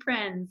became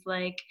friends.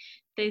 Like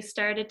they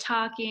started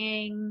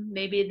talking,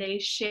 maybe they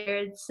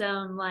shared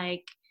some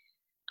like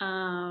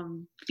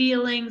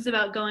feelings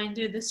about going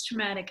through this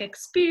traumatic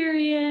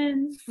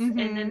experience, and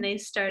then Mm-hmm. they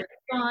started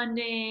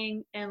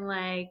bonding and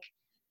like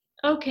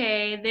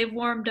okay, they've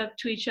warmed up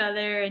to each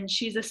other and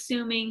she's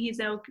assuming he's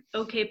an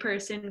okay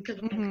person because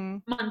like Mm-hmm.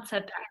 months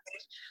have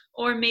passed.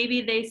 Or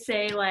maybe they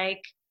say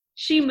like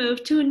she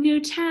moved to a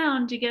new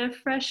town to get a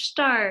fresh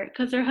start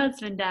because her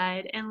husband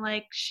died and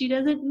like she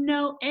doesn't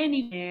know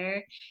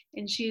anywhere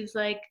and she's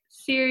like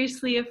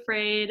seriously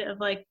afraid of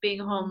like being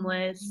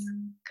homeless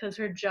because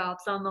her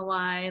job's on the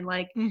line,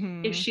 like if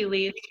Mm-hmm. she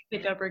leaves to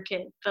pick up her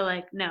kid. But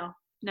like no,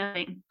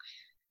 nothing.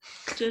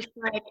 Just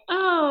like,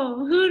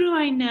 oh, who do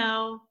I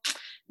know?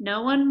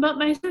 No one but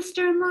my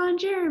sister-in-law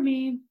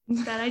Jeremy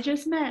that I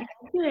just met.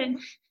 Good.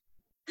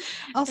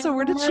 Also, And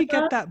where did I she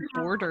get love that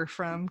border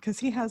from? Because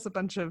he has a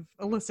bunch of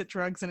illicit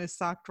drugs in his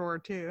sock drawer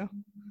too.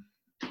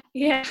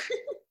 yeah.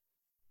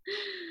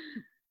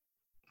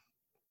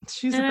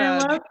 She's a And I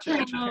bad loved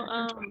judge of how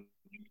character.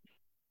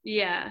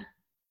 yeah.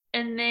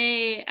 And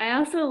I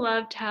also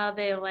loved how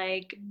they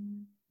like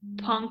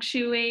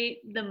punctuate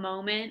the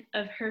moment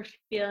of her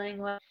feeling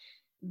like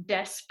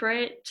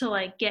desperate to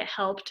like get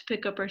help to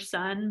pick up her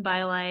son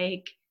by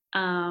like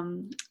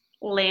um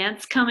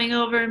Lance coming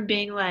over and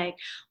being like,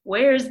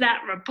 where's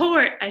that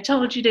report I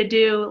told you to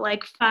do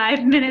like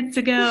 5 minutes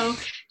ago?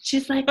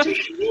 She's like,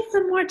 just give me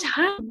some more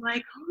time.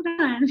 Like,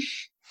 hold on.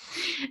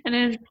 And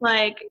it's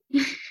like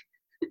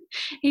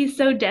he's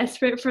so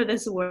desperate for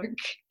this work.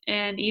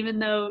 And even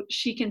though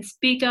she can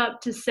speak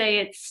up to say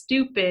it's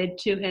stupid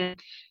to him,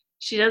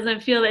 she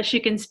doesn't feel that she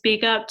can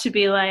speak up to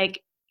be like,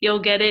 you'll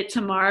get it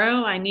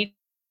tomorrow. I need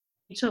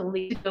to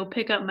leave to go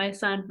pick up my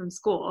son from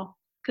school.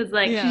 Because,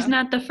 like, she's Yeah.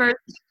 not the first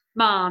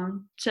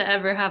mom to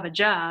ever have a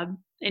job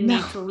and No.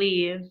 need to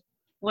leave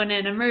when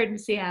an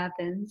emergency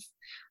happens.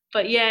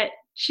 But yet,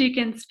 she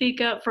can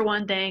speak up for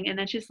one thing and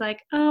then she's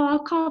like, oh, I'll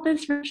call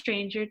this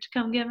stranger to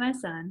come get my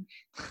son.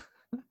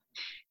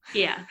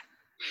 Yeah.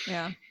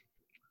 Yeah.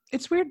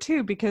 It's weird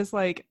too because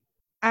like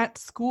at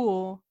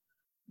school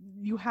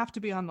you have to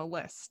be on the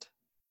list.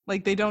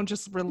 Like they don't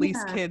just release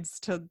Yeah. kids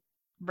to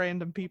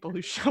random people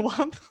who show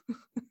up.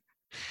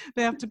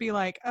 They have to be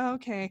like, oh,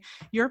 okay,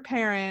 your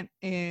parent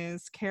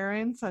is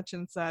Karen such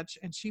and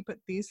she put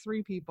these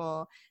 3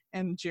 people,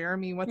 and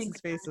Jeremy, what's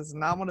his face, is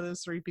not one of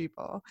those 3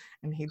 people,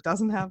 and he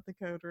doesn't have the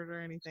code word or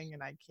anything,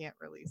 and I can't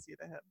release you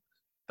to him.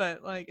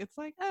 But like, it's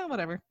like, oh,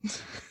 whatever.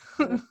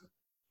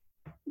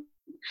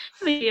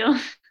 Video.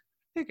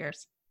 Who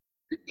cares?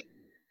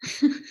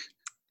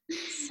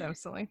 So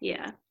silly.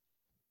 Yeah.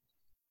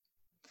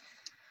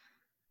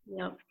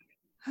 Yep.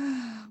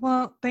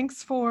 Well,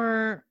 thanks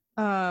for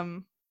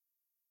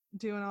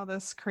doing all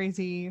this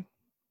crazy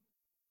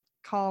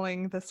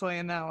calling this way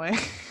and that way.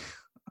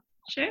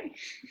 Sure.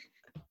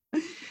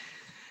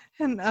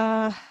 And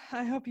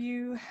I hope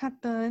you had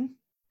fun.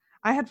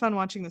 I had fun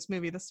watching this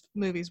movie. This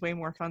movie's way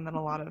more fun than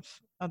a lot of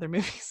other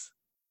movies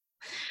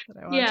that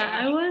I watch.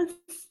 Yeah,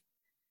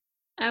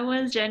 I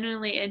was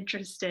genuinely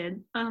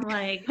interested. I'm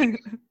like,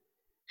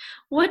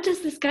 what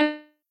does this guy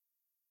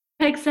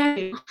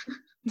exactly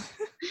do?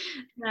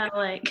 Not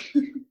like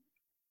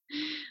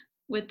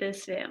with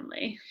this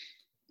family.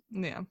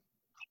 Yeah.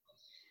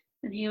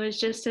 And he was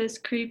just as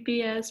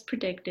creepy as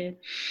predicted.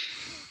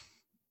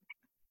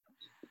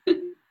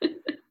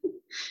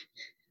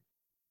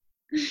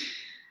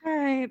 All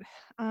right.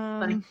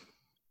 Fine.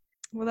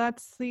 Well,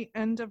 that's the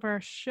end of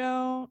our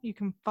show. You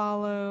can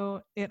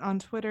follow it on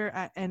Twitter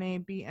at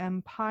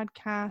NABM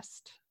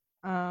Podcast.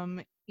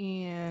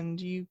 And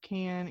you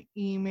can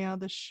email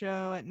the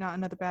show at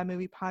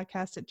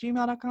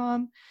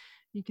notanother_bad_movie_podcast@gmail.com.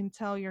 You can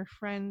tell your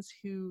friends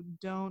who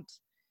don't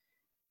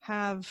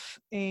have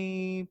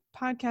a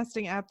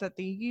podcasting app that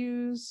they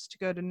use to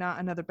go to Not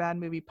Another Bad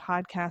Movie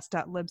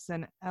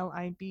podcast.libsyn,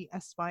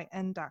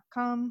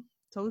 libsyn.com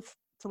to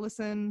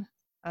listen.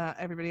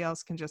 Everybody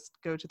else can just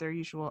go to their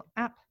usual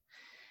app,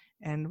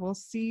 and we'll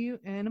see you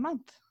in a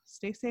month.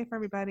 Stay safe,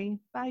 everybody.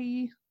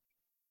 Bye.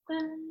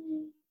 Bye.